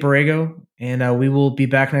everybody at Borrego, and we will be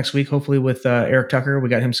back next week, hopefully with Eric Tucker. We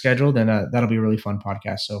got him scheduled, and that'll be a really fun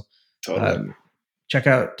podcast. So totally. Check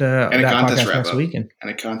out that podcast next week, and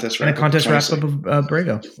a contest wrap up of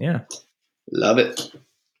Borrego. Yeah, love it.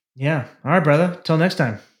 Yeah, all right, brother. Till next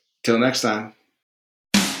time.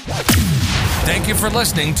 Thank you for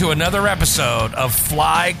listening to another episode of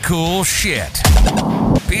Fly Cool Shit.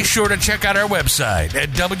 Be sure to check out our website at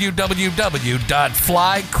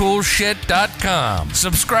www.flycoolshit.com.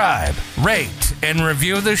 Subscribe, rate, and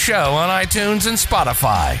review the show on iTunes and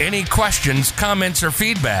Spotify. Any questions, comments, or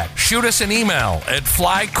feedback, shoot us an email at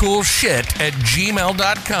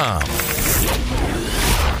flycoolshit@gmail.com.